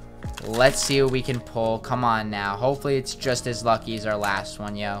you. Let's see what we can pull. Come on now. Hopefully it's just as lucky as our last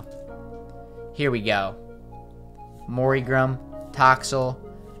one, yo. Here we go. Morigrum, Toxel,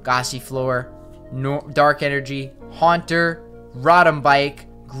 Gossifleur, Dark Energy, Haunter, Rotom Bike,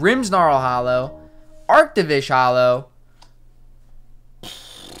 Grimmsnarl Hollow, Arctivish Hollow.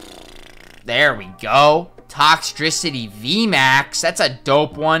 There we go. Toxtricity VMAX. That's a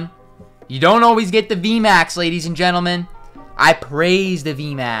dope one. You don't always get the VMAX, ladies and gentlemen. I praise the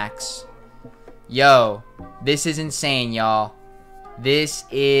VMAX. Yo, this is insane, y'all. This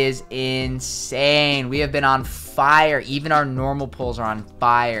is insane. We have been on fire. Even our normal pulls are on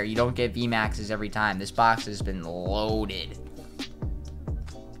fire. You don't get VMAXs every time. This box has been loaded.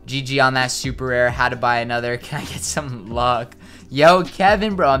 GG on that super rare. How to buy another. Can I get some luck? Yo,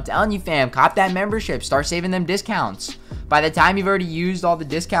 Kevin, bro. I'm telling you, fam. Cop that membership. Start saving them discounts. By the time you've already used all the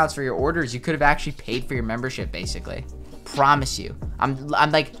discounts for your orders, you could have actually paid for your membership, basically. Promise you. I'm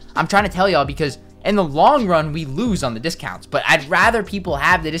trying to tell y'all because in the long run we lose on the discounts, but I'd rather people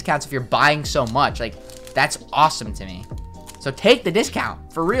have the discounts if you're buying so much. Like, that's awesome to me. So take the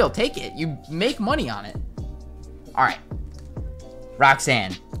discount. For real, take it. You make money on it. All right,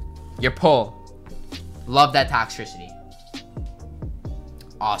 Roxanne, your pull. Love that Toxtricity.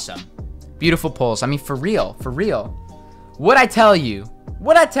 Awesome. Beautiful pulls. I mean, for real, for real. What'd I tell you?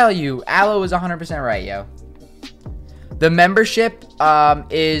 Aloe is 100% right, yo. The membership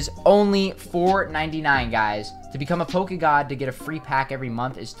is only $4.99, guys. To become a Poke God, to get a free pack every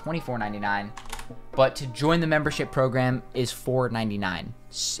month is $24.99. But to join the membership program is $4.99.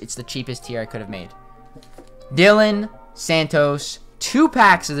 It's the cheapest tier I could have made. Dylan, Santos, 2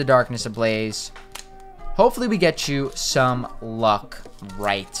 packs of the Darkness Ablaze. Hopefully we get you some luck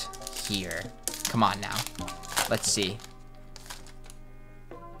right here. Come on now. Let's see.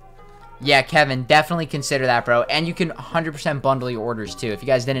 Yeah, Kevin, definitely consider that, bro. And you can 100% bundle your orders too. If you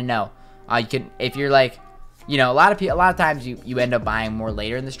guys didn't know, you can. If you're like, you know, a lot of times you end up buying more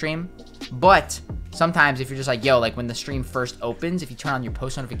later in the stream. But sometimes if you're just like, yo, like when the stream first opens, if you turn on your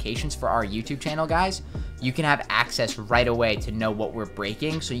post notifications for our YouTube channel, guys, you can have access right away to know what we're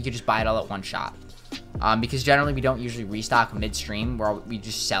breaking. So you can just buy it all at one shot. Because generally we don't usually restock mid-stream where we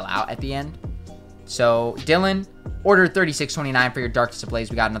just sell out at the end. So Dylan, Order 3629 for your Darkness Ablaze.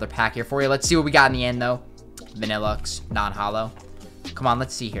 We got another pack here for you. Let's see what we got in the end, though. Vanillux, non-hollow. Come on,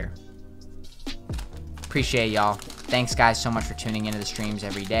 let's see here. Appreciate y'all. Thanks, guys, so much for tuning into the streams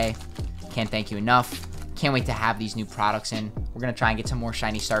every day. Can't thank you enough. Can't wait to have these new products in. We're going to try and get some more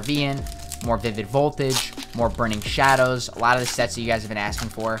Shiny Star V in, more Vivid Voltage, more Burning Shadows, a lot of the sets that you guys have been asking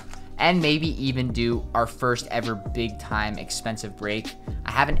for, and maybe even do our first ever big time expensive break.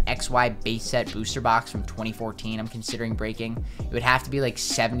 I have an XY base set booster box from 2014 I'm considering breaking. It would have to be like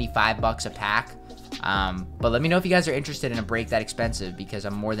 75 bucks a pack. But let me know if you guys are interested in a break that expensive, because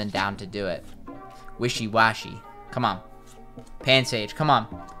I'm more than down to do it. Wishy washy. Come on. Pansage, come on.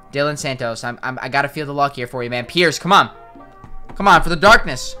 Dylan Santos, I gotta feel the luck here for you, man. Pierce, come on. Come on, for the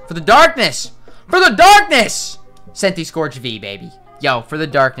darkness. For the darkness. For the darkness. Senti Scorch V, baby. Yo, for the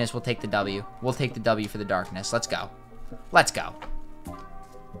darkness, we'll take the W. We'll take the W for the darkness. Let's go. Let's go.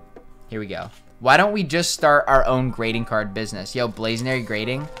 Here we go. Why don't we just start our own grading card business? Yo, Blazendary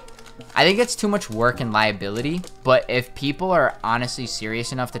grading. I think it's too much work and liability, but if people are honestly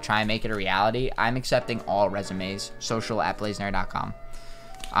serious enough to try and make it a reality, I'm accepting all resumes. social@blazendary.com.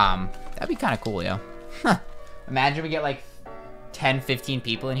 That'd be kind of cool, yo. Imagine we get like 10, 15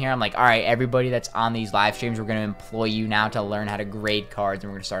 people in here. I'm like, all right, everybody that's on these live streams, we're going to employ you now to learn how to grade cards, and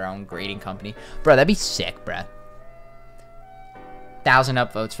we're going to start our own grading company. Bro, that'd be sick, bro. 1,000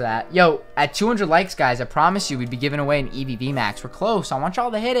 upvotes for that. Yo, at 200 likes, guys, I promise you we'd be giving away an EVV Max. We're close. I want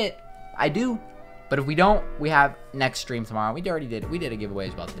y'all to hit it. I do. But if we don't, we have next stream tomorrow. We did a giveaway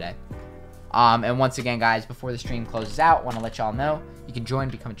as well today. And once again, guys, before the stream closes out, I want to let y'all know you can join,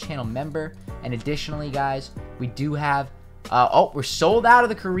 become a channel member. And additionally, guys, we do have we're sold out of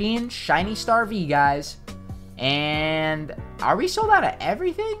the Korean Shiny Star V, guys. And are we sold out of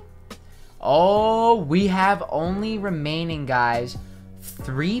everything? Oh, we have only remaining, guys,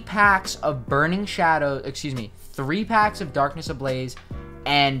 3 packs of Burning Shadow, 3 packs of Darkness Ablaze,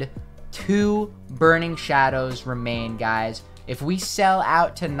 and 2 Burning Shadows remain, guys. If we sell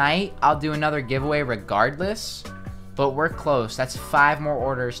out tonight, I'll do another giveaway regardless, but we're close. That's 5 more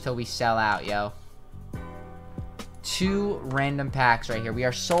orders till we sell out, yo. 2 random packs right here. We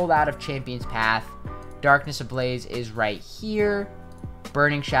are sold out of Champion's Path. Darkness Ablaze is right here.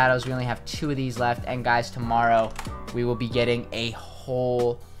 Burning Shadows, we only have 2 of these left. And guys, tomorrow we will be getting a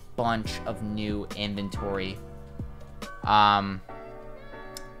whole bunch of new inventory.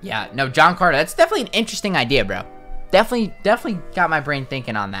 Yeah, no, John Carter, that's definitely an interesting idea, bro. Definitely got my brain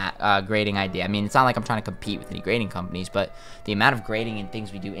thinking on that grading idea. I mean, it's not like I'm trying to compete with any grading companies, but the amount of grading and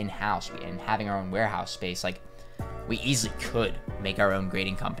things we do in-house and having our own warehouse space, like, we easily could make our own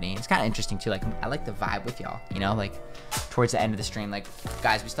grading company. It's kind of interesting too. Like, I like the vibe with y'all, you know, like towards the end of the stream, like,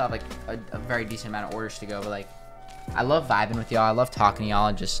 guys, we still have like a very decent amount of orders to go, but like, I love vibing with y'all. I love talking to y'all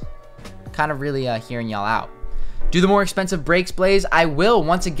and just kind of really hearing y'all out. Do the more expensive breaks, Blaze? I will.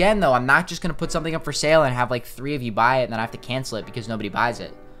 Once again, though, I'm not just going to put something up for sale and have like 3 of you buy it and then I have to cancel it because nobody buys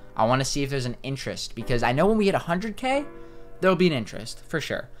it. I want to see if there's an interest, because I know when we hit 100K, there'll be an interest for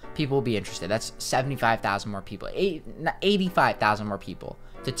sure. People will be interested. That's 75,000 more people, 85,000 more people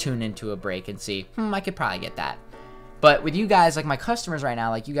to tune into a break and see, I could probably get that. But with you guys, like my customers right now,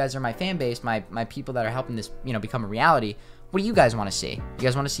 like you guys are my fan base, my people that are helping this, you know, become a reality. What do you guys want to see? You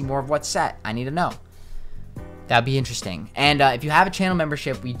guys want to see more of what's set? I need to know. That'd be interesting. And if you have a channel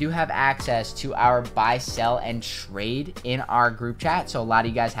membership, we do have access to our buy, sell, and trade in our group chat. So a lot of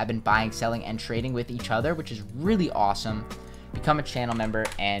you guys have been buying, selling, and trading with each other, which is really awesome. Become a channel member,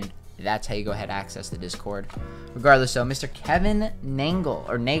 and that's how you go ahead and access the Discord. Regardless, though, Mr. Kevin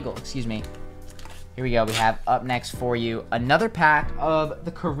Nagel, excuse me. Here we go. We have up next for you another pack of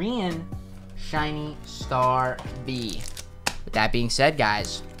the Korean Shiny Star V. With that being said,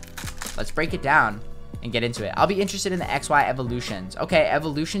 guys, let's break it down and get into it. I'll be interested in the XY evolutions. Okay,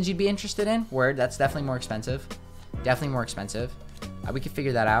 evolutions you'd be interested in? Word, that's definitely more expensive. Definitely more expensive. We can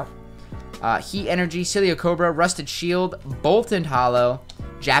figure that out. Heat Energy, Cilio Cobra, Rusted Shield, Bolted Hollow.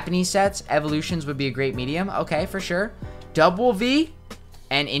 Japanese sets, evolutions would be a great medium. Okay, for sure. Double V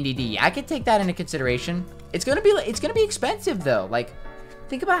and Indie D. I could take that into consideration. It's gonna be expensive though. Like,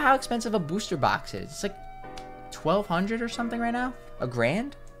 think about how expensive a booster box is. It's like 1,200 or something right now. A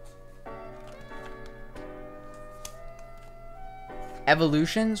grand.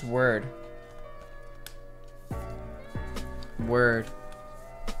 Evolutions, word.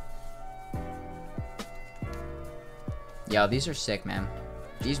 Yo, these are sick, man.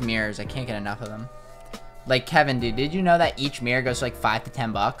 These mirrors, I can't get enough of them. Like, Kevin, dude, did you know that each mirror goes for like 5 to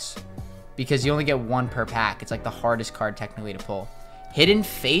 10 bucks? Because you only get 1 per pack. It's like the hardest card technically to pull. Hidden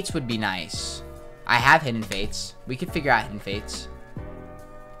Fates would be nice. I have Hidden Fates. We could figure out Hidden Fates.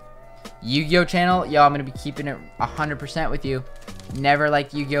 Yu-Gi-Oh channel, yo, I'm gonna be keeping it 100% with you. Never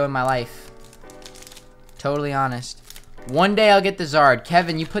liked Yu-Gi-Oh in my life. Totally honest. One day I'll get the Zard.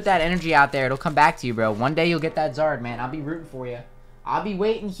 Kevin, you put that energy out there, it'll come back to you, bro. One day you'll get that Zard, man. I'll be rooting for you. I'll be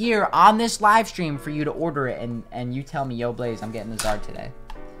waiting here on this live stream for you to order it, and you tell me, yo, Blaze, I'm getting the Zard today.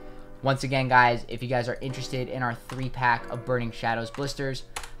 Once again, guys, if you guys are interested in our 3-pack of Burning Shadows blisters,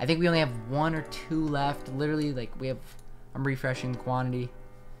 I think we only have 1 or 2 left. Literally, like, we have, I'm refreshing the quantity.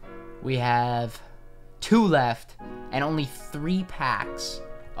 We have 2 left, and only 3 packs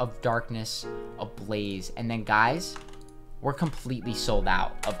of Darkness Ablaze. And then, guys, we're completely sold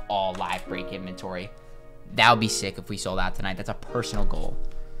out of all live break inventory. That would be sick if we sold out tonight. That's a personal goal.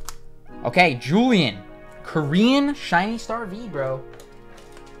 Okay, Julian. Korean Shiny Star V, bro.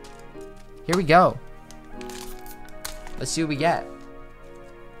 Here we go. Let's see what we get.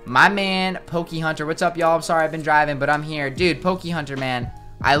 My man, Pokey Hunter. What's up, y'all? I'm sorry I've been driving, but I'm here. Dude, Pokey Hunter, man.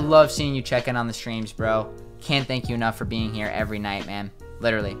 I love seeing you check in on the streams, bro. Can't thank you enough for being here every night, man.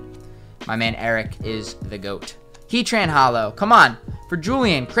 Literally. My man, Eric, is the GOAT. Heatran Hollow. Come on. For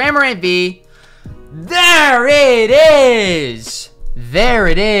Julian. Cramorant V. There it is. There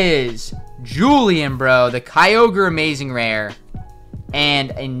it is. Julian, bro. The Kyogre Amazing Rare.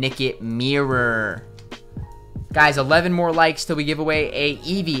 And a Nickit Mirror. Guys, 11 more likes till we give away a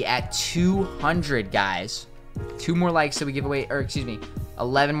Eevee at 200, guys. 2 more likes till we give away, or excuse me,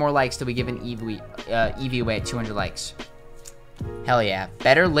 11 more likes till we give an Eevee away at 200 likes. Hell yeah.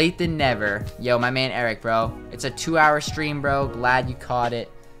 Better late than never. Yo, my man Eric, bro. It's a 2-hour stream, bro. Glad you caught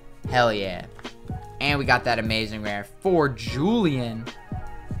it. Hell yeah. And we got that amazing rare for Julian.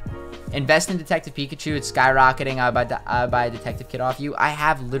 Invest in Detective Pikachu. It's skyrocketing. I'll buy a Detective Kit off you. I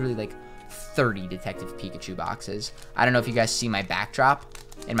have literally like 30 Detective Pikachu boxes. I don't know if you guys see my backdrop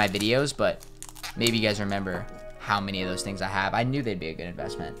in my videos, but maybe you guys remember how many of those things I have. I knew they'd be a good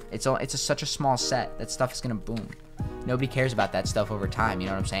investment. It's such a small set. That stuff is going to boom. Nobody cares about that stuff over time. You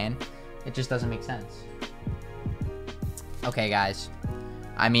know what I'm saying? It just doesn't make sense. Okay, guys.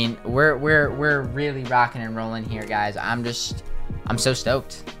 I mean, we're really rocking and rolling here, guys. I'm so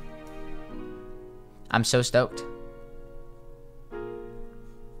stoked. I'm so stoked.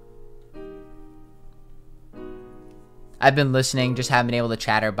 I've been listening, just haven't been able to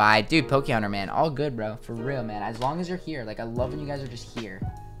chatter by. Dude, Pokehunter, man, all good, bro. For real, man. As long as you're here. Like, I love when you guys are just here.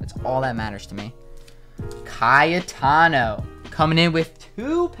 That's all that matters to me. Cayetano coming in with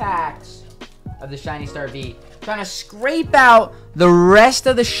 2 packs of the Shiny Star V. Trying to scrape out the rest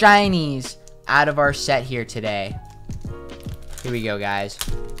of the shinies out of our set here today. Here we go, guys.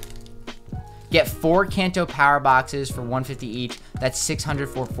 Get 4 Kanto Power Boxes for 150 each. That's 600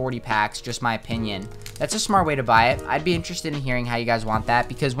 for 40 packs, just my opinion. That's a smart way to buy it. I'd be interested in hearing how you guys want that,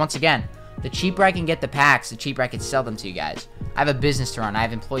 because once again, the cheaper I can get the packs, the cheaper I can sell them to you guys. I have a business to run. I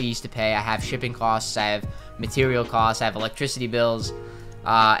have employees to pay. I have shipping costs. I have material costs. I have electricity bills.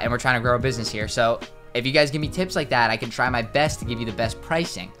 And we're trying to grow a business here. So if you guys give me tips like that, I can try my best to give you the best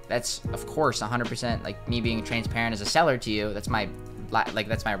pricing. That's, of course, 100% like me being transparent as a seller to you. That's my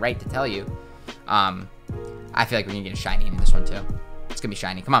right to tell you. I feel like we're gonna get a shiny in this one too. It's gonna be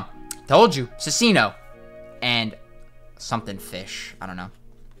shiny. Come on. Told you. Cecino. And something fish. I don't know.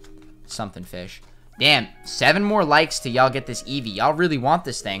 Something fish. Damn. 7 more likes till y'all get this Eevee. Y'all really want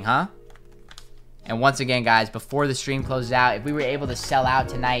this thing, huh? And once again, guys, before the stream closes out, if we were able to sell out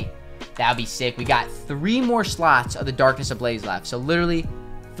tonight, that would be sick. We got 3 more slots of the Darkness Ablaze left. So literally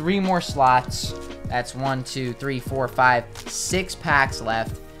 3 more slots. That's 1, 2, 3, 4, 5, 6 packs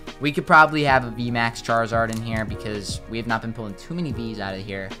left. We could probably have a VMAX Charizard in here because we have not been pulling too many Vs out of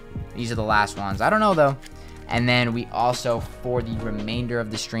here. These are the last ones. I don't know, though. And then we also, for the remainder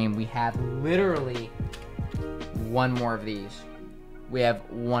of the stream, we have literally 1 more of these. We have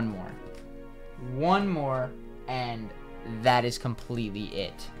 1 more. 1 more, and that is completely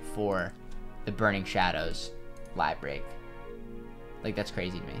it for the Burning Shadows live break. Like, that's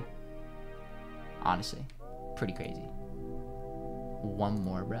crazy to me. Honestly. Pretty crazy. 1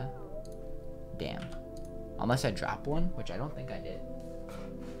 more, bruh. Damn. Unless I drop one, which I don't think I did.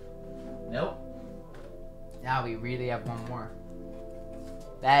 Nope. Now we really have 1 more.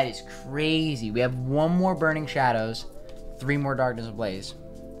 That is crazy. We have 1 more Burning Shadows, 3 more Darkness Ablaze.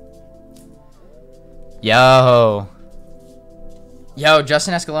 Yo,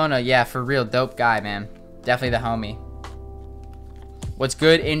 Justin Escalona. Yeah, for real. Dope guy, man. Definitely the homie. What's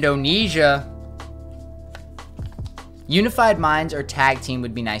good, Indonesia? Unified Minds or Tag Team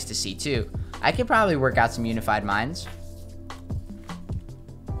would be nice to see, too. I could probably work out some Unified Minds.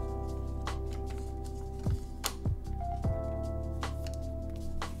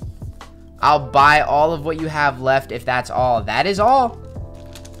 I'll buy all of what you have left if that's all. That is all.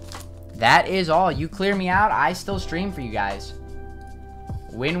 that is all. You clear me out, I still stream for you guys.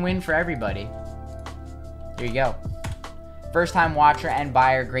 Win-win for everybody. Here you go. First time watcher and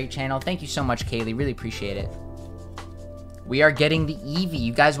buyer, great channel. Thank you so much, Kaylee. Really appreciate it. We are getting the Eevee.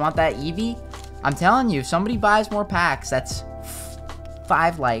 You guys want that Eevee? I'm telling you, if somebody buys more packs, that's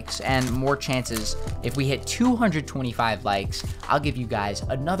 5 likes and more chances. If we hit 225 likes, I'll give you guys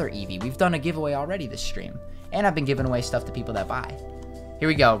another Eevee. We've done a giveaway already this stream. And I've been giving away stuff to people that buy. Here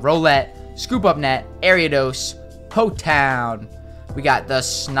we go. Roulette, Scoop Up Net, Ariados, Potown. We got the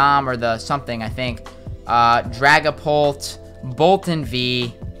Snom or the something, I think. Dragapult, Bolton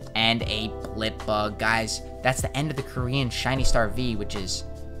V, and a Blipbug. Guys, that's the end of the Korean Shiny Star V, which is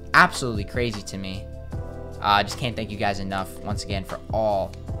absolutely crazy to me. I just can't thank you guys enough once again for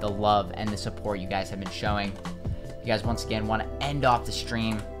all the love and the support you guys have been showing. You guys once again want to end off the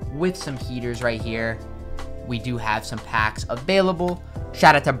stream with some heaters right here. We do have some packs available.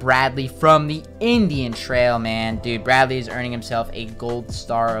 Shout out to Bradley from the Indian Trail, man. Dude, Bradley is earning himself a gold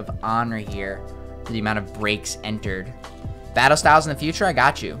star of honor here for the amount of breaks entered. Battle styles in the future, I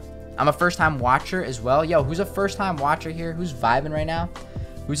got you. I'm a first-time watcher as well. Yo, who's a first-time watcher here? Who's vibing right now?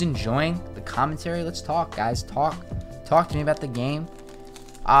 Who's enjoying the commentary? Let's talk, guys. Talk to me about the game.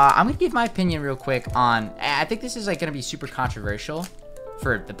 I'm gonna give my opinion real quick on. I think this is like gonna be super controversial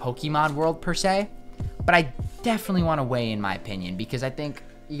for the Pokemon world per se, but I definitely want to weigh in my opinion because I think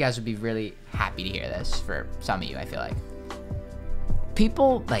you guys would be really happy to hear this. For some of you, I feel like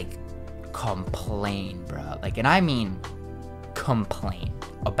people like complain, bro. Like, and I mean complain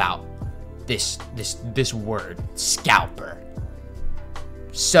about this word, scalper.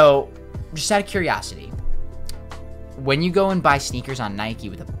 So, just out of curiosity, when you go and buy sneakers on Nike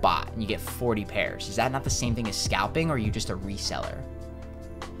with a bot and you get 40 pairs, is that not the same thing as scalping, or are you just a reseller?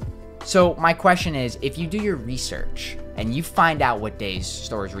 So, my question is, if you do your research and you find out what days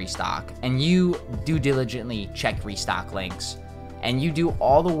stores restock, and you do diligently check restock links, and you do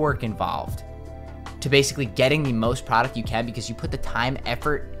all the work involved to basically getting the most product you can because you put the time,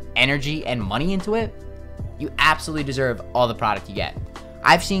 effort, energy, and money into it, you absolutely deserve all the product you get.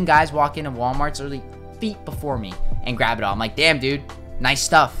 I've seen guys walk into Walmart's literally feet before me and grab it all. I'm like, damn, dude, nice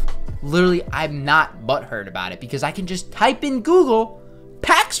stuff. Literally, I'm not butthurt about it because I can just type in Google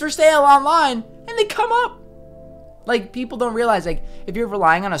packs for sale online and they come up. Like, people don't realize, like, if you're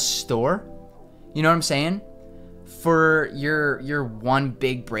relying on a store, you know what I'm saying? For your one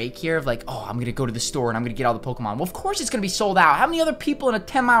big break here of like, oh, I'm going to go to the store and I'm going to get all the Pokemon. Well, of course it's going to be sold out. How many other people in a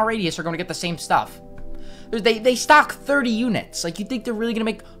 10-mile radius are going to get the same stuff? They stock 30 units. Like, you think they're really going to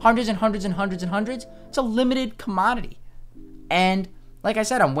make hundreds and hundreds and hundreds and hundreds? It's a limited commodity. And like I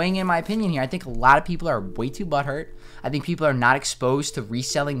said, I'm weighing in my opinion here. I think a lot of people are way too butthurt. I think people are not exposed to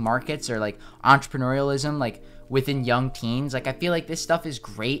reselling markets or like entrepreneurialism like within young teens. Like, I feel like this stuff is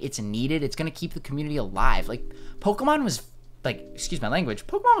great. It's needed. It's going to keep the community alive. Like, Pokemon was like, excuse my language,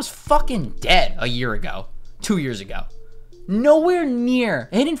 Pokemon was fucking dead a year ago, 2 years ago. Nowhere near.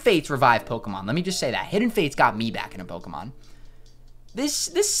 Hidden Fates revived Pokemon. Let me just say that. Hidden Fates got me back into Pokemon.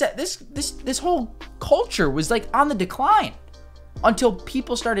 This whole culture was like on the decline until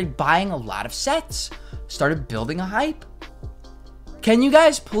people started buying a lot of sets, started building a hype. Can you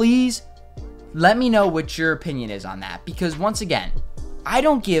guys please let me know what your opinion is on that? Because once again, I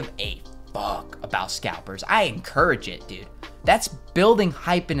don't give a fuck about scalpers. I encourage it, dude. That's building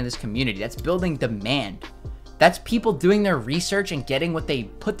hype into this community. That's building demand. That's people doing their research and getting what they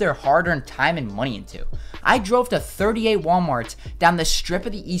put their hard-earned time and money into. I drove to 38 Walmarts down the strip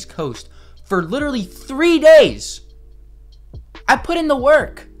of the East Coast for literally 3 days. I put in the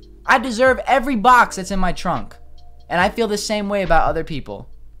work. I deserve every box that's in my trunk. And I feel the same way about other people.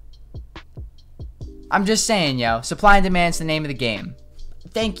 I'm just saying, yo, supply and demand's the name of the game.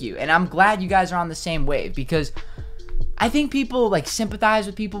 Thank you. And I'm glad you guys are on the same wave because I think people like sympathize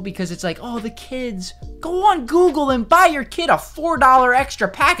with people because it's like, oh, the kids. Go on Google and buy your kid a $4 extra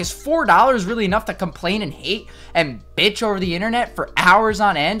pack. Is $4 really enough to complain and hate and bitch over the internet for hours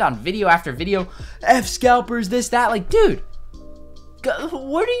on end on video after video? F scalpers, this, that. Like, dude,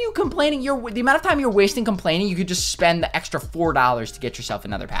 what are you complaining? The amount of time you're wasting complaining, you could just spend the extra $4 to get yourself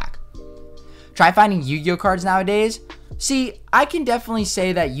another pack. Try finding Yu-Gi-Oh cards nowadays. See, I can definitely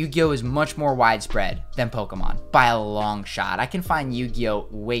say that Yu-Gi-Oh is much more widespread than Pokemon by a long shot. I can find Yu-Gi-Oh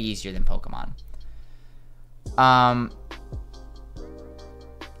way easier than Pokemon.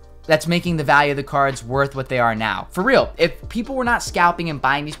 That's making the value of the cards worth what they are now. For real, if people were not scalping and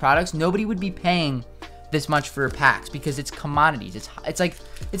buying these products, nobody would be paying this much for packs because it's commodities. It's like,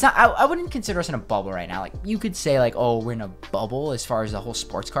 it's not, I wouldn't consider us in a bubble right now. Like, you could say like, oh, we're in a bubble as far as the whole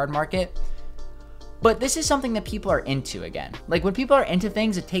sports card market. But this is something that people are into again. Like, when people are into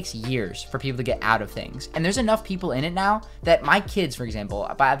things, it takes years for people to get out of things. And there's enough people in it now that my kids, for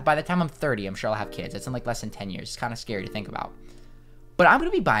example, by the time I'm 30, I'm sure I'll have kids. That's in like less than 10 years. It's kind of scary to think about. But I'm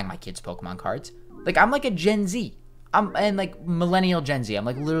going to be buying my kids Pokemon cards. Like, I'm like a Gen Z. And like millennial Gen Z. I'm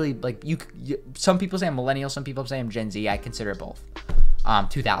like literally like, some people say I'm millennial, some people say I'm Gen Z. I consider it both.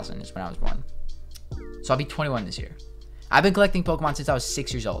 2000 is when I was born. So I'll be 21 this year. I've been collecting Pokemon since I was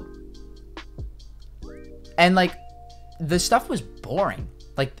 6 years old. And like, the stuff was boring.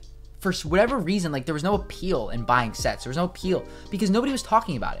 Like, for whatever reason, like, there was no appeal in buying sets. There was no appeal because nobody was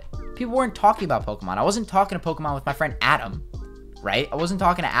talking about it. People weren't talking about Pokemon. I wasn't talking to Pokemon with my friend Adam, right? I wasn't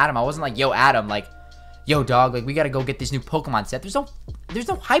talking to Adam. I wasn't like, yo, Adam, like, yo, dog, like, we got to go get this new Pokemon set. There's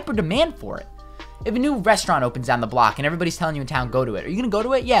no hyper demand for it. If a new restaurant opens down the block and everybody's telling you in town, go to it. Are you going to go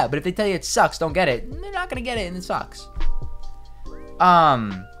to it? Yeah, but if they tell you it sucks, don't get it. They're not going to get it and it sucks.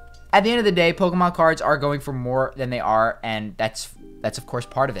 At the end of the day, Pokemon cards are going for more than they are, and that's of course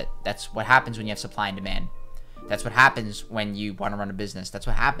part of it. That's what happens when you have supply and demand. That's what happens when you want to run a business. That's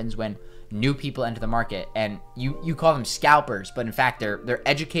what happens when new people enter the market, and you call them scalpers, but in fact they're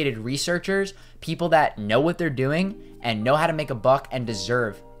educated researchers, people that know what they're doing and know how to make a buck and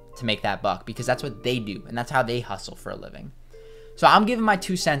deserve to make that buck because that's what they do and that's how they hustle for a living. So I'm giving my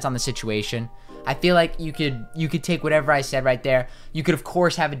 2 cents on the situation. I feel like you could take whatever I said right there. You could, of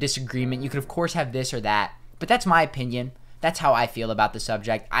course, have a disagreement. You could, of course, have this or that. But that's my opinion. That's how I feel about the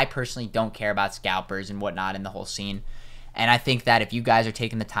subject. I personally don't care about scalpers and whatnot in the whole scene. And I think that if you guys are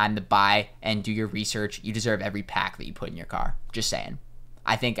taking the time to buy and do your research, you deserve every pack that you put in your car. Just saying.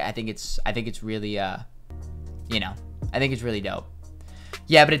 I think it's really, I think it's really dope.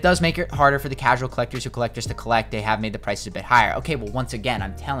 Yeah, but it does make it harder for the casual collectors who collect just to collect. They have made the prices a bit higher. Okay, well, once again,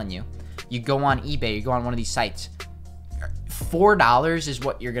 I'm telling you. You go on eBay, you go on one of these sites, $4 is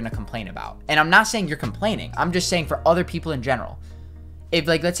what you're going to complain about. And I'm not saying you're complaining. I'm just saying for other people in general. If,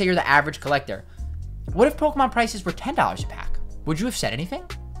 like, let's say you're the average collector. What if Pokemon prices were $10 a pack? Would you have said anything?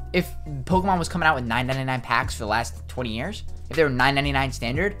 If Pokemon was coming out with $9.99 packs for the last 20 years? If they were $9.99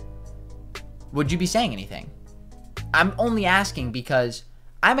 standard? Would you be saying anything? I'm only asking because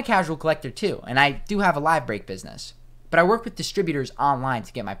I'm a casual collector too, and I do have a live break business. But I work with distributors online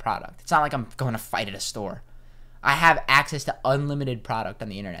to get my product. It's not like I'm going to fight at a store. I have access to unlimited product on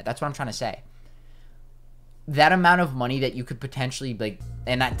the internet. That's what I'm trying to say. That amount of money that you could potentially, like,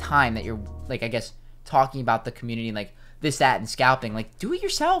 and that time that you're, like, I guess, talking about the community, like, this, that, and scalping, like, do it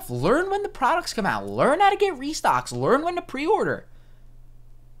yourself. Learn when the products come out. Learn how to get restocks. Learn when to pre-order.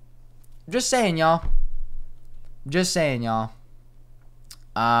 Just saying, y'all. Just saying, y'all.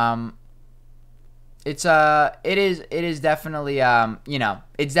 It is definitely,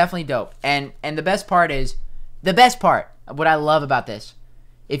 it's definitely dope. And the best part is, what I love about this,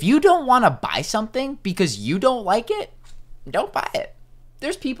 if you don't want to buy something because you don't like it, don't buy it.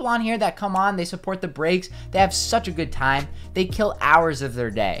 There's people on here that come on, they support the breaks, they have such a good time, they kill hours of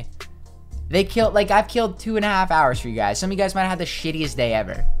their day. I've killed 2.5 hours for you guys. Some of you guys might have had the shittiest day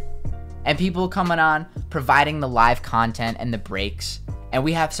ever. And people coming on, providing the live content and the breaks, and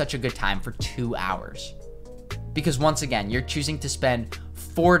we have such a good time for 2 hours. Because once again, you're choosing to spend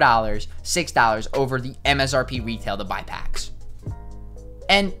 $4, $6 over the MSRP retail to buy packs.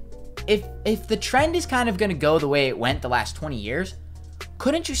 And if the trend is kind of going to go the way it went the last 20 years,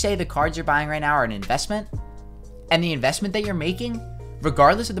 couldn't you say the cards you're buying right now are an investment? And the investment that you're making,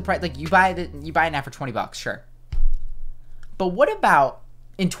 regardless of the price, like you buy it now for $20, sure. But what about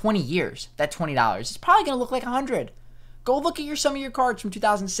in 20 years, that $20 is probably going to look like $100. Go look at some of your cards from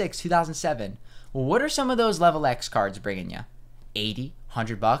 2006, 2007. Well, what are some of those level X cards bringing you? 80,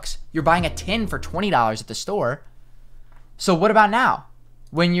 $100? You're buying a tin for $20 at the store. So what about now?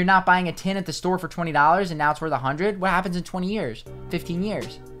 When you're not buying a tin at the store for $20 and now it's worth $100, what happens in 20 years, 15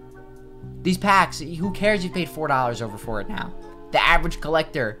 years? These packs, who cares if you paid $4 over for it now? The average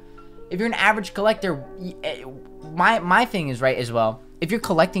collector, if you're an average collector, my thing is right as well. If you're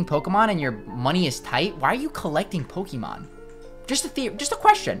collecting Pokemon and your money is tight, why are you collecting Pokemon? Just a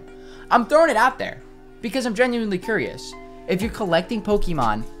question. I'm throwing it out there because I'm genuinely curious. If you're collecting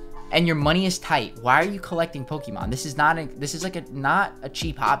Pokemon and your money is tight, why are you collecting Pokemon? This is not a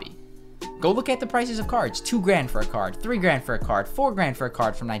cheap hobby. Go look at the prices of cards. $2 grand for a card, $3 grand for a card, $4 grand for a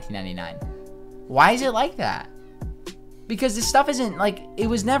card from 1999. Why is it like that? Because this stuff isn't like, it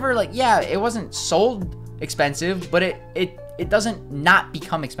was never like, yeah, it wasn't sold expensive, but it doesn't not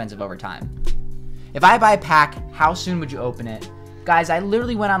become expensive over time. If I buy a pack, how soon would you open it? Guys, I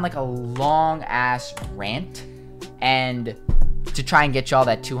literally went on like a long ass rant and to try and get y'all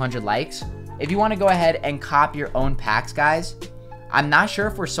that 200 likes. If you want to go ahead and cop your own packs, guys, I'm not sure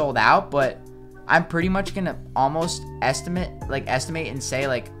if we're sold out, but I'm pretty much gonna almost estimate and say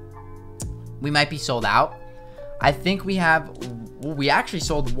like we might be sold out. I think we actually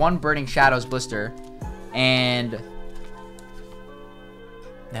sold one Burning Shadows blister, and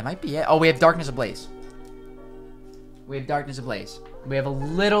that might be it. Oh, we have Darkness Ablaze. We have Darkness Ablaze. We have a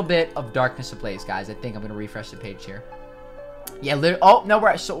little bit of Darkness Ablaze, guys. I think I'm gonna refresh the page here. Yeah, oh no,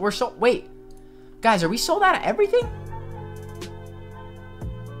 we're sold. Wait, guys, are we sold out of everything?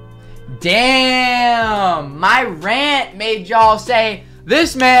 Damn, my rant made y'all say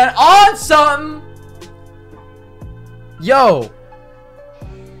this man on something. Yo,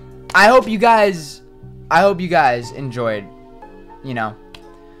 I hope you guys enjoyed, you know.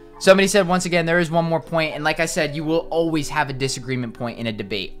 Somebody said, once again, there is one more point, and like I said, you will always have a disagreement point in a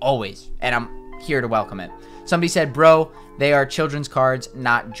debate, always, and I'm here to welcome it. Somebody said, bro, they are children's cards,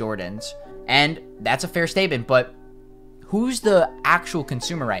 not Jordans, and that's a fair statement, but who's the actual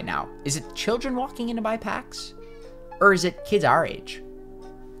consumer right now? Is it children walking in to buy packs, or is it kids our age?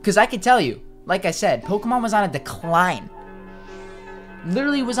 Because I can tell you, like I said, Pokemon was on a decline.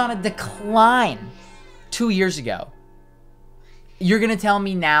 Literally was on a decline 2 years ago. You're going to tell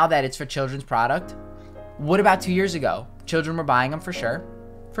me now that it's for children's product? What about 2 years ago? Children were buying them for sure.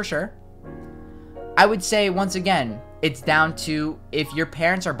 For sure. I would say, once again, it's down to if your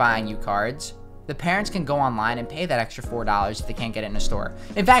parents are buying you cards, the parents can go online and pay that extra $4 if they can't get it in a store.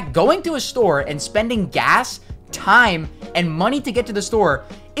 In fact, going to a store and spending gas, time, and money to get to the store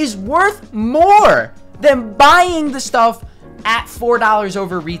is worth more than buying the stuff at $4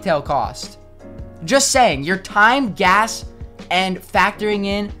 over retail cost. Just saying, your time, gas, and factoring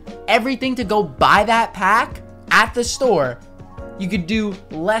in everything to go buy that pack at the store, you could do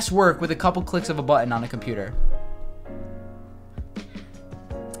less work with a couple clicks of a button on a computer.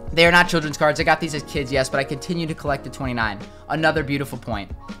 They are not children's cards. I got these as kids, yes, but I continue to collect the 29. Another beautiful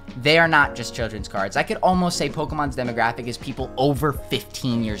point. They are not just children's cards. I could almost say Pokemon's demographic is people over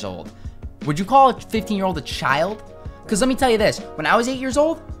 15 years old. Would you call a 15-year-old a child? Because let me tell you this. When I was 8 years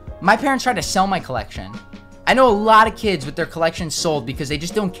old, my parents tried to sell my collection. I know a lot of kids with their collections sold because they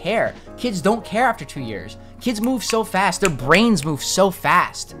just don't care. Kids don't care after 2 years. Kids move so fast. Their brains move so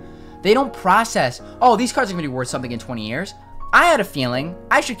fast. They don't process, oh, these cards are going to be worth something in 20 years. I had a feeling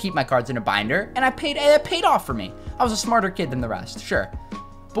I should keep my cards in a binder, and it paid off for me. I was a smarter kid than the rest, sure.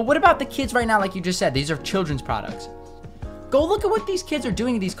 But what about the kids right now, like you just said? These are children's products. Go look at what these kids are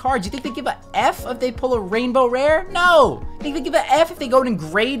doing to these cards. You think they give a F if they pull a rainbow rare? No. You think they give an F if they go and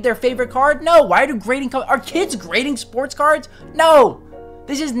grade their favorite card? No. Why are kids grading sports cards? No.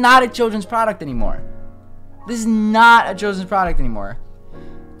 This is not a children's product anymore. This is not a children's product anymore.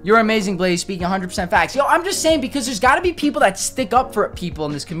 You're amazing, Blaze, speaking 100% facts. Yo, I'm just saying, because there's got to be people that stick up for people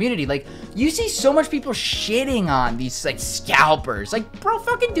in this community. Like, you see so much people shitting on these, like, scalpers. Like, bro,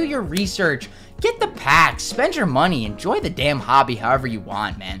 fucking do your research. Get the packs. Spend your money. Enjoy the damn hobby however you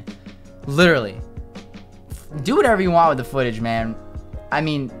want, man. Literally. Do whatever you want with the footage, man. I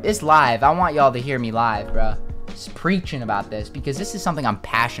mean, it's live. I want y'all to hear me live, bro. Just preaching about this, because this is something I'm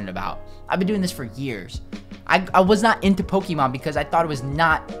passionate about. I've been doing this for years. I was not into Pokemon because I thought it was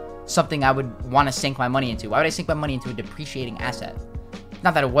not something I would want to sink my money into. Why would I sink my money into a depreciating asset?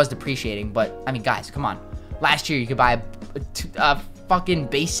 Not that it was depreciating, but, I mean, guys, come on. Last year, you could buy a fucking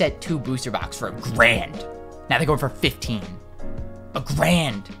base set 2 booster box for $1,000. Now they're going for 15.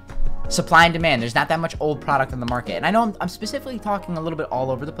 $1,000. Supply and demand. There's not that much old product on the market. And I know I'm specifically talking a little bit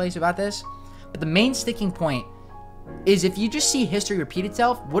all over the place about this, but the main sticking point is if you just see history repeat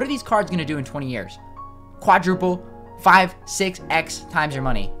itself, what are these cards going to do in 20 years? Quadruple, 5, 6x times your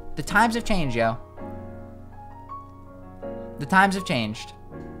money. The times have changed, yo. The times have changed.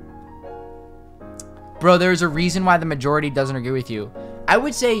 Bro, there's a reason why the majority doesn't agree with you. I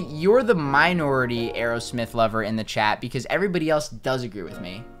would say you're the minority Aerosmith lover in the chat because everybody else does agree with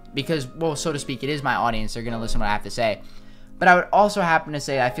me. Because, well, so to speak, it is my audience. They're going to listen to what I have to say. But I would also happen to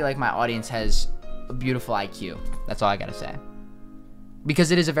say I feel like my audience has a beautiful IQ. That's all I got to say.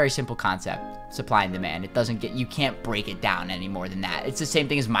 Because it is a very simple concept, supply and demand. It doesn't get, you can't break it down any more than that. It's the same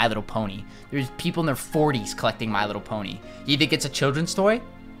thing as My Little Pony. There's people in their 40s collecting My Little Pony. You think it's a children's toy?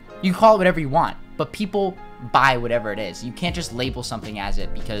 You call it whatever you want, but people buy whatever it is. You can't just label something as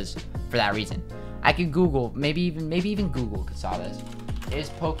it because, for that reason. I could Google, maybe even Google could solve this. Is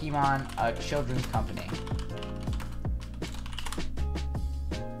Pokemon a children's company?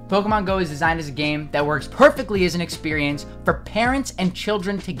 Pokemon Go is designed as a game that works perfectly as an experience for parents and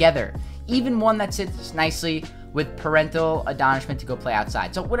children together. Even one that sits nicely with parental admonishment to go play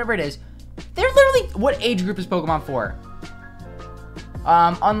outside. So whatever it is, they're literally, what age group is Pokemon for?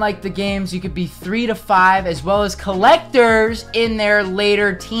 Unlike the games, you could be 3 to 5, as well as collectors in their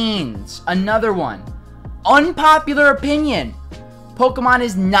later teens. Another one. Unpopular opinion. Pokemon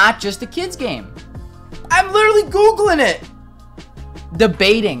is not just a kid's game. I'm literally Googling it.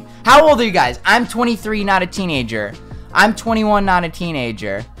 Debating. How old are you guys? I'm 23, not a teenager. I'm 21, not a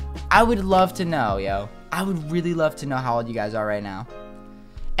teenager. I would love to know, yo. I would really love to know how old you guys are right now.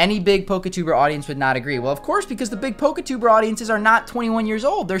 Any big PokeTuber audience would not agree. Well, of course, because the big PokeTuber audiences are not 21 years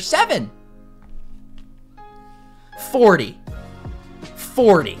old. They're 7. 40.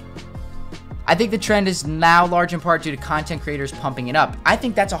 40. I think the trend is now large in part due to content creators pumping it up. I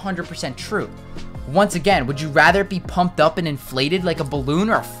think that's 100% true. Once again, would you rather it be pumped up and inflated like a balloon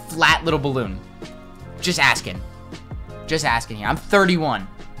or a flat little balloon? Just asking. Just asking here. I'm 31.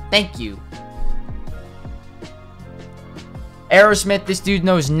 Thank you. Aerosmith, this dude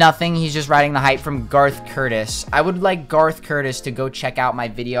knows nothing. He's just riding the hype from Garth Curtis. I would like Garth Curtis to go check out my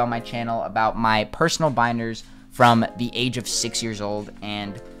video on my channel about my personal binders from the age of 6 years old.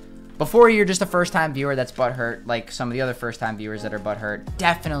 And before you're just a first-time viewer that's butthurt, like some of the other first-time viewers that are butthurt,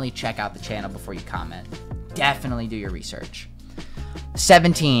 definitely check out the channel before you comment. Definitely do your research.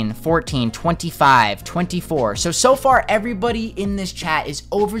 17, 14, 25, 24. So far, everybody in this chat is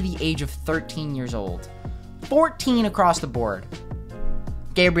over the age of 13 years old. 14 across the board.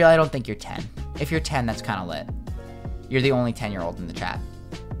 Gabriel, I don't think you're 10. If you're 10, that's kind of lit. You're the only 10-year-old in the chat.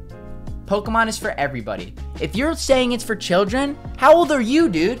 Pokemon is for everybody. If you're saying it's for children, how old are you,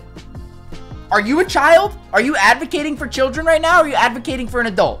 dude? Are you a child? Are you advocating for children right now, or are you advocating for an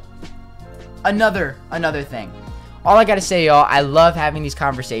adult? Another thing. All I gotta say, y'all, I love having these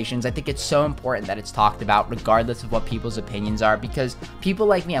conversations. I think it's so important that it's talked about regardless of what people's opinions are, because people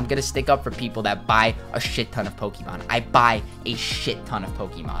like me, I'm gonna stick up for people that buy a shit ton of Pokemon. I buy a shit ton of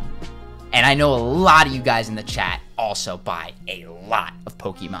Pokemon. And I know a lot of you guys in the chat also buy a lot of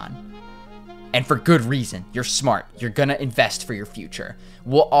Pokemon. And for good reason. You're smart. You're gonna invest for your future.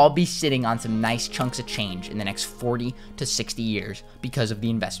 We'll all be sitting on some nice chunks of change in the next 40 to 60 years because of the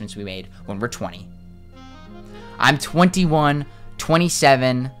investments we made when we're 20. I'm 21,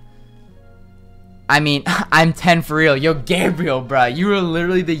 27. I mean, I'm 10 for real. Yo, Gabriel, bro, you are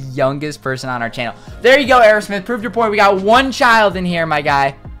literally the youngest person on our channel. There you go, Aerosmith. Proved your point. We got one child in here, my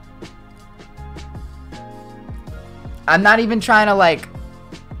guy. I'm not even trying to, like...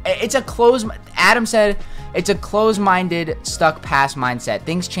 It's a closed... Adam said it's a closed-minded, stuck past mindset.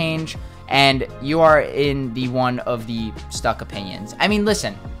 Things change, and you are in the one of the stuck opinions. I mean,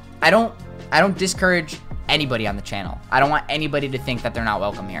 listen. I don't discourage anybody on the channel. I don't want anybody to think that they're not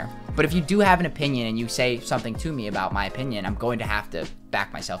welcome here. But if you do have an opinion and you say something to me about my opinion, I'm going to have to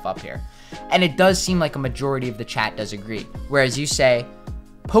back myself up here. And it does seem like a majority of the chat does agree. Whereas you say,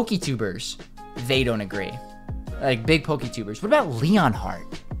 PokeTubers, they don't agree. Like big PokeTubers. What about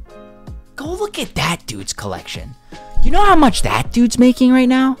Leonhart? Go look at that dude's collection. You know how much that dude's making right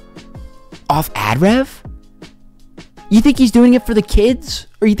now? Off ad rev? You think he's doing it for the kids?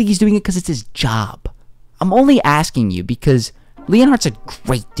 Or you think he's doing it because it's his job? I'm only asking you because Leonhardt's a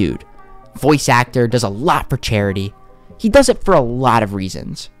great dude. Voice actor, does a lot for charity. He does it for a lot of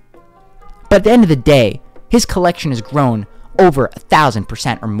reasons. But at the end of the day, his collection has grown over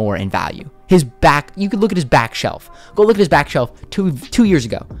 1,000% or more in value. His back, you could look at his back shelf. Go look at his back shelf two years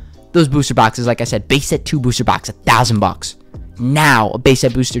ago. Those booster boxes, like I said, base set 2 booster box, $1,000. Now, a base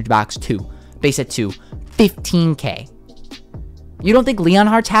set booster box 2, base set 2, $15K. You don't think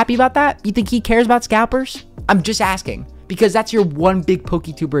Leonhardt's happy about that? You think he cares about scalpers? I'm just asking, because that's your one big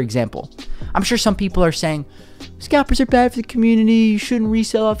PokeTuber example. I'm sure some people are saying, scalpers are bad for the community, you shouldn't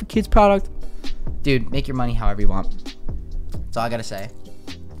resell off a kid's product. Dude, make your money however you want. That's all I gotta say.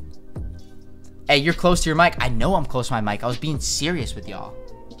 Hey, you're close to your mic. I know I'm close to my mic. I was being serious with y'all.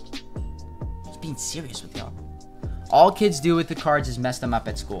 All kids do with the cards is mess them up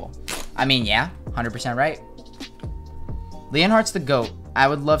at school. I mean, yeah, 100% right. Leonhardt's the GOAT. I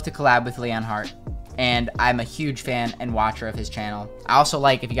would love to collab with Leonhardt, and I'm a huge fan and watcher of his channel. I also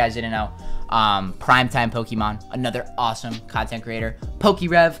like, if you guys didn't know, Primetime Pokemon, another awesome content creator.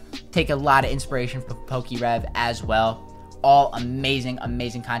 PokeRev, take a lot of inspiration from PokeRev as well. All amazing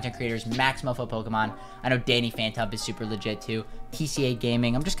content creators. Maximofo Pokemon. I know Danny Phantom is super legit too. TCA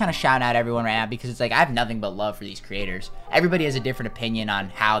Gaming. I'm just kind of shouting out everyone right now because it's like I have nothing but love for these creators. Everybody has a different opinion on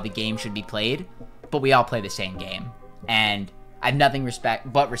how the game should be played, but we all play the same game. And I have nothing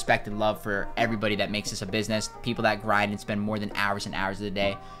but respect and love for everybody that makes this a business. People that grind and spend more than hours and hours of the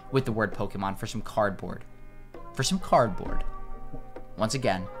day with the word Pokemon for some cardboard. For some cardboard. Once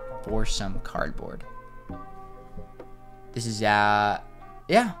again, for some cardboard. This is, yeah.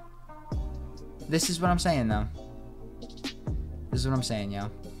 This is what I'm saying, though. This is what I'm saying,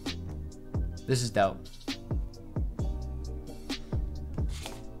 yo. This is dope.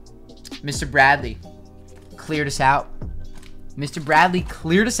 Mr. Bradley cleared us out. Mr. Bradley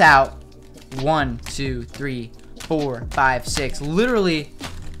cleared us out. 1, 2, 3, 4, 5, 6. Literally,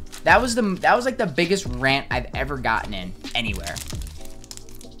 that was like the biggest rant I've ever gotten in anywhere.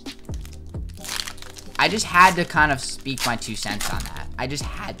 I just had to kind of speak my 2 cents on that. I just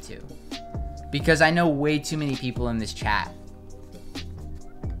had to. Because I know way too many people in this chat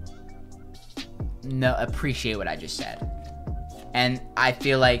appreciate what I just said. And I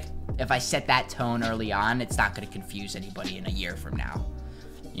feel like if I set that tone early on, it's not going to confuse anybody in a year from now.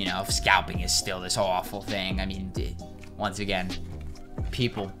 You know, if scalping is still this awful thing. I mean, once again,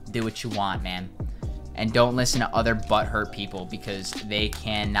 people, do what you want, man. And don't listen to other butthurt people because they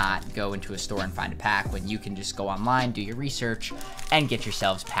cannot go into a store and find a pack when you can just go online, do your research, and get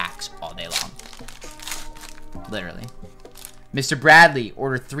yourselves packs all day long. Literally. Mr. Bradley,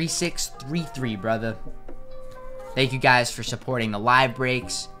 order 3633, brother. Thank you guys for supporting the live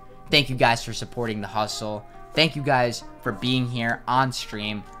breaks. Thank you guys for supporting the hustle. Thank you guys for being here on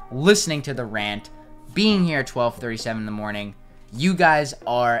stream, listening to the rant, being here at 12:37 in the morning. You guys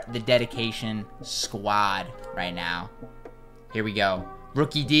are the dedication squad right now. Here we go.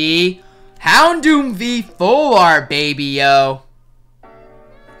 Rookie D. Houndoom V4, baby, yo.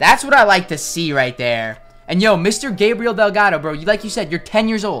 That's what I like to see right there. And yo, Mr. Gabriel Delgado, bro, like you said, you're 10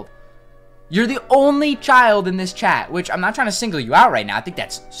 years old. You're the only child in this chat, which I'm not trying to single you out right now. I think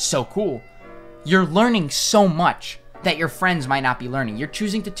that's so cool. You're learning so much that your friends might not be learning. You're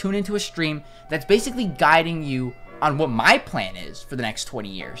choosing to tune into a stream that's basically guiding you on what my plan is for the next 20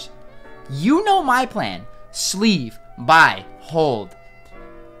 years. You know my plan. Sleeve, buy, hold.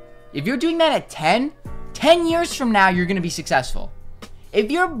 If you're doing that at 10 years from now, you're going to be successful. If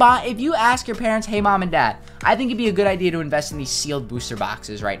you ask your parents, hey, mom and dad, I think it'd be a good idea to invest in these sealed booster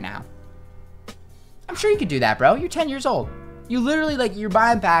boxes right now. I'm sure you could do that, bro. You're 10 years old. You literally, like, you're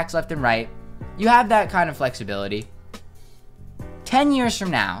buying packs left and right. You have that kind of flexibility. 10 years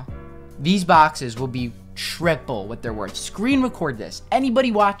from now, these boxes will be triple what they're worth. Screen record this.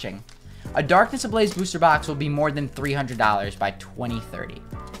 Anybody watching. A Darkness Ablaze booster box will be more than $300 by 2030.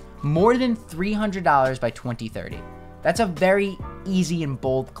 More than $300 by 2030. That's a very easy and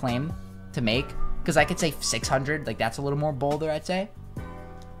bold claim to make, because I could say 600, like that's a little more bolder, I'd say.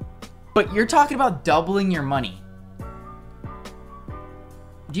 But you're talking about doubling your money.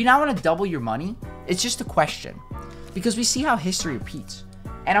 Do you not want to double your money? It's just a question, because we see how history repeats.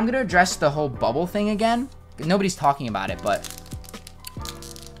 And I'm going to address the whole bubble thing again. Nobody's talking about it, but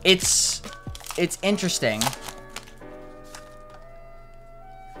it's interesting.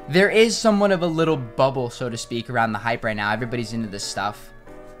 There is somewhat of a little bubble, so to speak, around the hype right now. Everybody's into this stuff.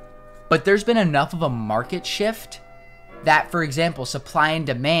 But there's been enough of a market shift that, for example, supply and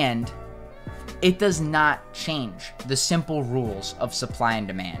demand, it does not change the simple rules of supply and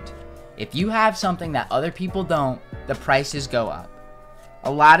demand. If you have something that other people don't, the prices go up.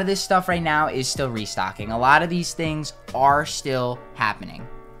 A lot of this stuff right now is still restocking. A lot of these things are still happening.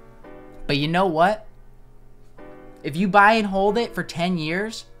 But you know what? If you buy and hold it for 10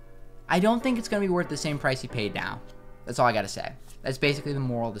 years, I don't think it's going to be worth the same price you paid now. That's all I got to say. That's basically the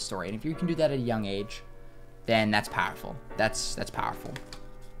moral of the story. And if you can do that at a young age, then that's powerful. That's powerful.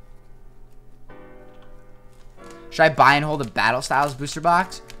 Should I buy and hold a Battle Styles booster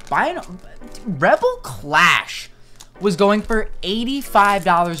box? Rebel Clash was going for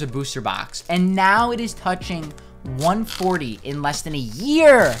 $85 a booster box, and now it is touching $140 in less than a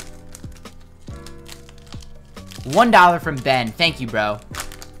year. $1 from Ben. Thank you, bro.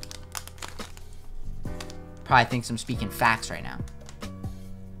 Probably thinks I'm speaking facts right now.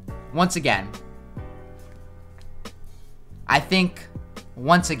 Once again, I think,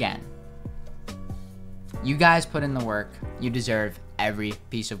 once again, you guys put in the work. You deserve every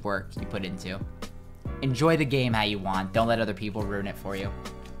piece of work you put into. Enjoy the game how you want. Don't let other people ruin it for you.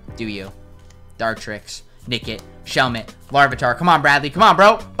 Do you. Dartrix, Nickit, Shelmet, Larvitar. Come on, Bradley. Come on,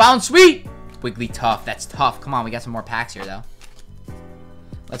 bro. Bounce sweet. Wiggly tough. That's tough. Come on, we got some more packs here, though.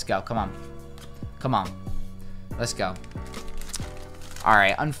 Let's go. Come on. Come on. Let's go.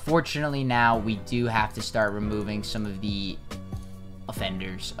 Alright, unfortunately now we do have to start removing some of the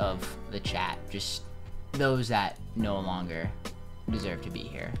offenders of the chat. Just those that no longer deserve to be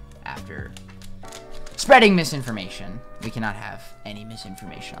here after spreading misinformation. We cannot have any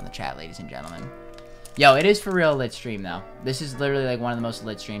misinformation on the chat, ladies and gentlemen. Yo, it is for real a lit stream, though. This is literally like one of the most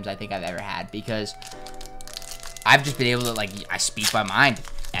lit streams I think I've ever had, because I've just been able to, like, I speak my mind,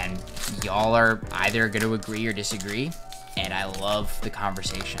 and y'all are either going to agree or disagree, and I love the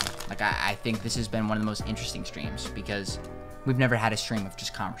conversation. Like, I think this has been one of the most interesting streams, because We've never had a stream of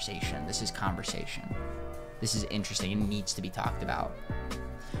just conversation. This is conversation. This is interesting. It needs to be talked about.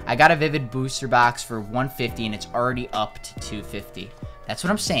 I got a Vivid booster box for 150 and it's already up to 250. That's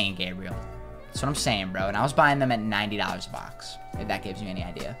what I'm saying, Gabriel. That's what I'm saying, bro. And I was buying them at $90 a box, if that gives you any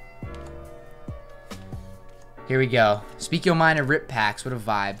idea. Here we go. Speak your mind and rip packs. What a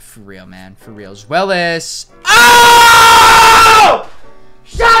vibe. For real, man. For real. As well as... Oh!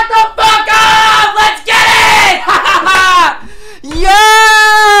 Shut the fuck up! Let's get it!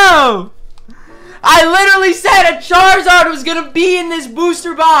 Yo! I literally said a Charizard was gonna be in this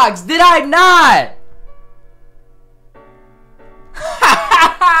booster box. Did I not?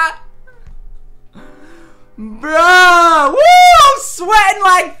 Bro! Woo! I'm sweating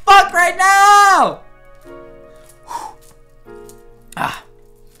like fuck right now! Ah.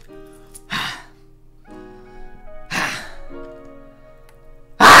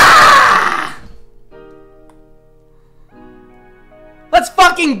 Ah. Let's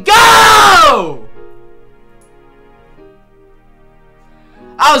fucking go!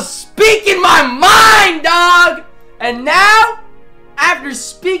 I was speaking my mind, dog! And now, after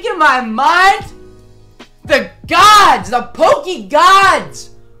speaking my mind, the gods, the Poke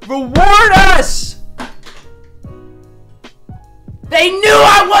gods, reward us! They knew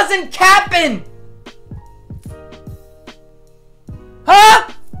I wasn't capping!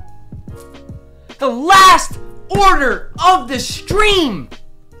 Huh? The last order of the stream!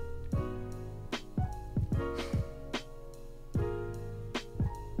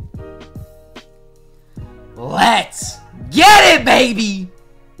 Let's get it, baby!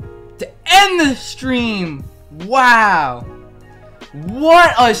 To end the stream! Wow!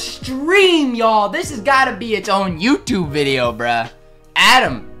 What a stream, y'all! This has got to be its own YouTube video, bruh.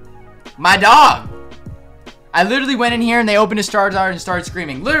 Adam, my dog. I literally went in here and they opened his Charizard and started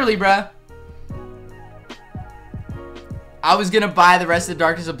screaming. Literally, bruh. I was gonna buy the rest of the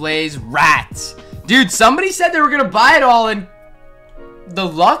Darkness Ablaze. Rats. Dude, somebody said they were gonna buy it all and the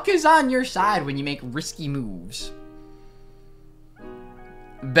luck is on your side when you make risky moves.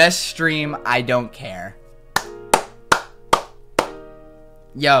 Best stream, I don't care.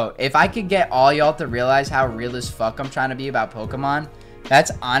 Yo, if I could get all y'all to realize how real as fuck I'm trying to be about Pokemon,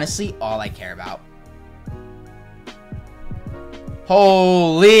 that's honestly all I care about.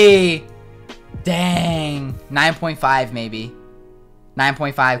 Holy dang. 9.5 maybe.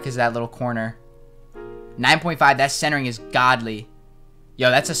 9.5 because of that little corner. 9.5, that centering is godly. Yo,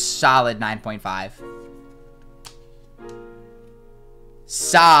 that's a solid 9.5.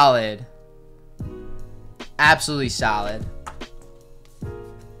 Solid. Absolutely solid.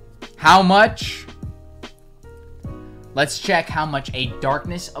 How much? Let's check how much a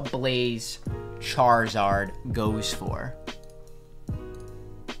Darkness Ablaze Charizard goes for.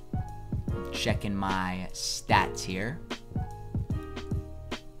 Checking my stats here.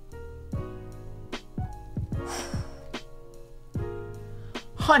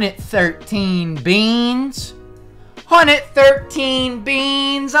 $113 beans. 113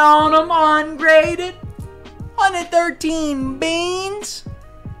 beans on them ungraded. 113 beans.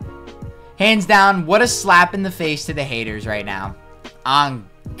 Hands down, what a slap in the face to the haters right now. On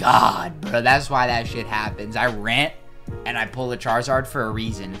God, bro. That's why that shit happens. I rant and I pull a Charizard for a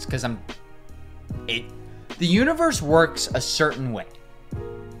reason. It's because the universe works a certain way.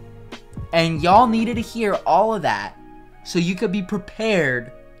 And y'all needed to hear all of that so you could be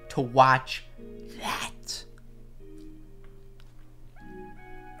prepared to watch that.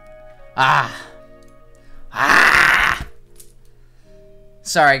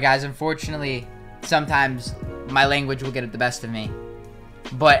 Sorry, guys. Unfortunately, sometimes my language will get the best of me.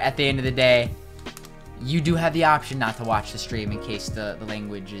 But at the end of the day, you do have the option not to watch the stream in case the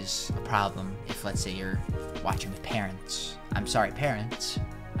language is a problem. If, let's say, you're watching with parents. I'm sorry, parents.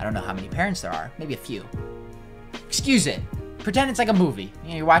 I don't know how many parents there are. Maybe a few. Excuse it. Pretend it's like a movie. You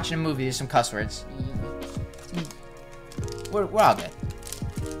know, you're watching a movie. There's some cuss words. We're all good.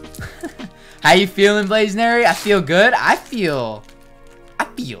 How you feeling, Blazendary? I feel good. I feel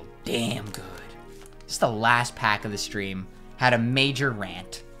damn good. This is the last pack of the stream. Had a major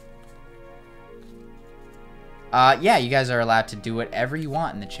rant. Yeah, you guys are allowed to do whatever you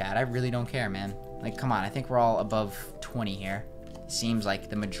want in the chat. I really don't care, man. Like, come on. I think we're all above 20 here. Seems like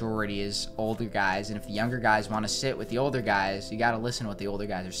the majority is older guys, and if the younger guys want to sit with the older guys, you gotta listen to what the older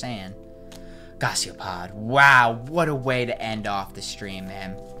guys are saying. Gasiopod. Wow, what a way to end off the stream,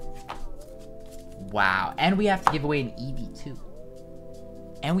 man. Wow. And we have to give away an EV too.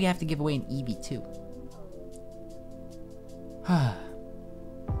 And we have to give away an EV too.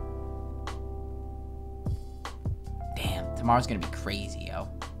 Damn, tomorrow's gonna be crazy, yo.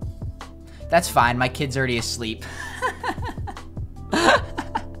 That's fine, my kid's already asleep.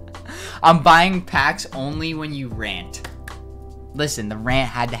 I'm buying packs only when you rant. Listen, the rant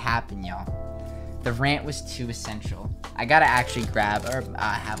had to happen, y'all. The rant was too essential. I gotta actually grab, or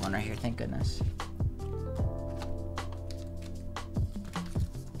I have one right here, thank goodness.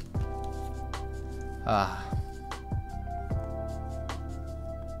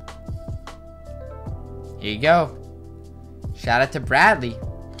 Here you go. Shout out to Bradley.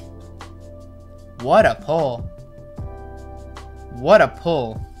 What a pull. What a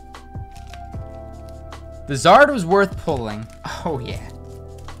pull. The Zard was worth pulling. Oh, yeah.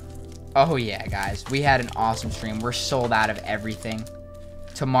 Oh, yeah, guys. We had an awesome stream. We're sold out of everything.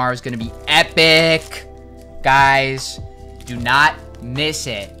 Tomorrow's going to be epic. Guys, do not miss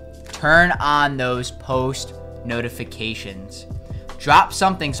it. Turn on those post notifications. Drop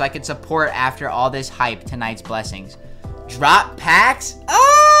something so I can support after all this hype tonight's blessings. Drop packs.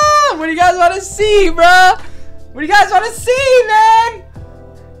 Oh, what do you guys want to see, bro? What do you guys want to see, man?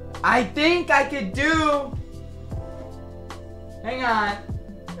 I think I could do... Hang on.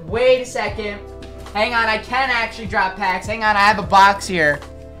 Wait a second. Hang on, I can actually drop packs. Hang on, I have a box here.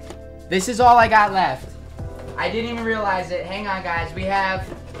 This is all I got left. I didn't even realize it. Hang on, guys. We have...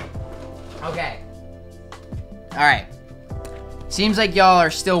 Okay. Alright. Seems like y'all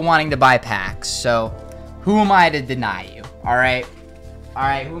are still wanting to buy packs, so who am I to deny you? Alright?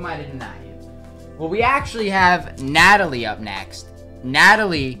 Alright, who am I to deny you? Well, we actually have Natalie up next.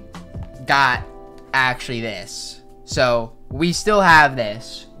 Natalie got actually this. So, we still have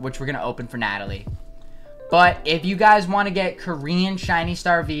this, which we're going to open for Natalie. But if you guys want to get Korean Shiny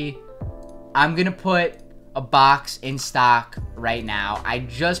Star V, I'm going to put a box in stock right now. I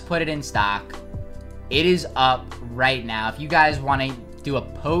just put it in stock. It is up right now. If you guys want to do a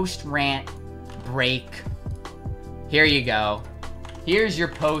post-rant break, here you go. Here's your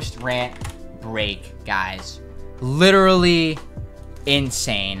post-rant break, guys. Literally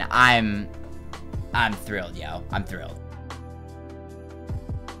insane. I'm thrilled, yo. I'm thrilled.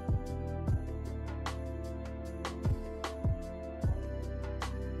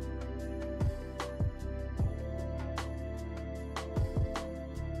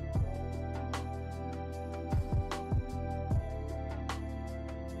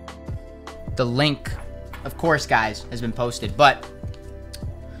 The link, of course, guys, has been posted, but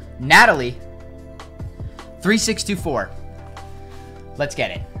Natalie 3624. Let's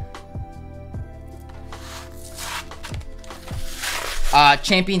get it.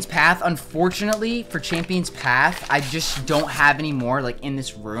 Champion's Path. Unfortunately, for Champion's Path, I just don't have any more, like, in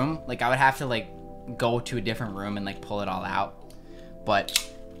this room. Like, I would have to, like, go to a different room and, like, pull it all out.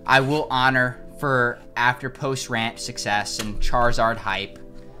 But I will honor for after post-rant success and Charizard hype,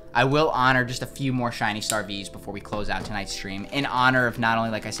 I will honor just a few more Shiny Star Vs before we close out tonight's stream. In honor of not only,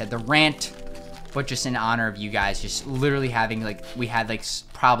 like I said, the rant, but just in honor of you guys just literally having, like, we had, like,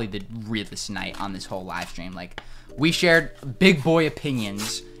 probably the realest night on this whole live stream. Like, we shared big boy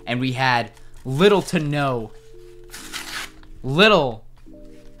opinions, and we had little to no, little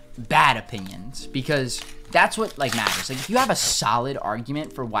bad opinions, because that's what, like, matters. Like, if you have a solid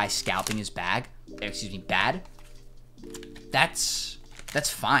argument for why scalping is bad, that's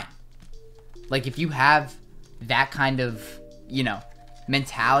fine. Like, if you have that kind of, you know,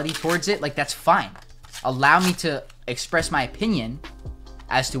 mentality towards it, like, that's fine. Allow me to express my opinion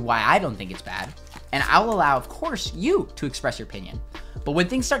as to why I don't think it's bad. And I'll allow, of course, you to express your opinion. But when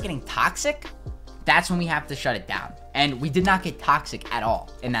things start getting toxic, that's when we have to shut it down. And we did not get toxic at all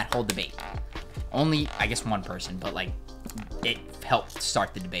in that whole debate. Only, I guess, one person, but, like, it helped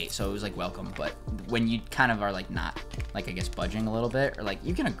start the debate, so it was, like, welcome. But when you kind of are, like, not, like, I guess, budging a little bit, or, like,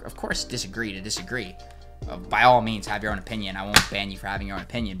 you can, of course, disagree to disagree. By all means, have your own opinion. I won't ban you for having your own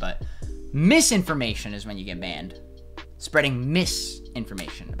opinion, but misinformation is when you get banned. Spreading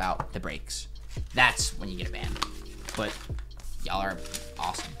misinformation about the breaks. That's when you get a ban. But y'all are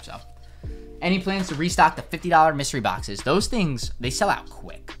awesome, so. Any plans to restock the $50 mystery boxes? Those things, they sell out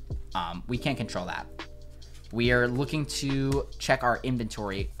quick. We can't control that. We are looking to check our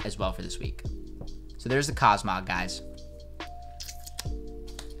inventory as well for this week. So there's the Cosmog, guys.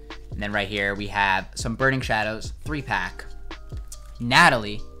 And then right here, we have some Burning Shadows, 3-pack.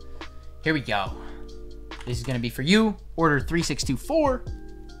 Natalie, here we go. This is going to be for you. Order 3624.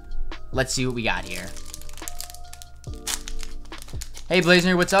 Let's see what we got here. Hey,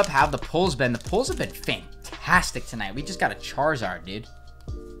 Blazendary, what's up? How have the pulls been? The pulls have been fantastic tonight. We just got a Charizard, dude.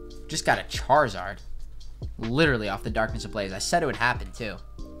 Just got a Charizard. Literally off the Darkness Ablaze. I said it would happen, too.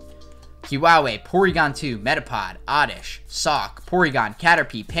 Kiwawe, Porygon 2, Metapod, Oddish, Sock, Porygon,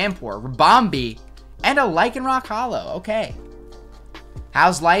 Caterpie, Pampor, Rabombi, and a Lycanroc Hollow. Okay.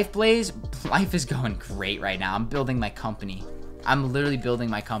 How's life, Blaze? Life is going great right now. I'm building my company. I'm literally building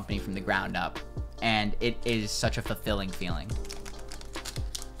my company from the ground up, and it is such a fulfilling feeling.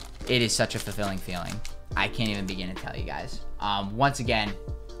 It is such a fulfilling feeling. I can't even begin to tell you guys. Once again,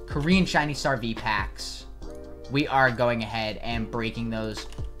 Korean Shiny Star V packs. We are going ahead and breaking those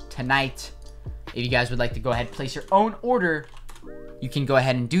tonight. If you guys would like to go ahead and place your own order, you can go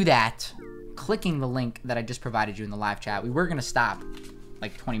ahead and do that, clicking the link that I just provided you in the live chat. We were going to stop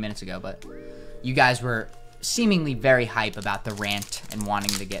like 20 minutes ago, but you guys were seemingly very hype about the rant and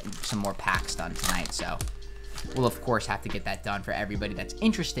wanting to get some more packs done tonight. So we'll, of course, have to get that done for everybody that's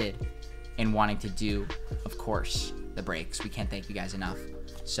interested in wanting to do, of course, the breaks. We can't thank you guys enough.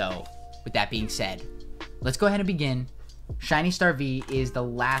 So with that being said, let's go ahead and begin. Shiny Star V is the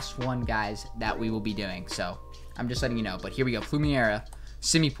last one, guys, that we will be doing. So I'm just letting you know. But here we go. Plumiera,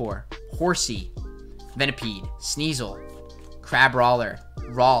 Simipour, Horsey, Venipede, Sneasel, Crabrawler,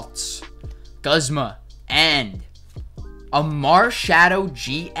 Ralts, Guzma, and a Marshadow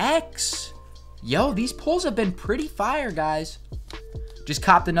GX. Yo, these pulls have been pretty fire, guys. Just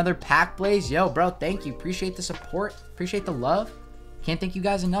copped another pack, Blaze. Yo, bro, thank you. Appreciate the support. Appreciate the love. Can't thank you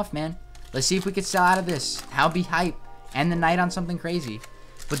guys enough, man. Let's see if we can sell out of this. I'll be hype. End the night on something crazy.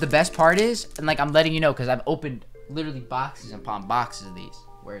 But the best part is, and like I'm letting you know, because I've opened literally boxes upon boxes of these.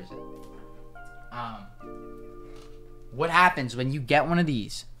 Where is it? What happens when you get one of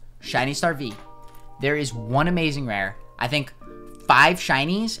these Shiny Star V? There is one amazing rare. I think 5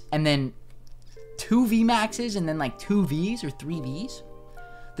 shinies and then 2 V maxes and then like 2 Vs or 3 Vs.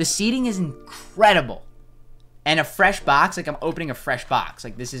 The seeding is incredible. And a fresh box, like I'm opening a fresh box.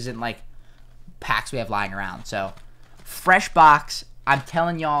 Like this isn't like packs we have lying around. So fresh box. I'm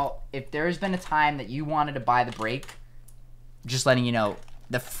telling y'all, if there has been a time that you wanted to buy the break, just letting you know,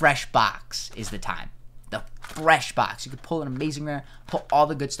 the fresh box is the time. The fresh box. You could pull an amazing rare, pull all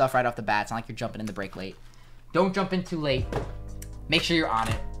the good stuff right off the bat. It's not like you're jumping in the break late. Don't jump in too late. Make sure you're on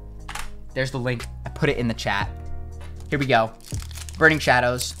it. There's the link. I put it in the chat. Here we go. Burning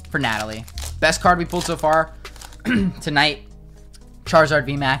Shadows for Natalie. Best card we pulled so far tonight. Charizard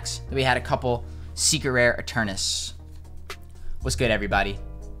VMAX. We had a couple secret rare Eternus. What's good, everybody?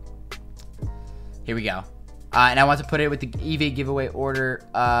 Here we go. And I want to put it with the EV giveaway order.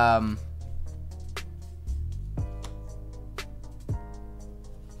 I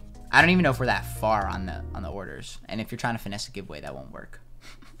don't even know if we're that far on the orders. And if you're trying to finesse a giveaway, that won't work.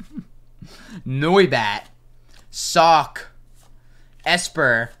 Noibat, Sock,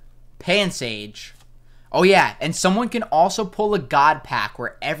 Esper, Pansage. Oh yeah, and someone can also pull a God pack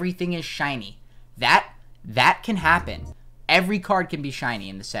where everything is shiny. That can happen. Every card can be shiny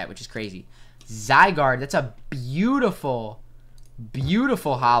in the set, which is crazy. Zygarde, that's a beautiful,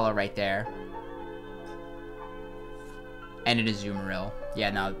 beautiful holo right there. And it is Azumarill. Yeah,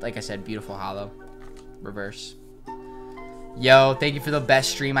 no, like I said, beautiful holo. Reverse. Yo, thank you for the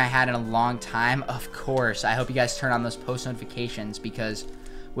best stream I had in a long time. Of course. I hope you guys turn on those post notifications, because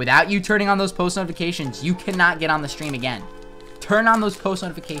without you turning on those post notifications, you cannot get on the stream again. Turn on those post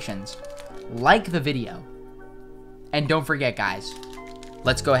notifications. Like the video. And don't forget, guys,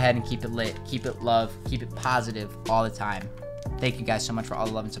 let's go ahead and keep it lit, keep it love, keep it positive all the time. Thank you guys so much for all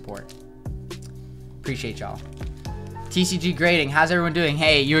the love and support. Appreciate y'all. TCG grading, how's everyone doing?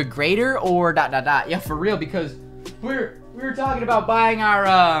 Hey, you a grader or ... Yeah, for real, because we were talking about buying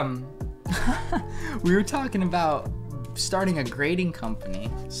our we were talking about starting a grading company.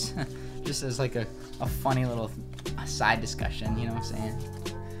 Just as like a funny little side discussion, you know what I'm saying?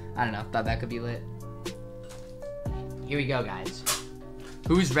 I don't know, thought that could be lit. Here we go, guys.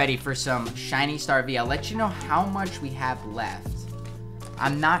 Who's ready for some Shiny Star V? I'll let you know how much we have left.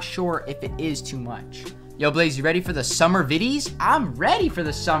 I'm not sure if it is too much. Yo, Blaze, you ready for the summer viddies? I'm ready for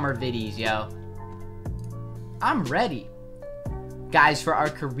the summer viddies, yo. I'm ready. Guys, for our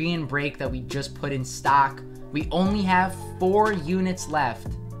Korean break that we just put in stock, we only have 4 units left.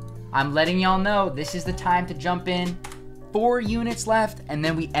 I'm letting y'all know this is the time to jump in. 4 units left, and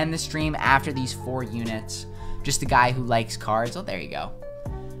then we end the stream after these 4 units. Just a guy who likes cards. Oh, there you go.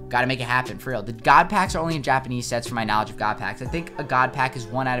 Gotta make it happen, for real. The God packs are only in Japanese sets for my knowledge of God packs. I think a God pack is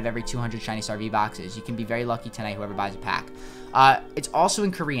 1 out of every 200 Shiny Star V boxes. You can be very lucky tonight, whoever buys a pack. It's also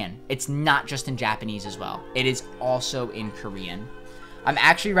in Korean. It's not just in Japanese as well. It is also in Korean. I'm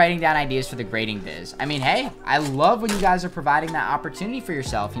actually writing down ideas for the grading biz. I mean, hey, I love when you guys are providing that opportunity for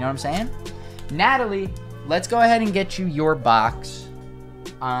yourself. You know what I'm saying? Natalie, let's go ahead and get you your box.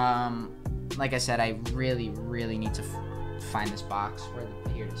 Like I said, I really, really need to find this box.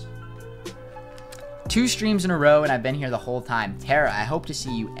 Here it is. 2 streams in a row, and I've been here the whole time. Tara, I hope to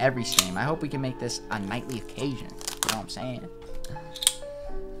see you every stream. I hope we can make this a nightly occasion. You know what I'm saying?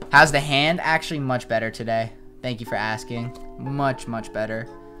 How's the hand? Actually, much better today. Thank you for asking. Much, much better.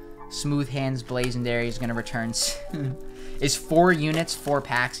 Smooth Hands Blazendary is going to return soon. Is 4 units 4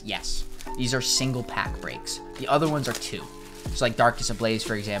 packs? Yes. These are single pack breaks. The other ones are 2. So like Darkness Ablaze,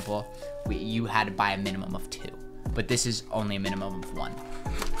 for example, you had to buy a minimum of 2. But this is only a minimum of 1.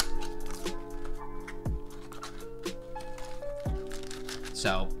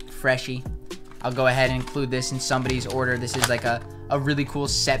 So, freshy. I'll go ahead and include this in somebody's order. This is like a really cool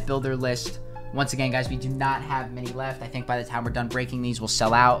set builder list. Once again, guys, we do not have many left. I think by the time we're done breaking these, we'll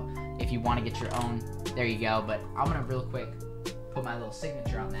sell out. If you want to get your own, there you go. But I'm going to real quick put my little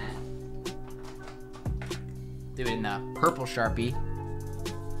signature on that. Do it in the purple Sharpie.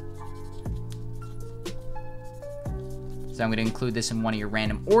 So I'm going to include this in one of your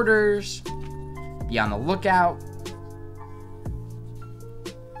random orders. Be on the lookout.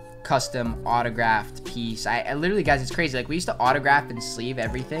 Custom autographed piece. I literally, guys, it's crazy. Like, we used to autograph and sleeve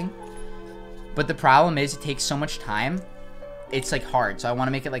everything. But the problem is it takes so much time. It's like hard. So I want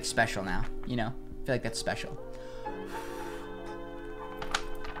to make it like special now. You know, I feel like that's special.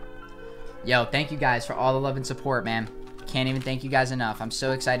 Yo, thank you guys for all the love and support, man. Can't even thank you guys enough. I'm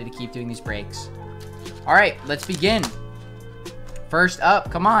so excited to keep doing these breaks. All right, let's begin. First up,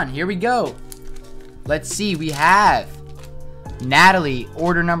 come on, here we go. Let's see, we have Natalie,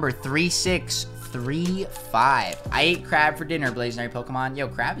 order number 3635. I ate crab for dinner, Blazendary Pokemon. Yo,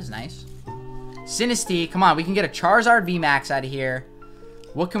 crab is nice. Sinisty, come on, we can get a Charizard VMAX out of here.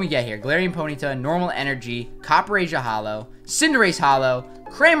 What can we get here? Galarian Ponyta, Normal Energy, Copperasia Hollow, Cinderace Hollow,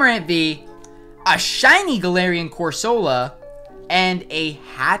 Cramorant V, a shiny Galarian Corsola, and a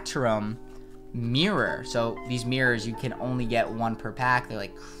Hatterene mirror. So these mirrors, you can only get 1 per pack. They're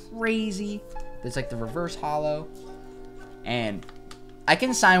like crazy. There's like the reverse hollow. And I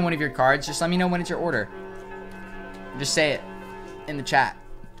can sign one of your cards. Just let me know when it's your order. Just say it in the chat.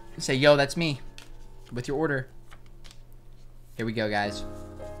 Say, yo, that's me with your order. Here we go, guys.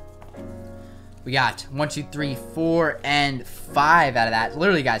 We got 1, 2, 3, 4, and 5 out of that.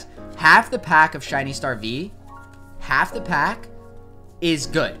 Literally, guys, half the pack of Shiny Star V, half the pack is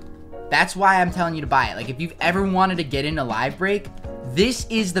good. That's why I'm telling you to buy it. Like, if you've ever wanted to get into live break, this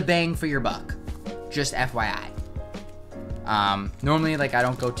is the bang for your buck. Just FYI. Normally, like, I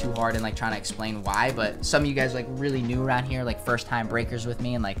don't go too hard in, like, trying to explain why, but some of you guys, like, really new around here, like, first-time breakers with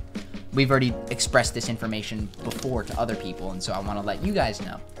me, and, like, we've already expressed this information before to other people, and so I want to let you guys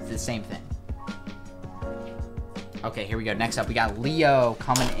know it's the same thing. Okay, here we go. Next up, we got Leo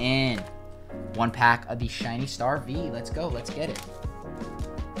coming in. 1 pack of the Shiny Star V. Let's go. Let's get it.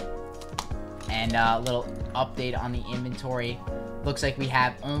 And a little update on the inventory. Looks like we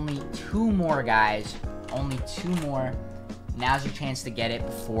have only 2 more, guys. Only 2 more. Now's your chance to get it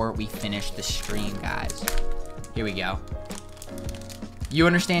before we finish the stream, guys. Here we go. You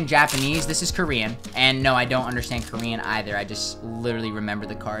understand Japanese? This is Korean. And no, I don't understand Korean either. I just literally remember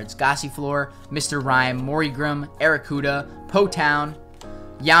the cards. Gossifleur, Mr. Rhyme, Morigrum, Arrokuda, Potown,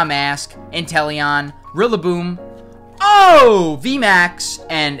 Yamask, Inteleon, Rillaboom, oh, VMAX,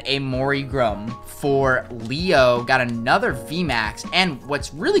 and a Morigrum for Leo. Got another VMAX. And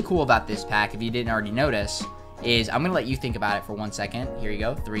what's really cool about this pack, if you didn't already notice, is I'm going to let you think about it for 1 second. Here you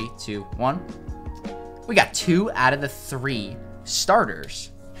go. 3, 2, 1. We got 2 out of the 3 starters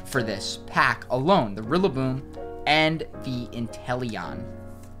for this pack alone. The Rillaboom and the Inteleon.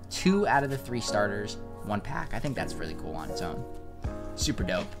 2 out of the 3 starters, 1 pack. I think that's really cool on its own. Super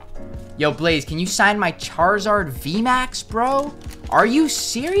dope. Yo, Blaze, can you sign my Charizard VMAX, bro? Are you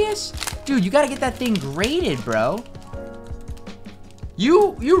serious? Dude, you gotta get that thing graded, bro.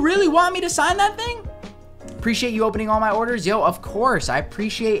 You really want me to sign that thing? Appreciate you opening all my orders. Yo, of course. I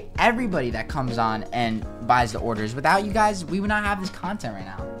appreciate everybody that comes on and buys the orders. Without you guys, we would not have this content right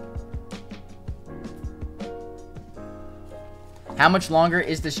now. How much longer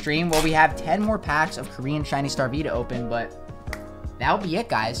is the stream? Well, we have 10 more packs of Korean Shiny Star V to open, but that'll be it,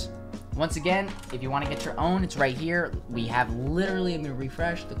 guys. Once again, if you want to get your own, it's right here. We have literally, I'm going to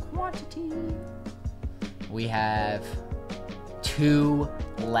refresh the quantity. We have 2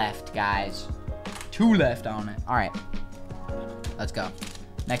 left, guys. 2 left on it. All right. Let's go.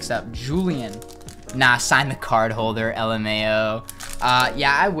 Next up, Julian. Nah, sign the card holder, LMAO.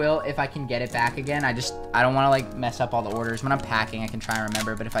 Yeah, I will if I can get it back again. I don't want to, like, mess up all the orders. When I'm packing, I can try and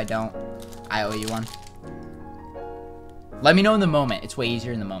remember, but if I don't, I owe you one. Let me know in the moment. It's way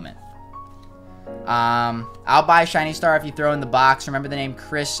easier in the moment. I'll buy Shiny Star if you throw in the box. Remember the name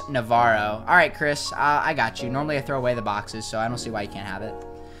Chris Navarro. All right, Chris, I got you. Normally I throw away the boxes, so I don't see why you can't have it.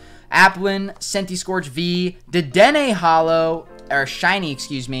 Applin, Centiscorch V, Dedenne Hollow, or Shiny,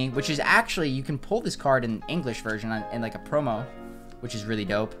 excuse me, which is actually, you can pull this card in English version in like a promo, which is really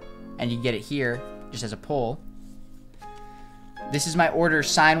dope. And you can get it here, just as a pull. This is my order.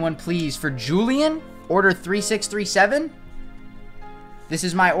 Sign one, please. For Julian, order 3637. This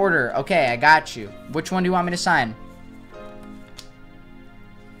is my order. Okay, I got you. Which one do you want me to sign?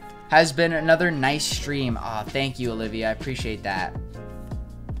 Has been another nice stream. Oh, thank you, Olivia. I appreciate that.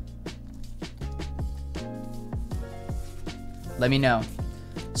 Let me know.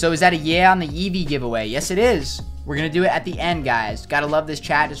 So is that a yeah on the Eevee giveaway? Yes, it is. We're going to do it at the end, guys. Gotta love this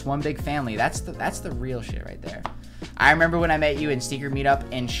chat. Just one big family. That's the real shit right there. I remember when I met you in Sneaker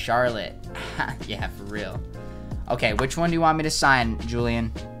Meetup in Charlotte. Yeah, for real. Okay, which one do you want me to sign,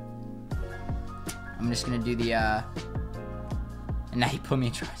 Julian? I'm just going to do the, and now you put me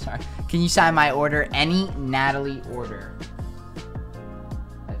in charizard. Can you sign my order? Any Natalie order.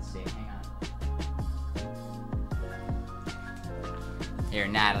 Let's see, hang on. Here,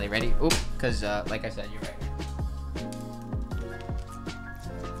 Natalie, ready? Oop, because, like I said, you're right.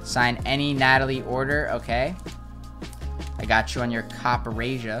 Sign any Natalie order, okay. I got you on your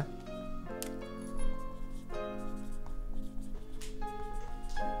Coperasia.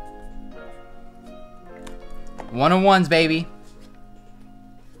 One-on-ones, baby.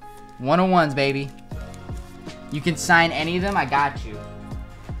 One-on-ones, baby. You can sign any of them. I got you.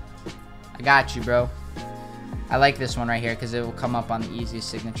 I got you, bro. I like this one right here because it will come up on the easiest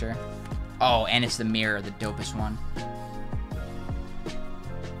signature. Oh, and it's the mirror, the dopest one.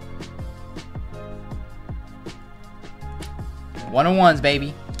 One-on-ones,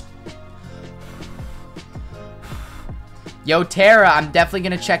 baby. Yo, Tara, I'm definitely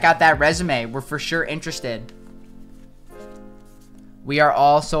going to check out that resume. We're for sure interested. We are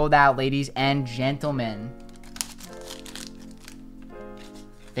all sold out, ladies and gentlemen.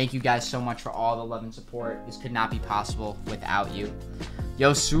 Thank you guys so much for all the love and support. This could not be possible without you.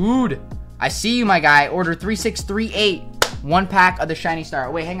 Yo, Sood, I see you, my guy. Order 3638. One pack of the shiny star.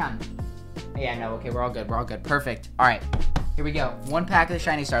 Oh, wait, hang on. Yeah, no, okay, we're all good. We're all good. Perfect. All right, here we go. One pack of the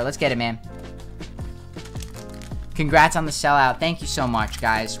shiny star. Let's get it, man. Congrats on the sellout. Thank you so much,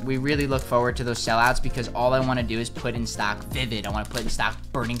 guys. We really look forward to those sellouts because all I want to do is put in stock Vivid. I want to put in stock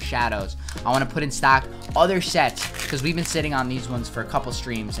Burning Shadows. I want to put in stock other sets because we've been sitting on these ones for a couple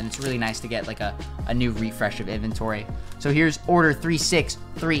streams and it's really nice to get like a new refresh of inventory. So here's order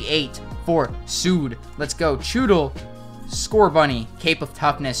 3638 for Sood. Let's go. Choodle, Score Bunny, Cape of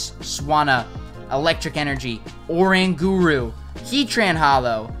Toughness, Swanna, Electric Energy, Oranguru, Heatran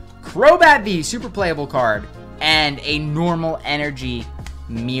Hollow, Crobat V, super playable card, and a normal energy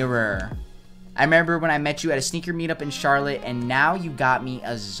mirror. I remember when I met you at a sneaker meetup in Charlotte, and now you got me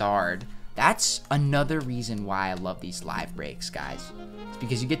a Zard. That's another reason why I love these live breaks, guys. It's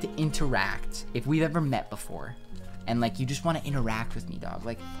because you get to interact. If we've ever met before, and like you just want to interact with me, dog.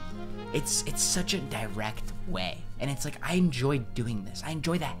 Like, it's such a direct way, and it's like I enjoy doing this. I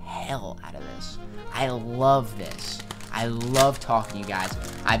enjoy the hell out of this. I love this. I love talking to you guys.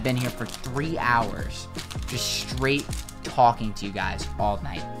 I've been here for 3 hours, just straight talking to you guys all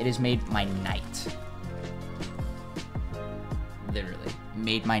night. It has made my night. Literally,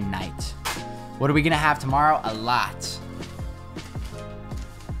 made my night. What are we gonna have tomorrow? A lot.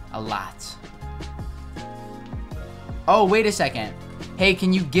 A lot. Oh, wait a second. Hey,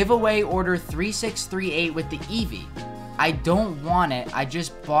 can you give away order 3638 with the Eevee? I don't want it. I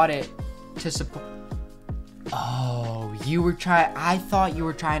just bought it to support. Oh, you were I thought you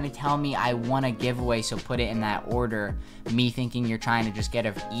were trying to tell me I want a giveaway, so put it in that order. Me thinking you're trying to just get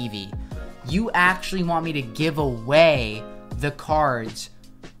a Eevee. You actually want me to give away the cards.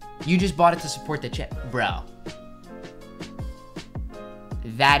 You just bought it to support the chip. Bro.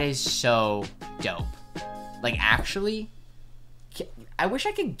 That is so dope. Like, actually, I wish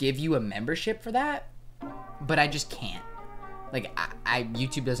I could give you a membership for that, but I just can't. Like,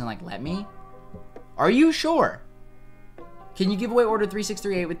 YouTube doesn't, like, let me. Are you sure? Can you give away order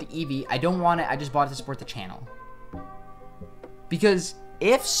 3638 with the Eevee? I don't want it. I just bought it to support the channel. Because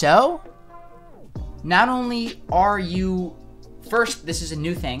if so, not only are you... First, this is a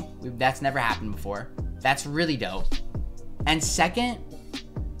new thing. That's never happened before. That's really dope. And second,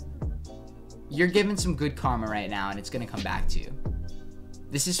 you're giving some good karma right now, and it's going to come back to you.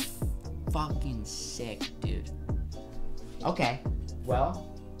 This is fucking sick, dude. Okay. Well,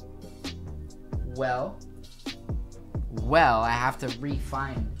 I have to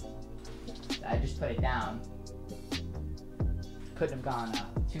refine. I just put it down. Couldn't have gone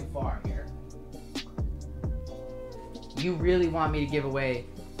too far here. You really want me to give away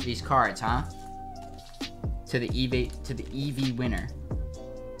these cards, huh? To the Eevee winner.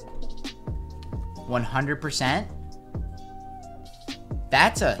 100%?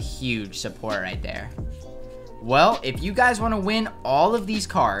 That's a huge support right there. Well, if you guys want to win all of these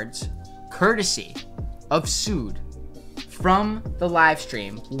cards, courtesy of Sood, from the live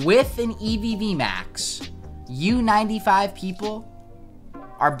stream with an EVV max, you 95 people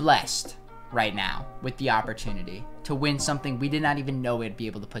are blessed right now with the opportunity to win something we did not even know we'd be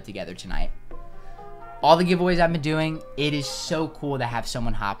able to put together tonight. All the giveaways I've been doing, it is so cool to have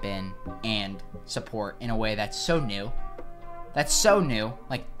someone hop in and support in a way that's so new. That's so new,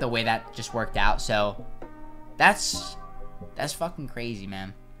 like the way that just worked out. So that's fucking crazy,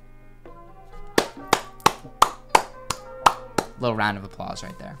 man. Little round of applause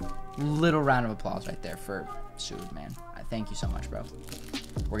right there. Little round of applause right there for Sood, man. Thank you so much, bro.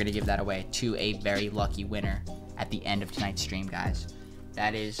 We're gonna give that away to a very lucky winner at the end of tonight's stream, guys.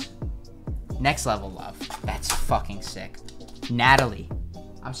 That is next level love. That's fucking sick. Natalie,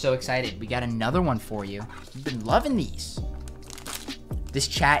 I'm so excited. We got another one for you. You've been loving these. This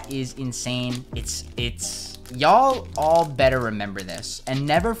chat is insane. It's y'all all better remember this and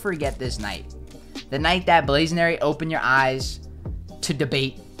never forget this night. The night that Blazendary opened your eyes to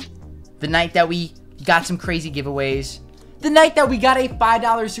debate. The night that we got some crazy giveaways. The night that we got a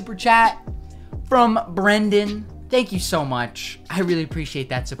 $5 super chat from Brendan. Thank you so much. I really appreciate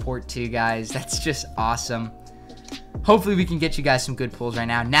that support too, guys. That's just awesome. Hopefully we can get you guys some good pulls right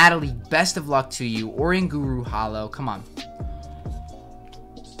now. Natalie, best of luck to you. Orion Guru Hollow. Come on.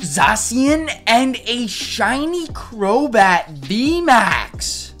 Zacian and a shiny Crobat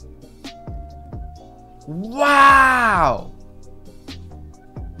VMAX. Wow.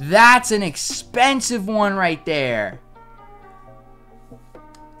 That's an expensive one right there.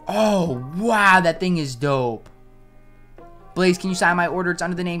 Oh, wow. That thing is dope. Blaze, can you sign my order? It's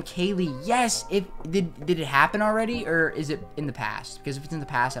under the name Kaylee. Yes. Did it happen already, or is it in the past? Because if it's in the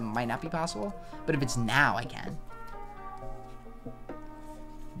past, it might not be possible. But if it's now, I can.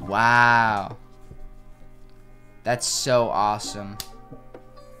 Wow. That's so awesome.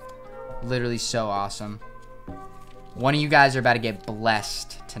 Literally so awesome. One of you guys are about to get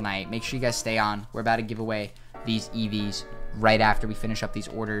blessed tonight. Make sure you guys stay on. We're about to give away these EVs right after we finish up these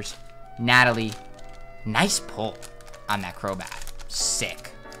orders. Natalie, nice pull on that Crobat.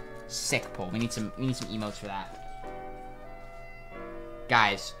 Sick. Sick pull. We need some emotes for that.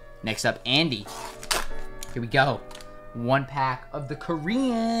 Guys, next up, Andy. Here we go. One pack of the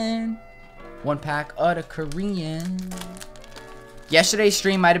Korean. One pack of the Korean. Yesterday's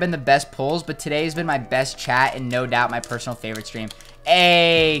stream might have been the best pulls, but today's been my best chat and no doubt my personal favorite stream.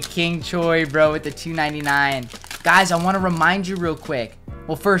 Hey, King Choi, bro, with the $2.99. Guys, I want to remind you real quick.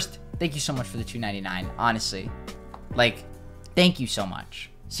 Well, first, thank you so much for the $2.99, honestly. Like, thank you so much.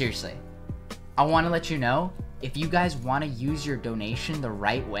 Seriously. I want to let you know, if you guys want to use your donation the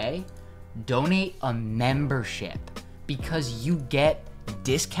right way, donate a membership because you get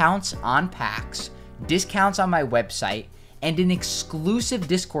discounts on packs, discounts on my website, and an exclusive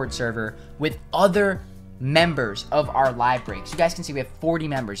Discord server with other members of our live breaks. You guys can see we have 40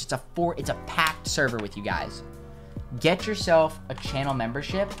 members. It's a packed server with you guys. Get yourself a channel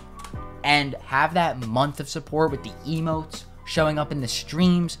membership and have that month of support with the emotes, showing up in the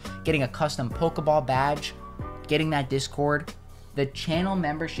streams, getting a custom Pokeball badge, getting that Discord. The channel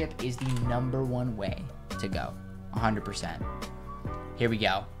membership is the #1 way to go. 100%. Here we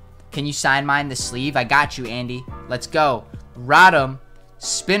go. Can you sign mine the sleeve? I got you, Andy. Let's go. Rodham,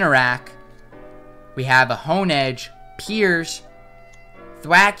 Spinarak. We have a Honedge, Piers,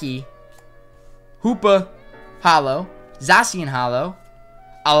 Thwacky, Hoopa, Hollow, Zacian Hollow,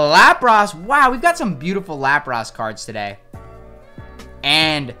 a Lapras. Wow, we've got some beautiful Lapras cards today.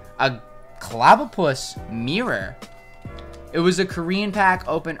 And a Clavapus Mirror. It was a Korean pack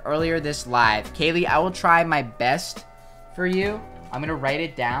open earlier this live. Kaylee, I will try my best for you. I'm going to write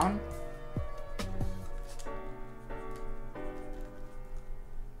it down.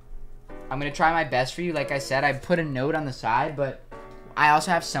 I'm going to try my best for you. Like I said, I put a note on the side, but I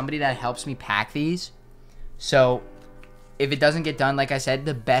also have somebody that helps me pack these. So if it doesn't get done, like I said,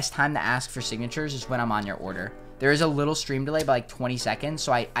 the best time to ask for signatures is when I'm on your order. There is a little stream delay by like 20 seconds,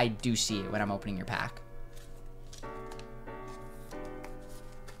 so I do see it when I'm opening your pack.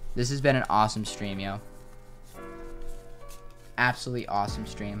 This has been an awesome stream, yo. Absolutely awesome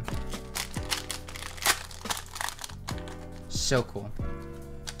stream. So cool.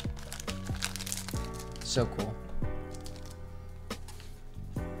 So cool.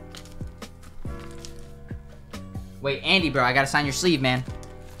 Wait, Andy, bro, I gotta sign your sleeve, man.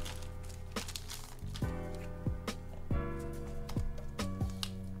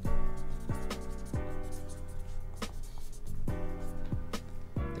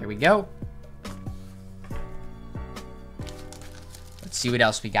 There we go. Let's see what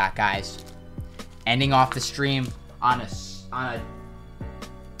else we got, guys. Ending off the stream on a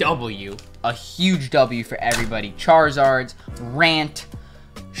W. a huge W for everybody. Charizards, Rant,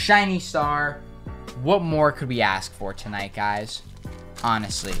 Shiny Star. What more could we ask for tonight, guys?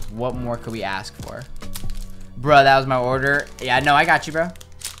 Honestly, what more could we ask for? Bro, that was my order. Yeah, no, I got you, bro.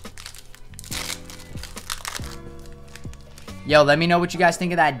 Yo, let me know what you guys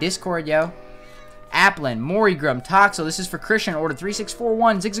think of that Discord, yo. Applin, Morigrum, Toxel. This is for Christian. Order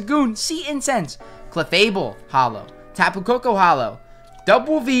 3641. Zigzagoon, Sea Incense, Clefable, Hollow, Tapu Koko Hollow,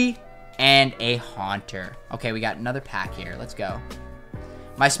 Double V, and a Haunter. Okay, we got another pack here. Let's go.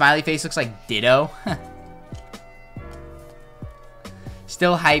 My smiley face looks like Ditto.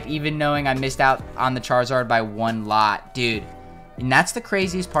 Still hype, even knowing I missed out on the Charizard by one lot. Dude, and that's the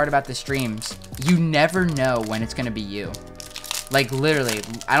craziest part about the streams. You never know when it's going to be you. Like, literally,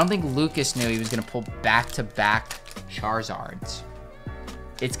 I don't think Lucas knew he was going to pull back-to-back Charizards.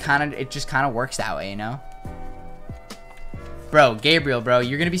 It just kind of works that way, you know? Bro, Gabriel, bro,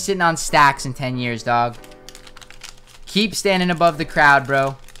 you're going to be sitting on stacks in 10 years, dog. Keep standing above the crowd,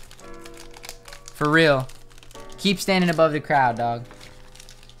 bro. For real. Keep standing above the crowd, dog.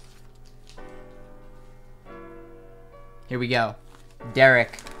 Here we go.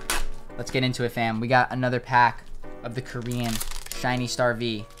 Derek. Let's get into it, fam. We got another pack of the Korean Shiny Star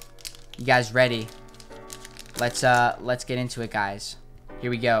V. You guys ready? Let's get into it, guys. Here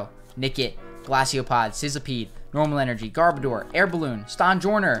we go. Nickit, Glaciopod, Sizzlipede, Normal Energy, Garbodor, Air Balloon,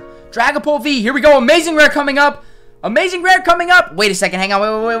 Stonjourner, Dragapult V. Here we go. Amazing Rare coming up. Amazing Rare coming up. Wait a second. Hang on.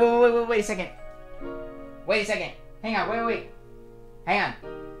 Wait a second. Wait a second. Hang on. Wait. Hang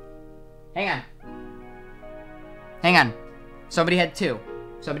on. Somebody had two.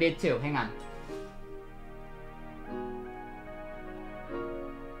 Hang on.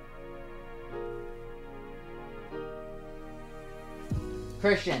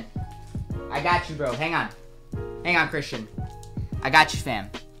 Christian, I got you, bro. Hang on, Christian. I got you,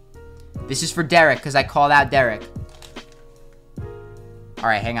 fam. This is for Derek, because I called out Derek.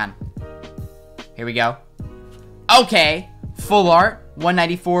 Alright, hang on. Here we go. Okay. Full art.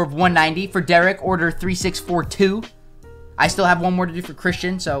 194 of 190 for Derek. Order 3642. I still have one more to do for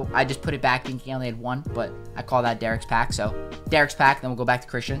Christian, so I just put it back thinking he only had one, but I call that Derek's pack, so Derek's pack, then we'll go back to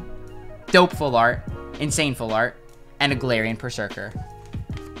Christian. Dope full art. Insane full art. And a Galarian Berserker.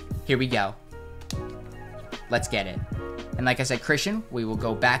 Here we go. Let's get it. And like I said, Christian, we will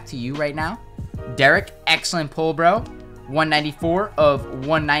go back to you right now. Derek, excellent pull, bro. 194 of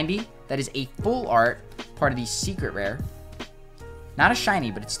 190. That is a full art, part of the secret rare. Not a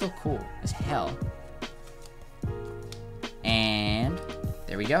shiny, but it's still cool as hell. And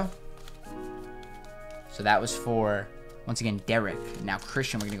there we go. So that was for, once again, Derek. Now,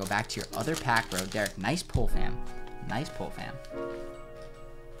 Christian, we're going to go back to your other pack, bro. Derek, nice pull, fam. Nice pull, fam.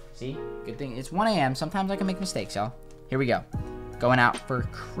 See? Good thing. It's 1 a.m. Sometimes I can make mistakes, y'all. Here we go. Going out for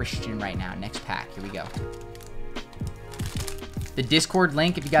Christian right now. Next pack. Here we go. The Discord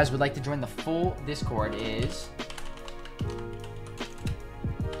link, if you guys would like to join the full Discord, is...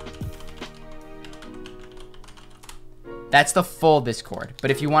 That's the full Discord.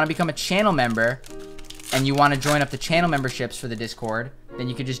 But if you want to become a channel member and you want to join up the channel memberships for the Discord, then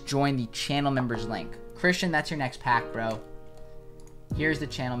you can just join the channel members link. Christian, that's your next pack, bro. Here's the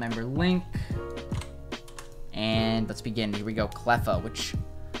channel member link. And let's begin. Here we go. Cleffa, which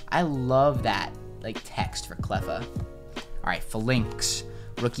I love that, like, text for Cleffa. Alright, Phalanx,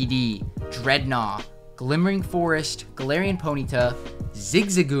 Rookie D, Dreadnought, Glimmering Forest, Galarian Ponyta,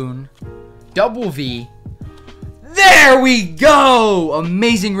 Zigzagoon, Double V. There we go!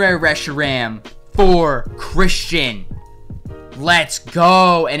 Amazing Rare Reshiram for Christian. Let's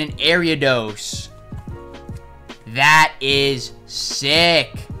go! And an Ariados. That is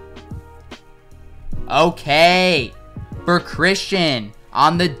sick. Okay. For Christian,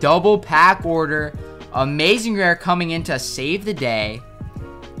 on the double pack order, Amazing Rare coming in to save the day.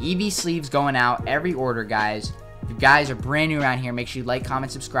 EV sleeves going out every order, guys. If you guys are brand new around here, make sure you like,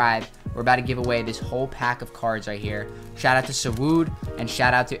 comment, subscribe. We're about to give away this whole pack of cards right here. Shout out to Sawood, and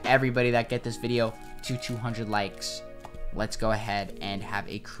shout out to everybody that get this video to 200 likes. Let's go ahead and have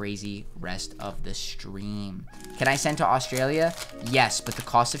a crazy rest of the stream. Can I send to Australia? Yes, but the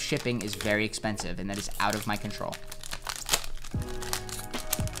cost of shipping is very expensive, and that is out of my control.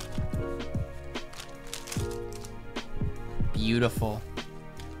 Beautiful.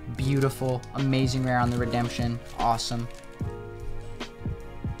 Beautiful. Amazing Rare on the redemption. Awesome.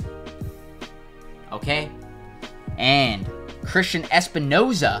 Okay. And Christian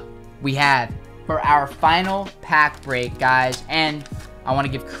Espinoza we have for our final pack break, guys. And I want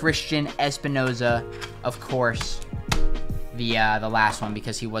to give Christian Espinoza, of course, the last one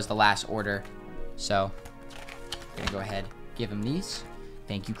because he was the last order. So I'm gonna go ahead, give him these.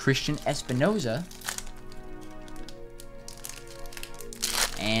 Thank you, Christian Espinoza.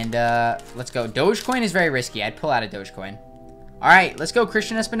 And let's go. Dogecoin is very risky. I'd pull out a Dogecoin. All right, let's go.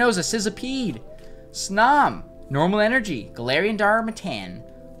 Christian Espinoza, Sizzapede, Snom, Normal Energy, Galarian Darmanitan,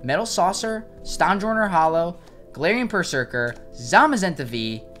 Metal Saucer, Stonjourner Hollow, Galarian Berserker, Zamazenta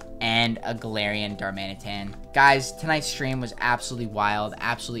V, and a Galarian Darmanitan. Guys, tonight's stream was absolutely wild,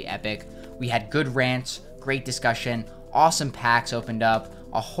 absolutely epic. We had good rants, great discussion, awesome packs opened up,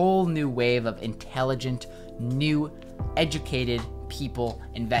 a whole new wave of intelligent, new, educated people,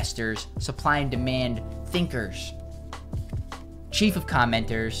 investors, supply and demand thinkers, chief of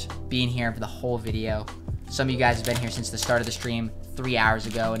commenters being here for the whole video. Some of you guys have been here since the start of the stream 3 hours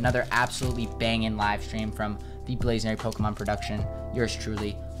ago. Another absolutely banging live stream from the Blazendary Pokemon production. Yours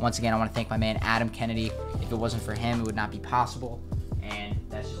truly. Once again, I want to thank my man Adam Kennedy. If it wasn't for him, it would not be possible. And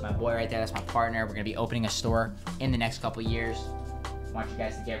that's just my boy right there. That's my partner. We're going to be opening a store in the next couple years. I want you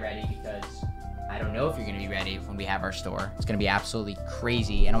guys to get ready because I don't know if you're going to be ready when we have our store. It's going to be absolutely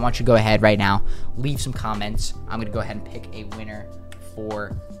crazy. And I want you to go ahead right now, leave some comments. I'm going to go ahead and pick a winner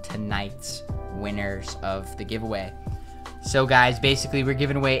for tonight's winners of the giveaway. So guys, basically we're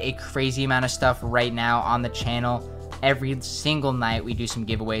giving away a crazy amount of stuff right now on the channel. Every single night we do some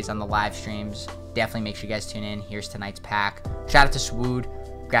giveaways on the live streams. Definitely make sure you guys tune in. Here's tonight's pack. Shout out to Swood,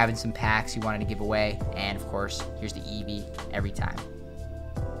 grabbing some packs he wanted to give away. And of course, here's the Eevee every time.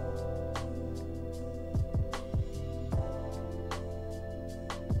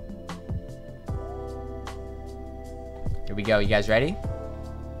 Here we go. You guys ready?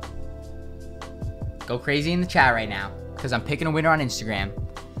 Go crazy in the chat right now because I'm picking a winner on Instagram.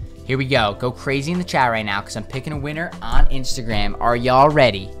 Here we go. Go crazy in the chat right now because I'm picking a winner on Instagram. Are y'all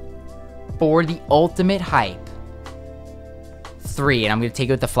ready for the ultimate hype? 3, and I'm going to take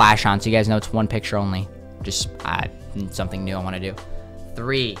it with the flash on so you guys know it's one picture only. Just something new I want to do.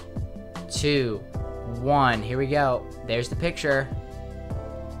 3, 2, 1. Here we go. There's the picture.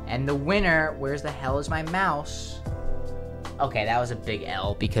 And the winner, where's the hell is my mouse? Okay, that was a big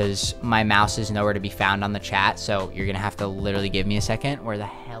L because my mouse is nowhere to be found on the chat. So you're going to have to literally give me a second. Where the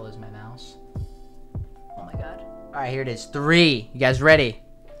hell is my mouse? Oh my God. All right, here it is. 3. You guys ready?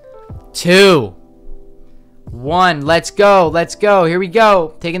 2, 1. Let's go. Let's go. Here we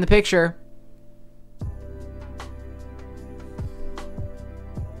go. Taking the picture.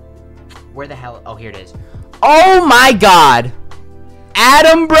 Where the hell? Oh, here it is. Oh my God.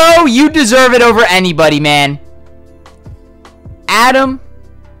 Adam, bro, you deserve it over anybody, man. Adam.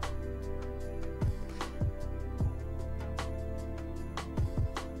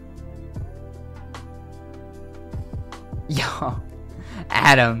 Yo,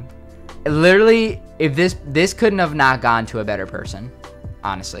 Adam. Literally, if this couldn't have not gone to a better person,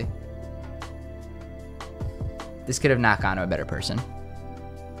 honestly. This could have not gone to a better person.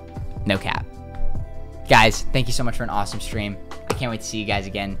 No cap. Guys, thank you so much for an awesome stream. I can't wait to see you guys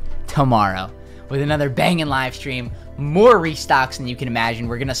again tomorrow with another banging live stream. More restocks than you can imagine.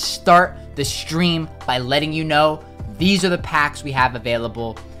 We're going to start the stream by letting you know these are the packs we have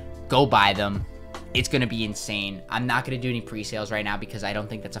available. Go buy them. It's going to be insane. I'm not going to do any pre-sales right now because I don't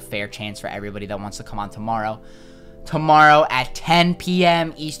think that's a fair chance for everybody that wants to come on tomorrow. Tomorrow at 10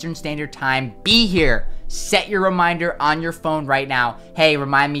 p.m. Eastern Standard Time. Be here. Set your reminder on your phone right now. Hey,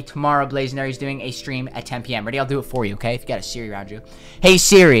 remind me tomorrow Blazendary is doing a stream at 10 p.m. Ready? I'll do it for you, okay? If you got a Siri around you. Hey,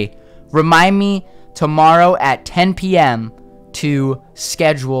 Siri, remind me tomorrow at 10 p.m. to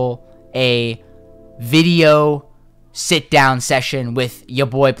schedule a video sit-down session with your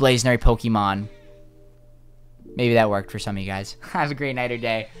boy Blazendary Pokemon. Maybe that worked for some of you guys. Have a great night or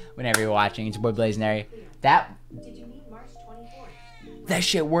day whenever you're watching. It's your boy Blazendary. Did you mean March 24th? That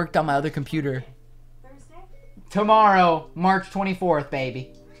shit worked on my other computer. Thursday? Tomorrow, March 24th,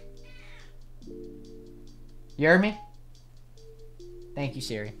 baby. You heard me? Thank you,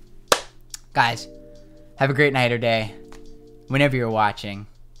 Siri. Guys, have a great night or day whenever you're watching.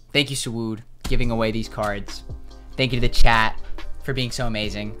 Thank you, Swood, giving away these cards. Thank you to the chat for being so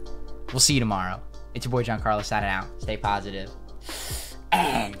amazing. We'll see you tomorrow. It's your boy John Carlos signing out. Stay positive.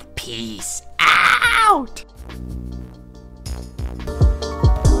 And peace out.